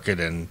the market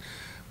and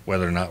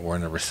whether or not we're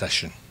in a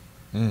recession.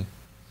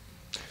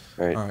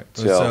 Right. All right.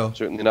 So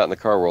certainly not in the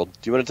car world.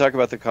 Do you want to talk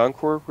about the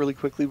Concours really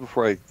quickly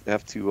before I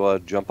have to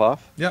jump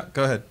off? Yeah,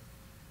 go ahead.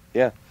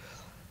 Yeah.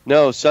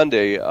 No,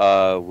 Sunday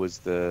was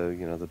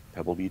the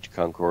Pebble Beach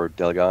Concours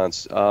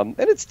d'Elegance, and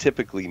it's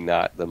typically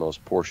not the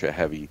most Porsche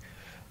heavy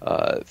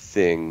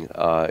thing.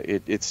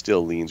 It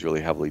still leans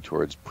really heavily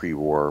towards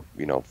pre-war,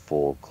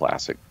 full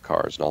classic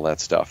cars and all that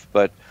stuff.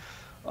 But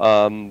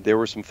there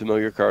were some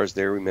familiar cars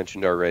there. We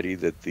mentioned already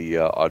that the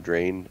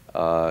Audrain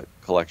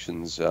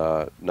Collections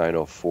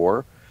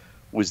 904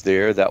 was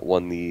there. That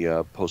won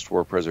the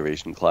post-war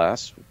preservation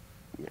class.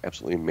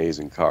 Absolutely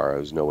amazing car.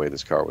 There's no way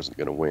this car wasn't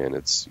going to win.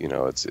 It's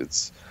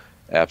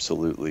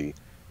absolutely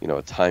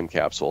a time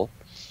capsule.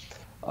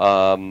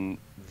 The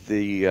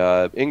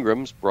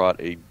Ingrams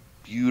brought a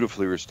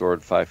beautifully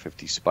restored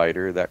 550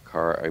 Spider. That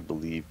car, I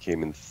believe,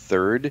 came in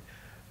third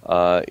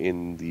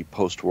in the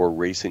post-war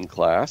racing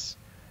class.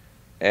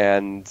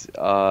 And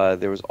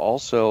there was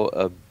also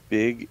a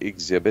big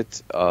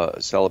exhibit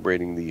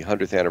celebrating the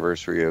 100th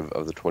anniversary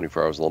of the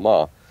 24 Hours of Le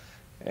Mans.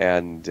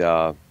 And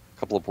a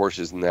couple of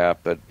Porsches in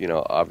that, but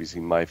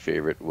obviously my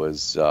favorite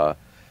was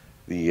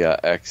the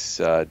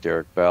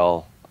ex-Derek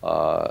Bell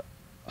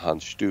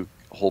Hans Stuck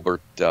Holbert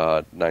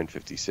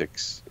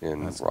 956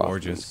 in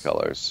Rothman's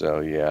colors.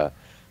 So yeah,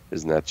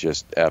 isn't that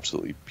just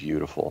absolutely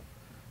beautiful?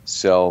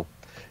 So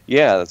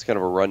yeah, that's kind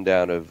of a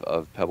rundown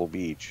of Pebble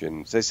Beach.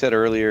 And as I said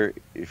earlier,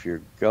 if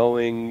you're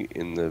going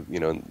in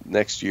the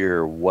next year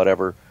or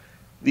whatever,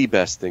 the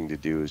best thing to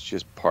do is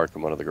just park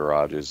in one of the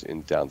garages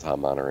in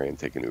downtown Monterey and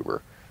take an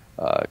Uber,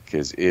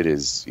 because it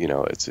is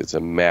it's a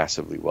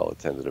massively well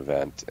attended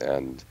event,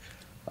 and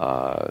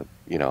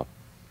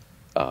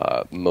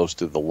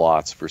most of the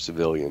lots for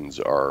civilians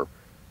are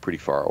pretty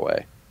far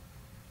away.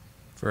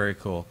 Very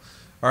cool.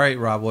 All right,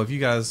 Rob. Well, if you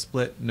guys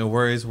split, no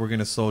worries. We're going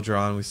to soldier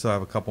on. We still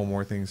have a couple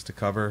more things to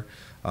cover.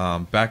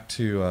 Back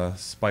to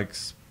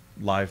Spike's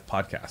live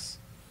podcast.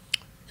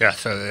 Yeah,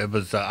 so it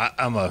was.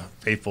 I'm a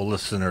faithful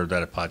listener of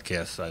that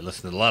podcast. I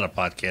listen to a lot of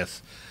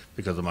podcasts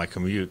because of my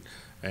commute,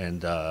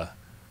 and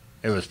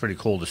it was pretty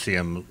cool to see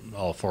them,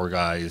 all four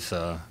guys,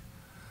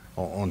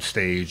 on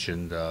stage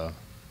and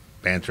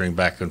bantering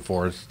back and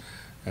forth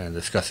and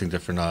discussing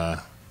different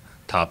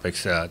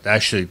topics.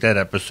 Actually, that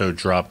episode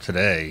dropped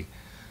today.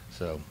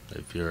 So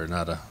if you're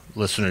not a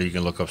listener, you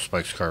can look up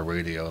Spike's Car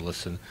Radio and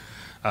listen.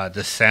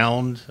 The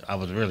sound,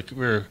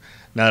 we're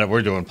now that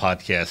we're doing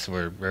podcasts,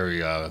 we're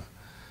very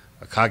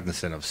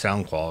cognizant of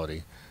sound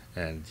quality,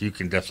 and you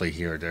can definitely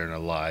hear it there in a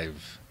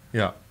live.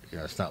 Yeah.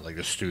 It's not like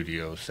a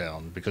studio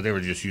sound, because they were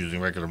just using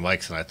regular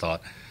mics, and I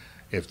thought,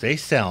 if they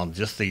sound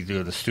just like they do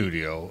in the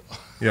studio,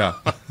 yeah,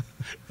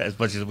 as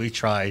much as we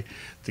try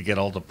to get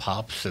all the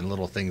pops and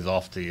little things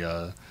off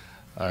the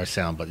our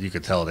sound, but you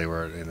could tell they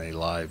were in a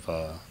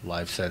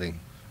live setting.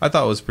 I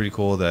thought it was pretty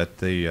cool that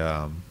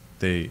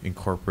they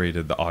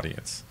incorporated the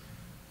audience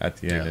at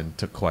the end and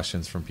took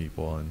questions from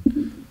people,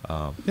 and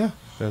it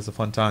was a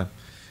fun time.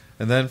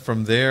 And then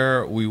from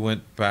there we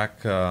went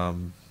back to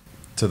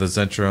the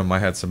Zentrum. I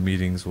had some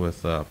meetings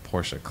with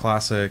Porsche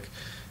Classic,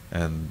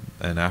 and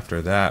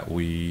after that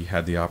we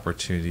had the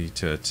opportunity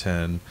to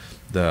attend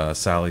the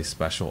Sally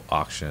Special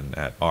auction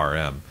at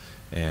RM.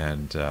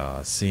 And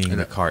seeing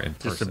the car in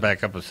person. Just to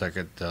back up a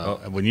second,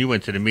 when you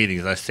went to the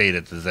meetings, I stayed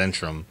at the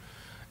Zentrum,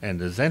 and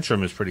the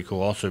Zentrum is pretty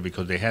cool also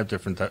because they have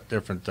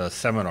different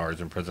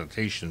seminars and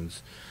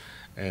presentations,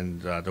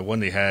 and the one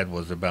they had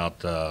was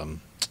about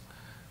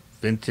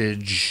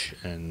vintage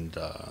and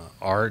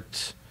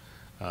art,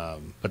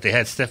 but they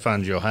had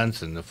Stefan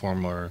Johansson, the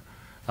former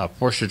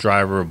Porsche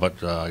driver,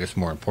 but I guess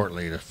more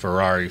importantly, the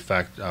Ferrari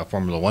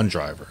Formula One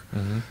driver,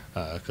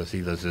 because he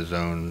does his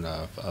own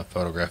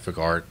photographic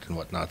art and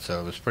whatnot.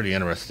 So it was pretty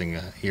interesting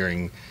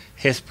hearing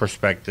his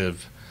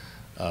perspective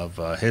of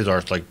his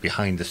art, like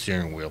behind the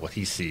steering wheel, what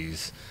he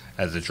sees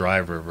as a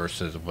driver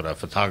versus what a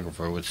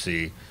photographer would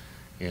see,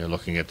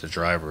 looking at the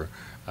driver.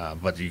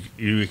 But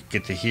you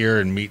get to hear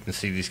and meet and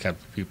see these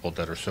kinds of people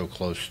that are so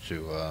close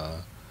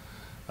to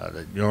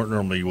that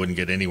normally you wouldn't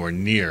get anywhere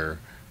near.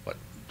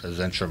 The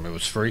Zentrum, it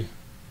was free.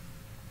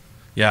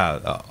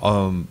 Yeah,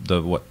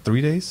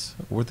 3 days?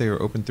 They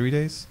were open 3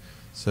 days?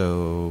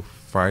 So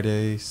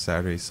Friday,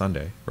 Saturday,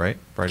 Sunday, right?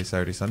 Friday,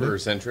 Saturday, Sunday? For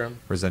Zentrum?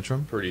 For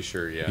Zentrum? Pretty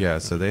sure, yeah. Yeah,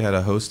 so they had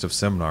a host of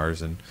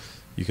seminars, and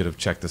you could have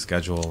checked the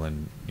schedule,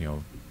 and,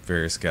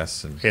 various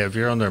guests. And Yeah, if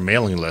you're on their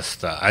mailing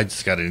list, I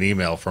just got an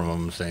email from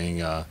them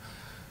saying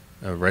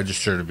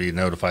register to be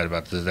notified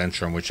about this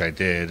entry, which I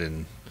did,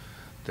 and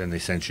then they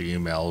sent you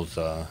emails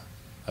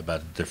about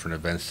the different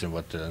events and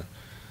what the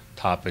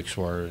topics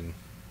were, and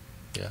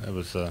yeah, it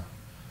was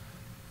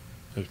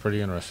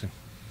pretty interesting.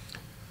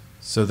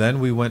 so then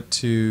we went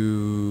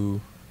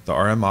to the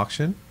RM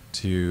auction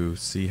to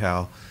see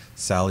how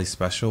Sally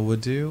Special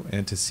would do,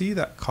 and to see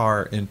that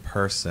car in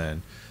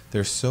person.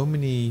 There's so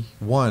many.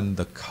 One,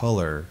 the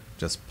color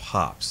just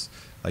pops.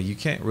 Like you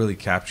can't really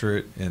capture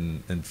it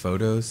in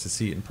photos. To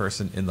see it in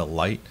person in the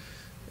light,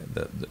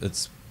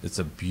 it's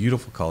a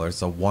beautiful color.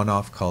 It's a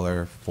one-off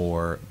color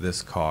for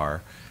this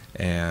car,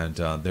 and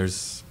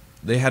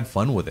they had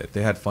fun with it.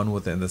 They had fun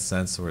with it in the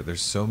sense where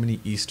there's so many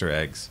Easter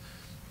eggs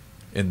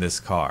in this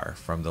car,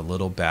 from the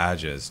little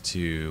badges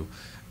to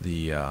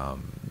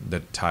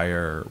the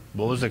tire.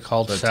 What was it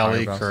called?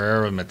 Sally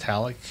Carrera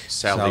Metallic?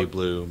 Sally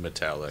Blue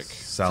Metallic.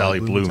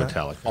 Sally Blue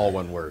Metallic. All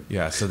one word.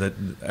 Yeah, so that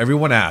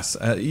everyone asks,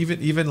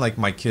 even like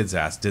my kids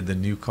asked, did the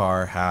new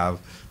car have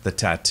the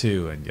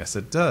tattoo? And yes,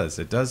 it does.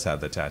 It does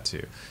have the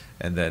tattoo.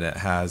 And then it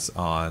has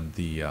on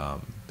the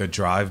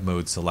drive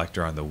mode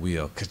selector on the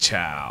wheel.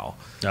 Ka-chow.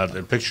 Now,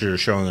 the picture you're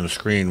showing on the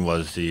screen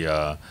was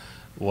the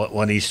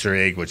one Easter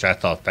egg, which I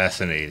thought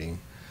fascinating.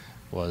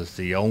 This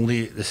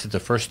is the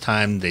first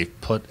time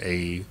they've put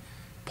a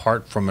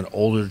part from an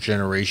older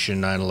generation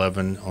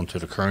 911 onto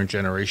the current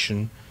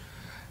generation.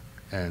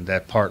 And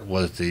that part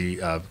was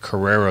the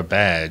Carrera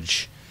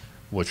badge,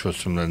 which was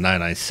from the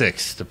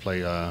 996 to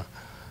play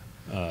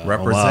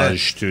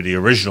homage to the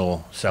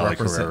original Sally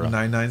Carrera.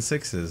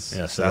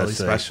 996's Sally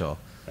Special.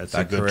 That's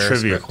a good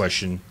trivia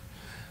question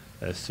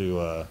as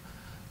to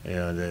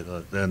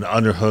the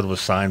underhood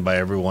was signed by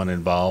everyone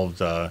involved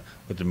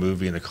with the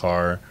movie and the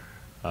car.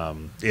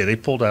 They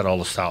pulled out all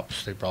the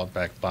stops. They brought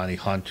back Bonnie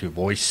Hunt, who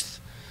voiced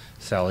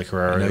Sally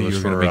Carrera. I know you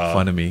were going to make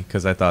fun of me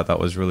because I thought that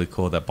was really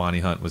cool that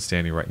Bonnie Hunt was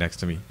standing right next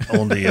to me.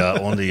 on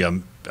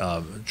the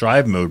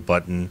drive mode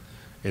button,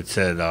 it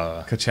said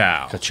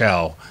Ka-chow.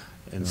 Ka-chow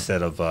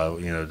instead of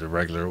the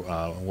regular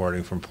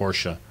wording from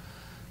Porsche.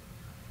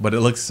 But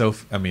it looks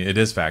it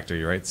is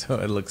factory, right? So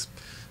it looks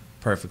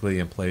perfectly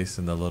in place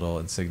in the little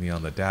insignia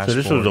on the dashboard.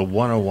 So this was a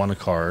 101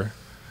 car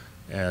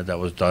that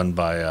was done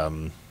by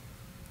the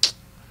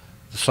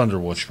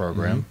Thunderwatch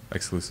program.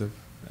 Exclusive.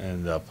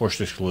 And Porsche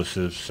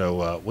exclusive.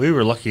 So we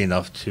were lucky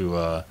enough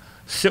to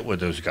sit with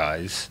those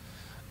guys.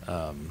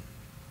 The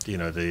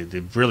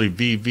really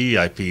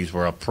VVIPs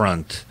were up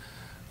front,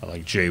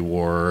 like Jay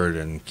Ward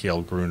and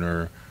Cale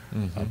Gruner,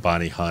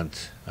 Bonnie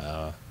Hunt.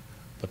 But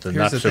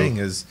Here's the thing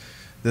is,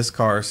 this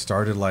car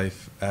started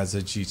life as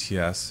a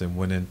GTS and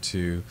went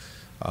into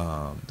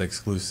the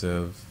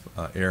exclusive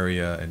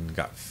area and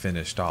got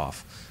finished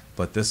off.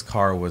 But this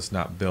car was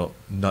not built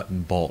nut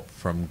and bolt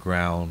from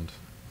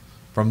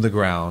the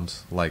ground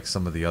like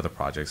some of the other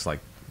projects, like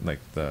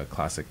the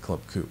classic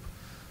Club Coupe.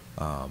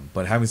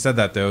 But having said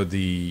that, though,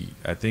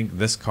 I think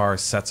this car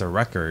sets a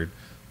record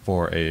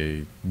for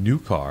a new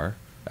car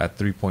at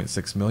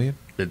 $3.6 million.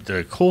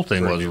 The cool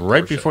thing was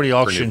right before the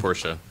auction.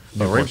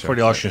 Right before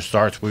the auction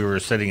starts, we were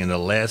sitting in the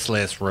last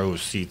row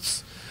of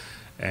seats,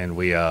 and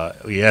we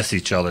asked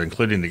each other,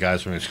 including the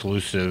guys from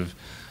Exclusive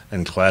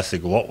and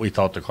Classic, what we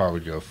thought the car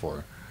would go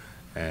for.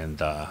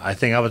 And I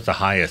think I was the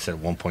highest at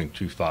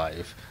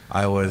 1.25.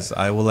 I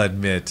will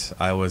admit,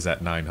 I was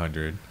at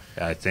 900.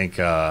 I think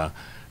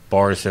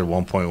Boris at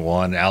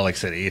 1.1,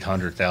 Alex at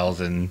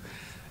 800,000,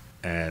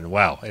 and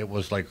wow, it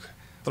was like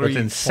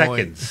within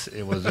seconds,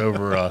 it was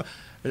over.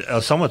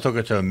 Someone took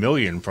it to $1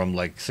 million from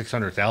like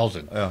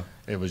 600,000. Yeah.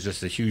 It was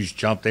just a huge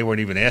jump. They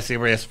weren't even asked. They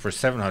were asked for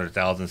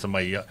 700,000.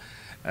 Somebody,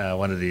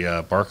 one of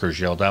the Barkers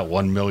yelled out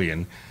 1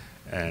 million,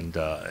 and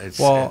it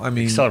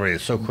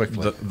accelerated so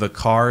quickly. The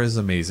car is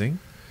amazing.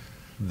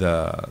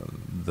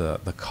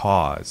 The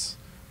cause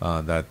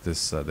that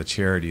the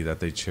charity that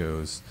they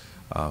chose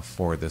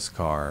for this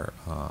car,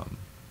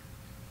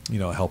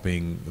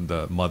 helping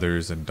the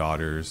mothers and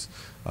daughters,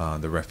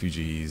 the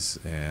refugees,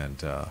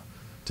 and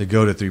to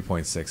go to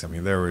 3.6. I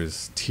mean, there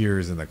was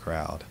tears in the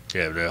crowd.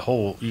 Yeah,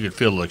 you could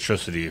feel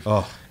electricity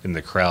in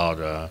the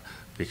crowd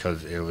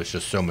because it was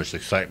just so much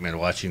excitement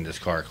watching this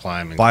car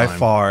climb. By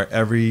far,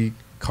 every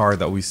car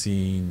that we've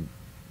seen,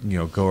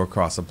 go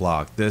across the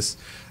block.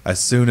 As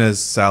soon as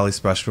Sally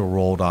Special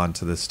rolled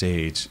onto the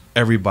stage,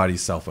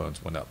 everybody's cell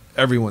phones went up.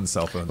 Everyone's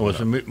cell phones went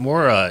up. What's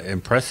more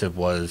impressive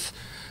was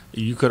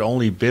you could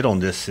only bid on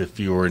this if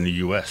you were in the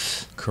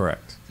U.S.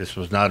 Correct. This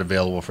was not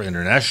available for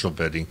international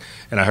bidding.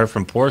 And I heard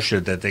from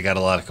Porsche that they got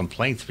a lot of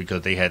complaints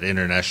because they had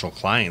international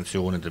clients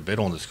who wanted to bid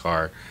on this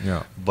car,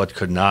 but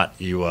could not.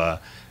 You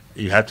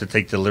had to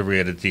take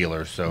delivery at a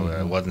dealer, so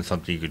it wasn't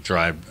something you could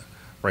drive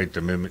right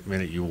the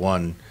minute you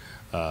won.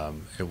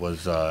 It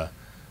was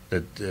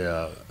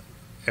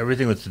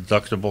everything was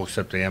deductible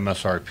except the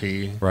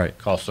MSRP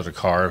cost of the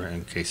car,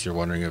 in case you're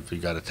wondering if you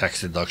got a tax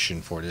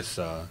deduction for this.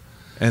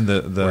 And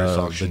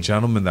the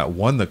gentleman that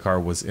won the car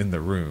was in the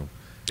room.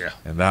 Yeah.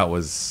 And that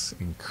was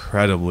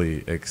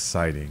incredibly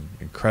exciting.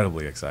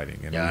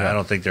 And I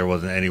don't think there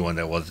wasn't anyone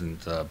that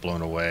wasn't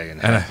blown away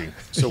and happy.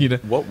 So you know,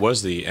 what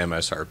was the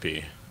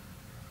MSRP?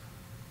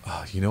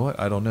 you know what?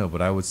 I don't know,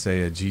 but I would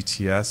say a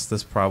GTS.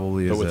 This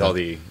probably is But with all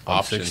the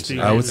options. 60?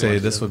 I would say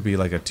this would be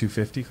like a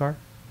 250 car.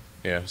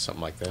 Yeah,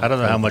 something like that. I don't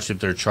know how much if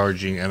they're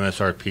charging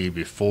MSRP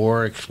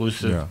before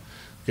exclusive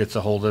gets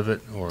a hold of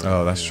it. Or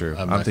Oh, that's true.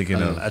 I'm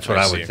thinking of- that's what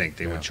I I would see. think.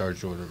 They would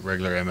charge with a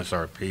regular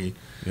MSRP.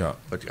 Yeah.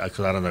 But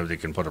because I don't know if they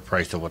can put a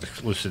price to what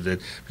exclusive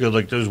did. Because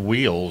like those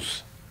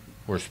wheels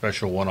were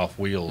special one-off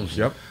wheels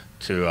Yep.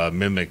 to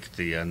mimic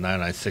the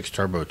 996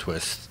 Turbo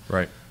Twist.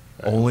 Right.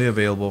 Only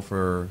available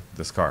for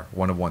this car,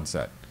 one of one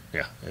set.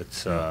 Yeah,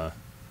 it's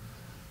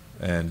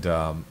And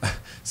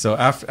so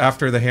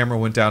after the hammer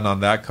went down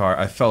on that car,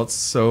 I felt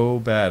so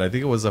bad. I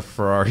think it was a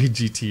Ferrari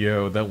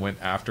GTO that went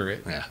after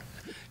it. yeah.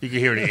 You can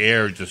hear the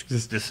air just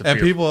disappear. And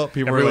people were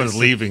Everyone's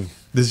like, leaving.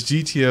 This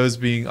GTO is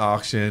being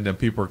auctioned, and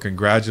people are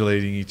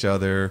congratulating each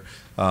other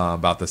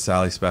about the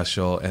Sally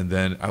special. And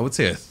then I would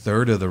say a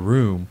third of the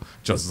room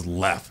just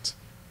left,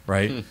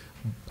 right?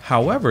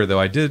 However, though,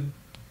 I did,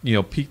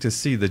 peek to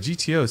see the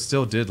GTO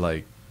still did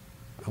like,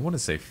 I want to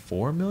say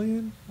 4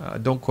 million.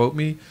 Don't quote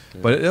me,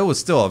 but it was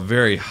still a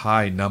very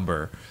high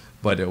number.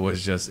 But it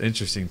was just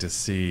interesting to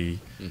see.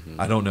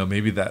 I don't know,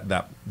 maybe that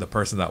the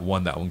person that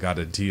won that one got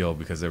a deal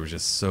because there was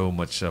just so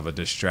much of a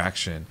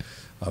distraction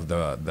of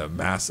the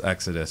mass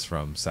exodus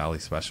from Sally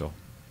Special.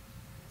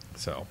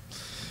 So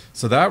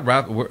that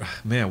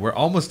we're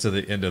almost to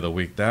the end of the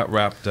week. That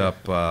wrapped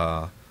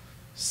up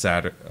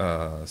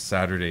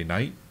Saturday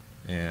night,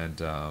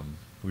 and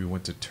we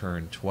went to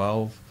Turn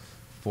 12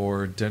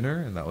 for dinner,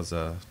 and that was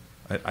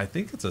I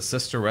think it's a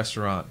sister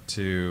restaurant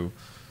to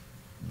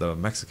the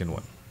Mexican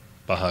one.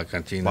 Baja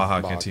Cantina.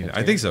 Baja Cantina.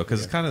 I think so,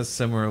 because it's kind of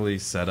similarly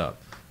set up.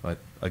 But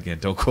again,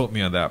 don't quote me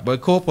on that.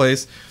 But cool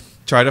place.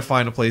 Try to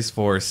find a place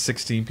for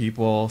 16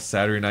 people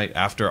Saturday night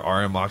after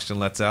RM auction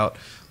lets out.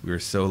 We were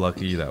so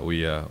lucky that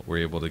we were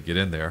able to get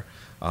in there.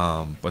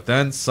 But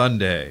then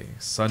Sunday,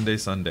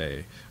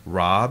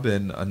 Rob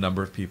and a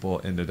number of people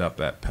ended up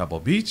at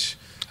Pebble Beach.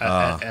 And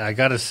I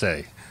got to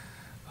say,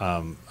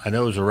 I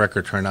know it was a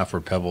record turnout for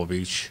Pebble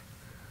Beach.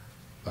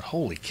 But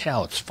holy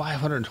cow, it's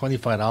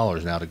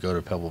 $525 now to go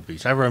to Pebble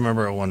Beach. I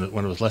remember when it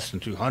was less than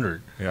 $200.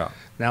 Yeah.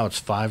 Now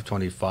it's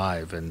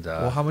 $525, and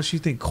Well, how much do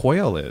you think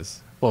quail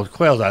is? well,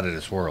 quail's out of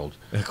this world.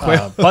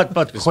 Quail.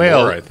 But It's quail,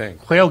 more, I think.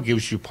 quail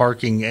gives you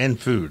parking and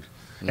food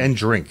and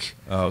drink.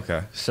 Oh,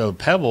 okay. So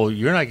Pebble,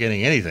 you're not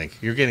getting anything.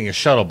 You're getting a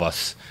shuttle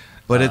bus.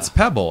 But it's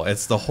Pebble.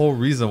 It's the whole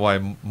reason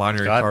why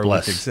Monterey God Car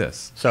bless. Week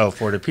exists. So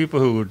for the people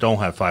who don't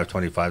have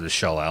 $525 to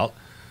shell out,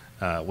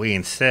 we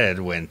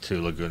instead went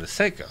to Laguna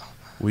Seca.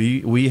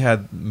 We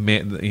had,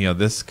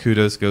 this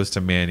kudos goes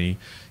to Manny.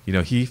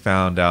 He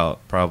found out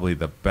probably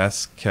the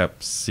best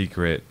kept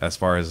secret as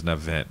far as an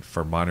event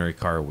for Monterey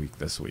Car Week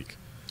this week.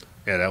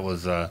 Yeah, that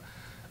was a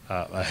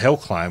hill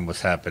climb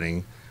was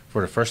happening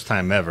for the first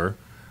time ever.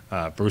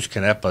 Bruce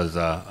Canepa's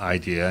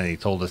idea, and he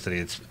told us that he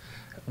had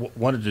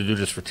wanted to do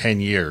this for 10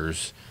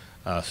 years.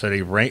 So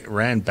they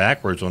ran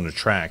backwards on the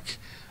track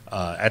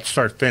at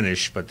start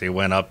finish, but they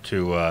went up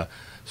to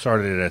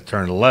started at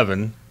turn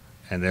 11.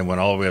 And then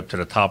went all the way up to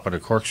the top of the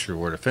corkscrew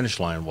where the finish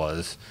line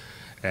was.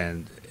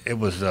 And it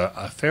was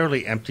a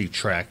fairly empty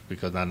track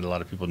because not a lot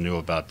of people knew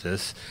about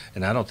this.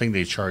 And I don't think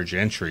they charge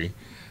entry.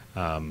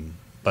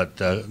 But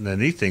the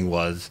neat thing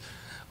was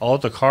all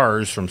the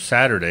cars from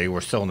Saturday were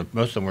still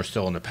most of them were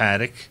still in the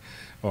paddock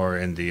or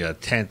in the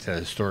tent,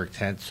 historic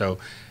tent. So,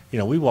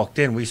 we walked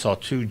in, we saw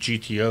two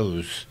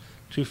GTOs,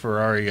 two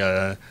Ferrari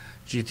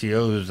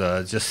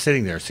GTOs just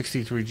sitting there,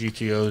 63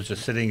 GTOs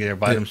just sitting there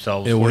by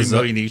themselves, 40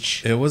 million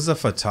each. It was a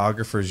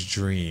photographer's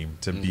dream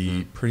to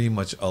be pretty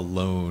much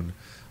alone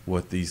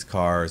with these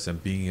cars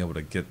and being able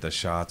to get the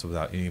shots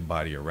without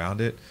anybody around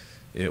it.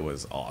 It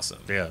was awesome.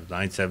 Yeah,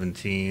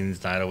 917s,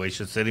 908s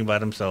just sitting by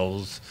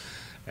themselves.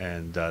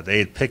 And they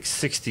had picked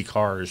 60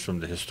 cars from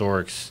the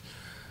historics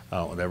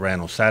that ran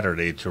on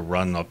Saturday to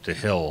run up the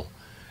hill.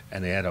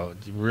 And they had a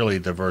really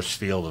diverse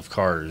field of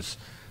cars.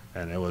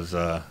 And it was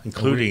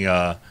including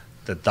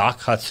the Doc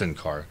Hudson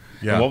car.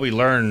 Yeah. And what we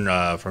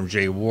learned from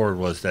Jay Ward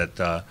was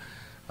that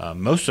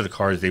most of the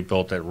cars they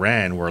built that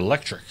ran were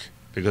electric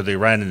because they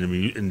ran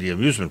in the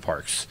amusement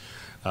parks.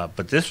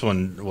 But this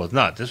one was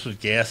not. This was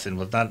gas, and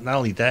was not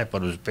only that,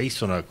 but it was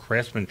based on a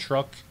Craftsman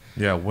truck.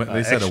 Yeah,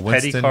 they said a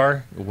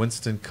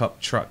Winston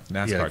Cup truck,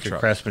 NASCAR truck.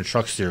 Craftsman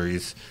Truck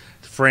Series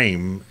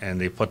frame, and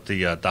they put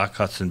the Doc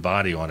Hudson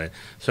body on it.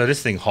 So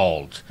this thing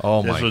hauled.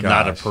 Oh, my gosh. This was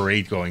not a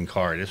parade-going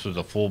car. This was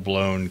a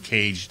full-blown,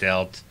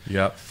 caged-out.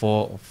 Yep,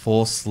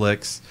 full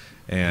slicks.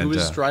 And Who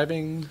was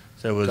driving?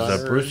 So it was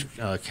Gunner? Bruce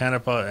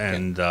Canepa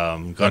and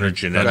Gunner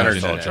Jeanette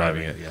Gunner's all Jeanette,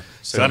 driving yeah. it. Yeah.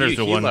 So Gunner's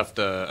he left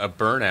a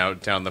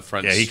burnout down the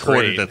front Yeah, he straight.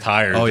 corded the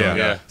tires. Oh on yeah. it.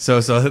 Yeah. So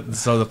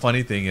the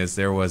funny thing is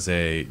there was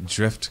a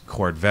drift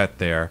Corvette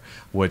there,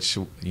 which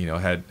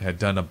had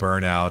done a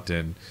burnout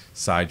and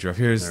side drift.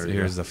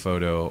 Here's the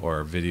photo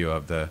or video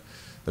of the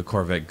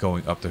Corvette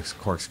going up the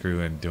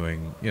corkscrew and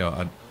doing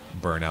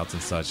burnouts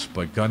and such.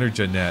 But Gunner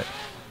Jeanette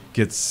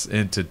gets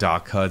into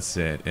Doc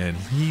Hudson, and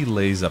he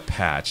lays a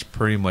patch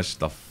pretty much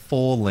the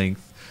full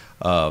length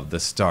of the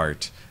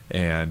start.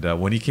 And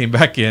when he came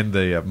back in,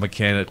 the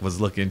mechanic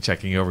was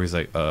checking over. He's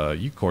like,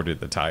 you corded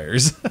the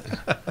tires.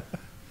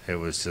 It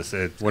was just...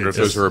 Wonder if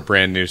those were a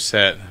brand new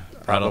set.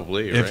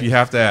 Probably, If right? you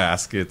have to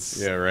ask,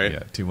 it's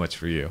too much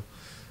for you.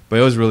 But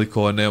it was really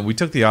cool. And then we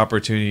took the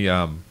opportunity.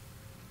 Bruce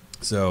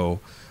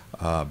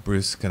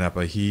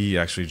Canepa, he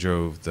actually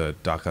drove the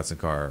Doc Hudson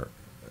car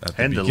at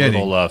the beginning.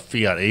 The little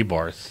Fiat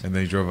Abarth. And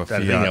then he drove a that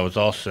Fiat. Thing that was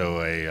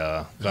also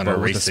a Gunner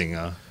Racing.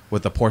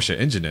 With the Porsche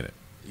engine in it.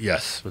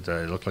 Yes, it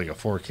looked like a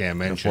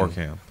 4-cam engine.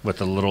 4-cam. With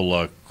the little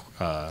wine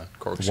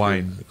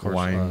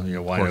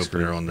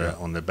opener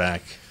on the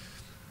back.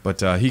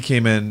 But he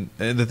came in,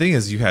 and the thing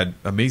is, you had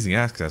amazing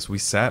access. We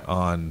sat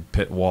on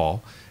pit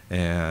wall,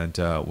 and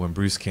when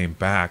Bruce came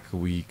back,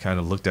 we kind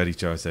of looked at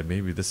each other and said,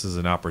 maybe this is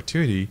an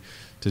opportunity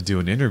to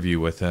do an interview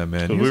with him.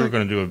 And we were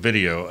going to do a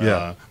video.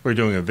 Yeah. We were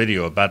doing a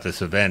video about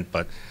this event,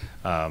 but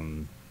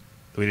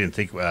we didn't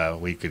think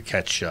we could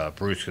catch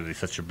Bruce because he's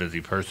such a busy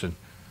person.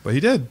 But he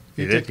did.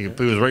 He did. He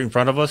was right in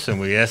front of us, and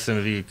we asked him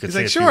if he could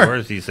say a few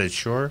words. He said,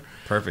 sure.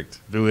 Perfect.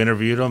 We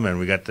interviewed him, and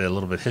we got a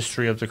little bit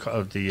history of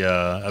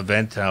the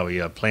event, how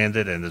he planned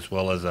it, and as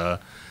well as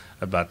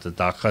about the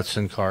Doc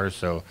Hudson car.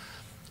 So,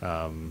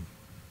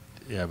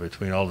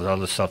 between all the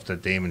other stuff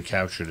that Damon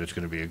captured, it's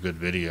going to be a good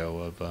video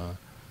of.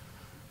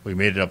 We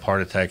made it up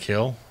Heart Attack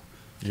Hill.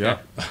 Yeah.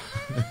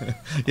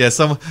 Yeah,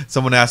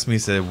 someone asked me,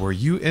 said, were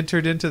you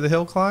entered into the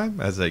hill climb?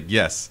 I was like,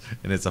 yes.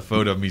 And it's a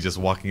photo of me just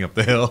walking up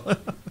the hill.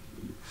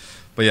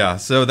 But yeah,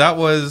 so that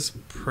was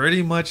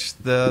pretty much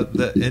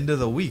the end of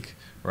the week,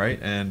 right?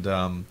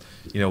 And,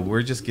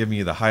 we're just giving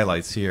you the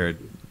highlights here.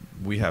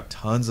 We have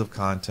tons of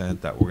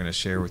content that we're going to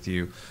share with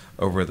you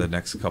over the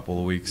next couple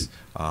of weeks.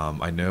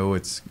 I know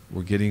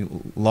we're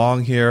getting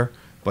long here,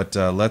 but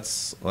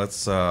let's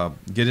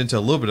get into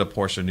a little bit of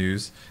Porsche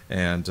news.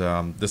 And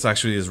this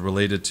actually is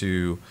related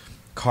to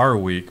Car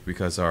Week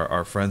because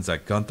our friends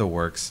at Gunther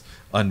Works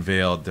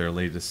unveiled their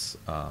latest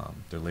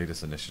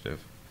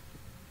initiative.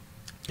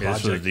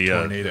 This was the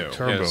Tornado.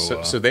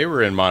 Turbo. So they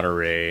were in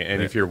Monterey,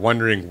 and if you're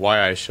wondering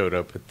why I showed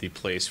up at the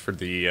place for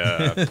the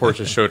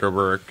Porsche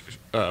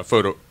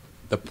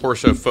the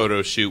Porsche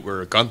photo shoot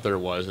where Gunther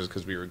was, is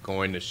because we were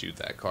going to shoot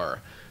that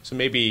car. So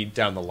maybe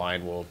down the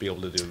line we'll be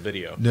able to do a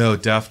video. No,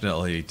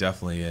 definitely,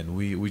 and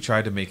we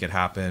tried to make it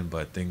happen,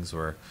 but things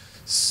were,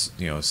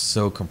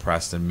 so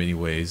compressed in many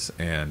ways.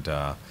 And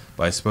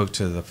but I spoke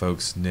to the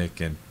folks,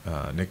 Nick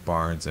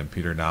Barnes and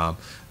Peter Nam.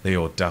 They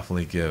will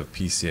definitely give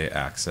PCA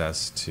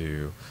access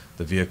to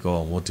the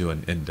vehicle, and we'll do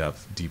an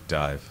in-depth, deep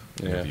dive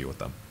interview with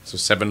them. So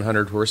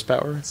 700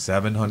 horsepower.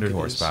 700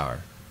 horsepower.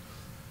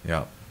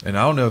 Yeah. And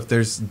I don't know if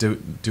there's do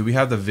we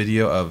have the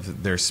video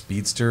of their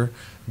Speedster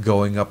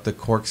going up the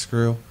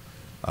corkscrew?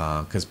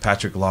 Because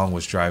Patrick Long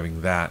was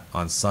driving that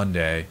on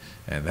Sunday,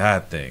 and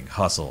that thing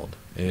hustled.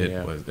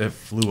 It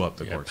flew up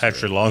the corkscrew.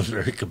 Patrick Long's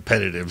very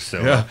competitive,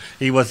 so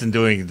he wasn't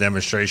doing a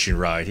demonstration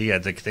ride. He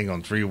had the thing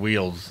on 3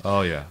 wheels.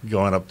 Oh yeah,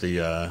 going up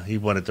he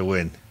wanted to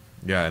win.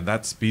 Yeah, and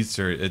that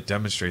Speedster, it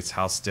demonstrates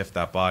how stiff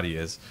that body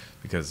is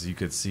because you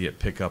could see it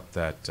pick up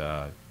that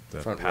the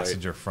front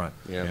passenger front.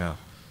 Yeah.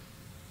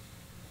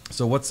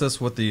 So what's this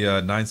with the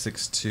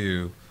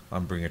 962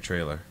 on Bring a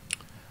Trailer?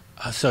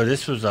 So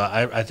this was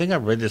I think I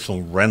read this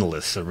on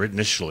Rentless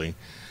initially,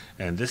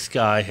 and this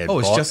guy had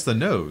it's just the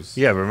nose.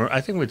 Yeah, remember? I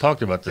think we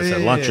talked about this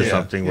at lunch or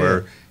something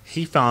where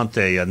he found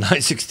a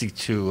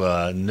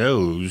 962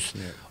 nose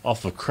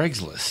off of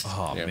Craigslist.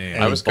 Oh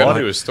man, I was going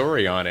to do a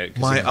story on it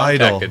because he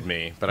contacted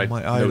me, but I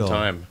had no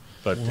time.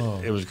 But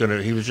he was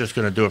just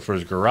gonna do it for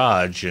his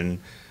garage, and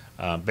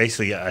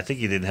basically I think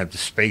he didn't have the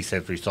space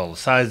after he saw the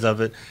size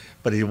of it.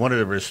 But he wanted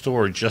to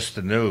restore just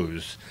the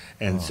nose,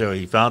 and so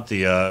he found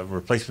the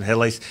replacement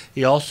headlights.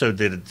 He also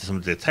did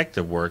some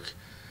detective work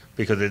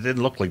because it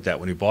didn't look like that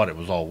when he bought it. It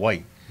was all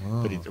white.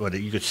 But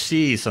you could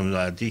see some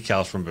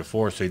decals from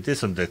before, so he did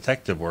some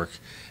detective work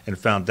and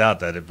found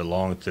out that it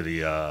belonged to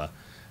the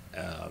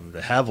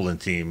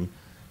Haviland team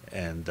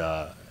and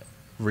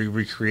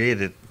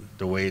recreated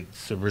the way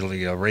it's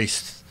originally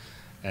raced.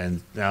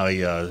 And now he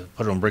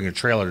put it on Bring a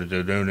Trailer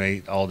to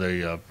donate all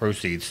the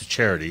proceeds to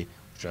charity,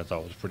 which I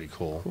thought was pretty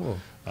cool.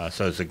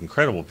 So it's an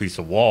incredible piece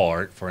of wall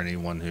art for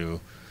anyone who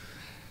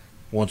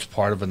wants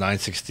part of a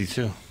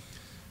 962.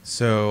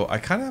 So I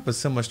kind of have a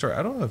similar story.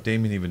 I don't know if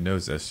Damon even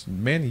knows this.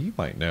 Manny, you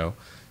might know.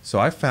 So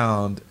I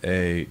found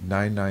a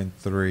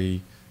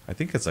 993. I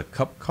think it's a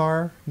cup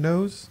car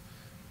nose,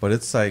 but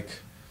it's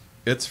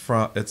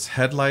it's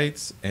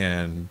headlights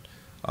and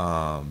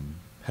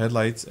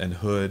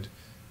hood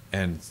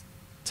and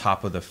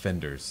top of the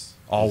fenders,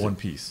 all one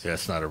piece. Yeah,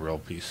 it's not a real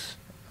piece.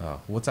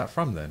 What's that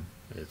from then?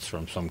 It's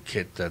from some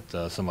kit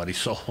that somebody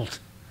sold.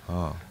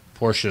 Oh.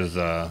 Porsche's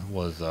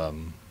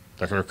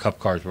her cup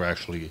cars were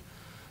actually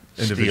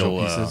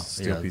individual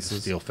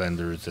pieces, steel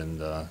fenders,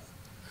 and it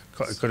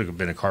could have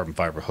been a carbon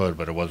fiber hood,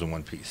 but it wasn't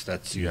one piece.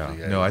 That's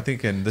usually I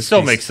think in this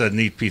still makes a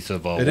neat piece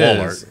of wall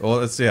art. Well,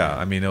 it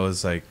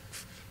was like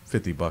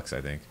 $50,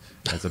 I think.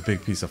 It's a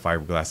big piece of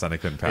fiberglass, and I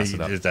couldn't pass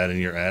it up. Is that in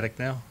your attic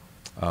now?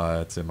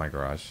 It's in my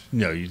garage.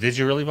 No, did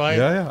you really buy it?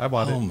 Yeah, I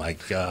bought it. Oh my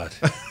God!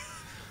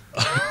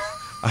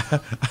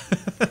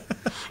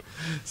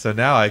 So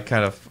now I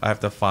have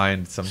to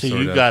find some So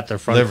sort of you got the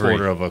front livery.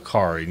 quarter of a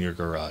car in your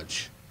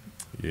garage.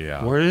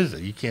 Yeah. Where is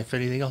it? You can't fit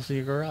anything else in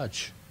your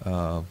garage.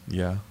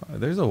 Yeah.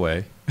 There's a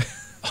way.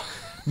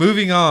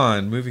 Moving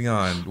on.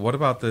 What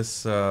about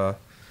this?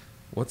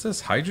 What's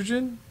this?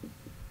 Hydrogen?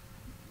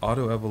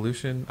 Auto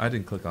Evolution? I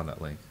didn't click on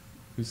that link.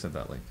 Who sent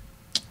that link?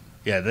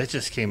 Yeah, that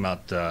just came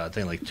out, I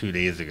think, like 2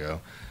 days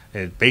ago.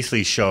 It's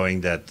basically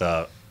showing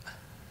that,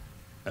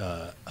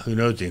 who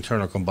knows, the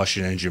internal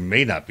combustion engine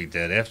may not be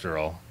dead after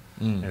all.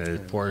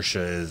 And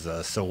Porsche is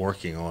still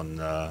working on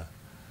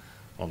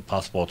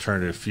possible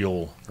alternative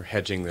fuel. Or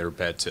hedging their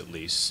bets at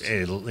least.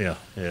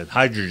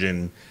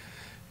 Hydrogen,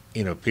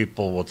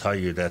 people will tell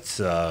you that's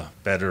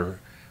better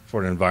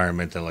for the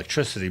environment than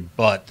electricity,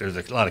 but there's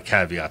a lot of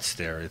caveats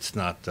there. It's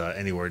not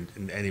anywhere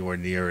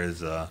near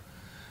as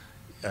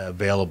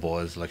available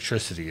as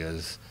electricity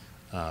is.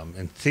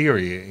 In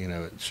theory,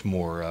 it's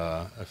more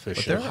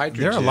efficient.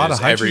 There are a lot of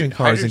hydrogen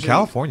cars in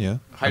California.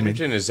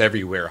 Hydrogen is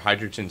everywhere.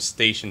 Hydrogen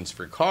stations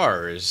for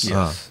cars,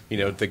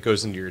 that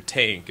goes into your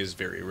tank is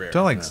very rare.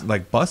 Don't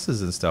like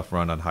buses and stuff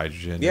run on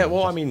hydrogen. Yeah,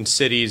 well,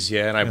 cities,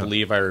 and I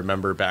believe I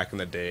remember back in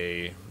the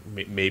day,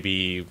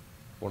 maybe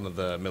one of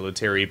the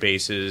military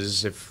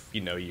bases, if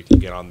you can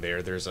get on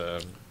there. There's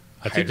a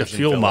I think the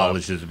fuel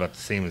mileage is about the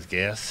same as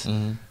gas,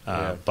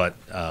 but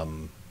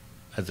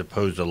as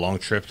opposed to long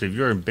trips, if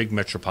you're in big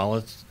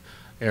metropolitan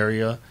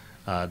area,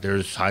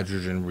 there's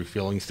hydrogen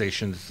refueling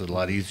stations. It's a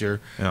lot easier.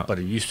 Yeah. But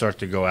if you start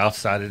to go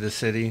outside of the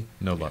city,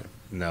 No luck.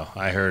 no.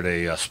 I heard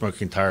a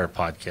Smoking Tire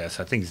podcast.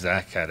 I think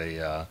Zach had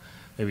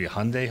maybe a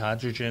Hyundai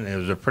hydrogen. It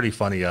was a pretty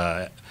funny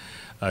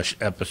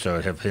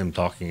episode of him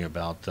talking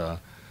about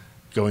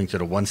going to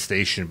the one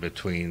station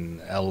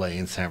between L.A.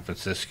 and San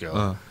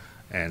Francisco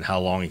and how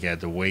long he had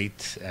to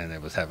wait, and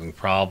it was having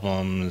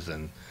problems,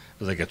 and it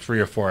was like a 3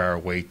 or 4 hour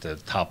wait to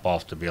top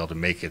off to be able to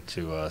make it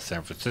to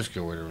San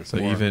Francisco, where there was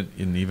more.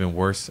 even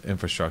worse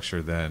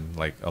infrastructure than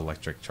like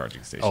electric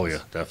charging stations. Oh yeah,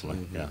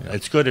 definitely. Yeah,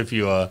 it's good if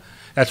you.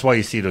 That's why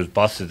you see those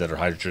buses that are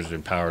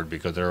hydrogen powered,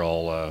 because they're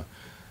all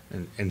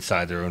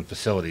inside their own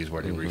facilities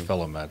where they refill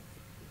them at.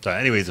 So,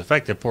 anyways, the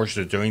fact that Porsche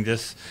is doing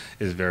this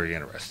is very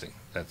interesting.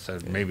 That's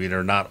maybe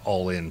they're not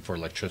all in for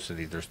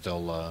electricity. They're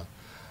still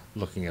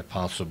looking at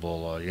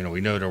possible.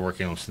 We know they're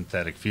working on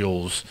synthetic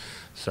fuels,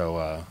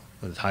 so.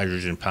 With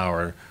hydrogen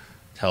power,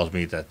 tells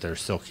me that they're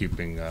still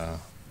keeping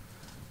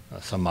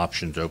some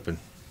options open.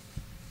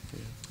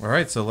 All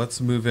right, so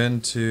let's move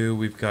into,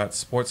 we've got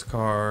Sports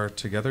Car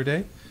Together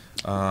Day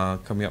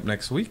coming up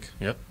next week.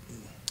 Yep.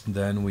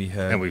 Then we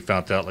have... And we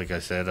found out, like I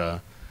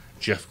said,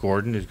 Jeff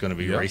Gordon is going to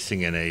be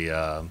racing in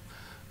a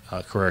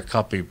Carrera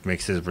Cup. He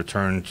makes his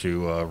return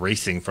to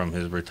racing from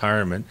his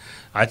retirement.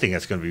 I think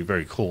that's going to be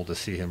very cool to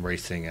see him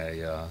racing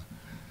a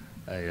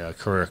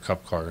Carrera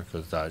Cup car,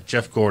 because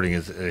Jeff Gordon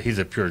he's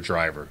a pure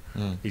driver.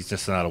 He's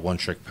just not a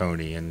one-trick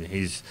pony, and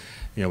he's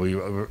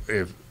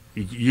if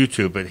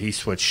YouTube it, he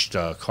switched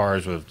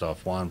cars with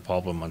Juan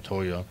Pablo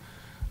Montoya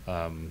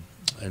in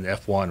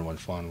F1 when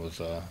Juan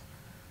was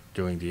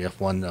doing the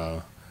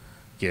F1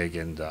 gig,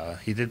 and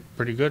he did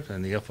pretty good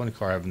in the F1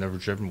 car. I've never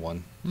driven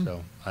one,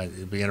 so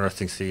it'd be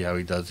interesting to see how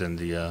he does in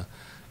the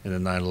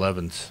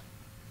 911s.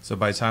 So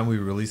by the time we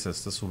release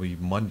this will be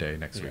Monday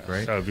next week,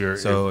 right?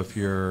 So if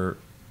you're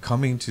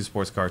coming to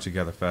Sports Car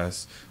Together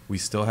Fest, we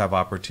still have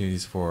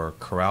opportunities for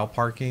corral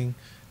parking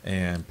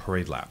and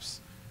parade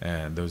laps.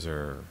 And those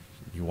are,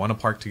 you want to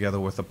park together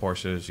with the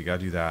Porsches, you got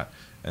to do that.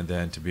 And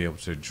then to be able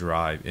to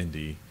drive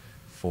Indy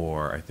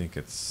for, I think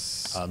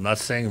it's... I'm not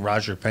saying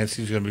Roger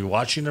Penske's going to be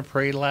watching the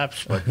parade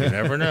laps, but you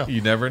never know.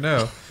 You never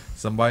know.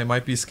 Somebody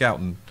might be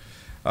scouting.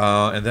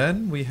 And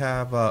then we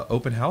have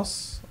open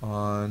house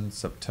on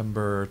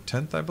September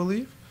 10th, I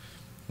believe.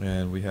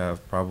 And we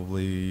have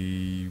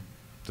probably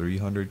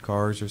 300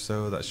 cars or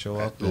so that show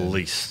up. At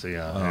least,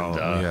 yeah.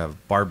 And we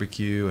have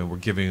barbecue, and we're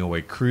giving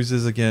away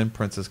cruises again.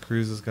 Princess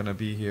Cruise is going to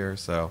be here.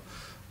 So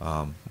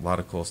a lot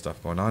of cool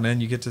stuff going on.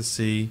 And you get to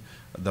see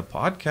the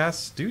podcast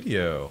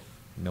studio.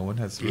 No one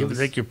has You can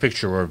take your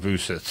picture where Vu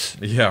sits.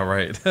 Yeah,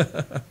 right.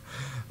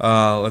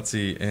 Let's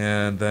see.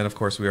 And then, of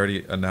course, we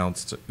already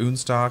announced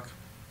Unstock.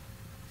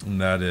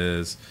 And that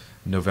is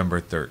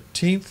November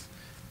 13th.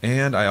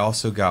 And I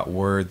also got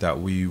word that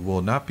we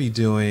will not be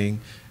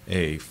doing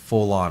a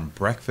full-on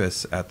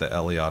breakfast at the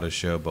LA Auto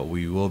Show, but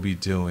we will be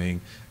doing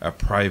a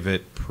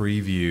private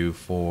preview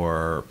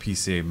for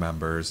PCA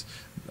members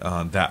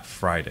that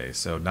Friday.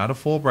 So not a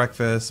full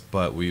breakfast,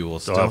 but we will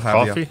still have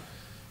coffee.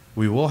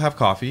 We will have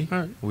coffee. All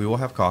right. We will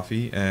have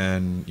coffee,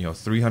 and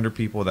 300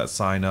 people that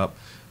sign up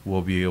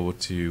will be able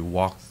to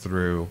walk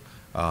through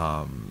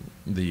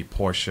the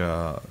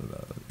Porsche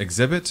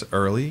exhibit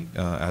early,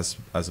 as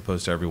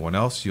opposed to everyone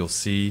else. You'll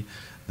see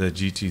the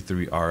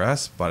GT3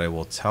 RS, but I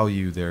will tell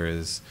you there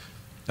is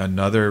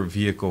another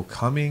vehicle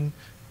coming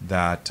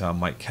that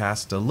might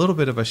cast a little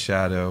bit of a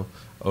shadow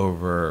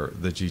over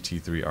the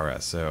GT3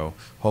 RS. So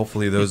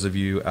hopefully those of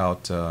you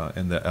out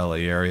in the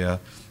LA area,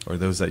 or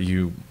those that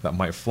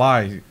might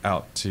fly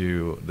out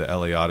to the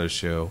LA Auto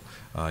Show,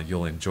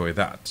 you'll enjoy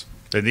that.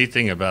 The neat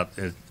thing about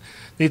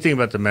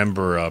the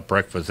member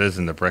breakfast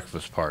isn't the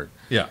breakfast part.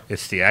 Yeah.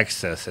 It's the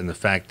access and the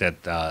fact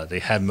that they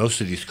have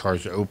most of these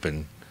cars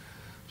open,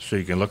 so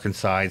you can look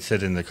inside,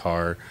 sit in the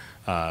car,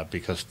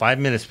 because 5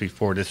 minutes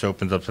before this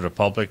opens up to the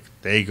public,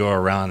 they go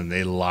around and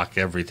they lock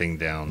everything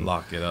down.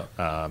 Lock it up.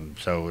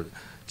 So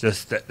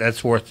just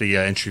that's worth the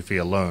entry fee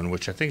alone,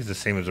 which I think is the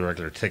same as a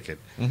regular ticket.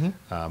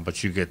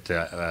 But you get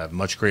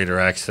much greater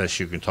access.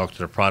 You can talk to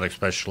the product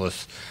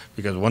specialists,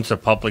 because once the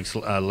public's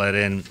let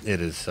in, it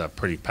is a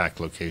pretty packed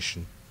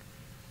location.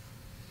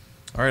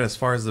 All right, as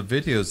far as the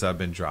videos that have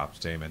been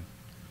dropped, Damon.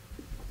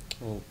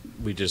 Well,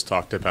 we just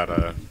talked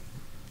about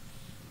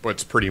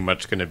what's pretty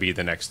much going to be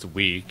the next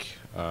week.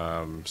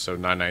 So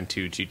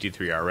 992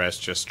 GT3 RS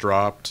just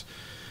dropped.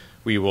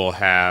 We will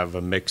have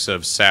a mix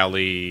of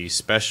Sally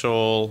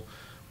Special,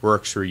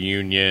 Works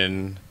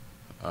Reunion,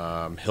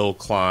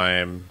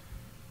 Hillclimb,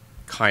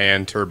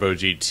 Cayenne Turbo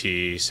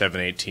GT,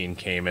 718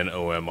 Cayman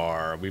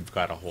OMR. We've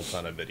got a whole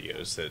ton of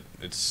videos that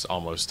it's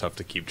almost tough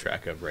to keep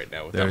track of right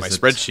now without my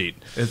spreadsheet.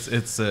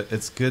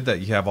 It's good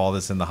that you have all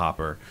this in the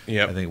hopper.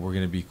 Yep. I think we're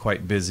going to be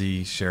quite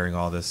busy sharing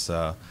all this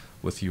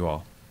with you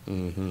all.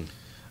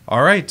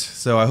 All right,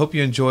 so I hope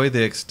you enjoy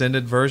the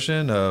extended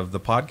version of the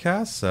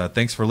podcast.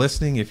 Thanks for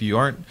listening. If you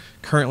aren't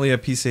currently a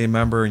PCA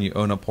member and you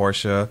own a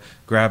Porsche,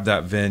 grab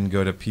that VIN,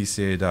 go to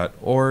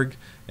pca.org,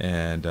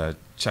 and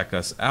check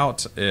us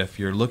out. If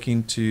you're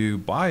looking to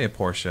buy a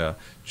Porsche,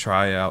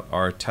 try out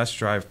our test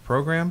drive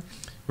program.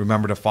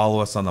 Remember to follow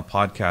us on the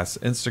podcast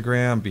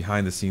Instagram,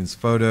 behind the scenes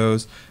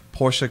photos,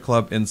 Porsche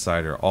Club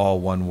Insider, all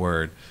one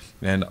word.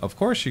 And of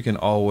course, you can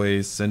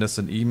always send us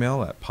an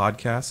email at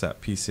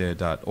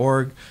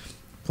podcast@pca.org.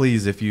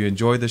 Please, if you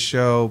enjoy the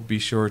show, be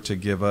sure to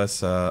give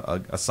us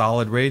a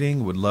solid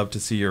rating. Would love to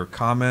see your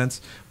comments.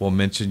 We'll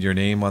mention your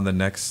name on the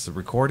next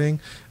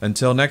recording.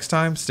 Until next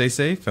time, stay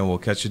safe, and we'll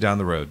catch you down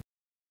the road.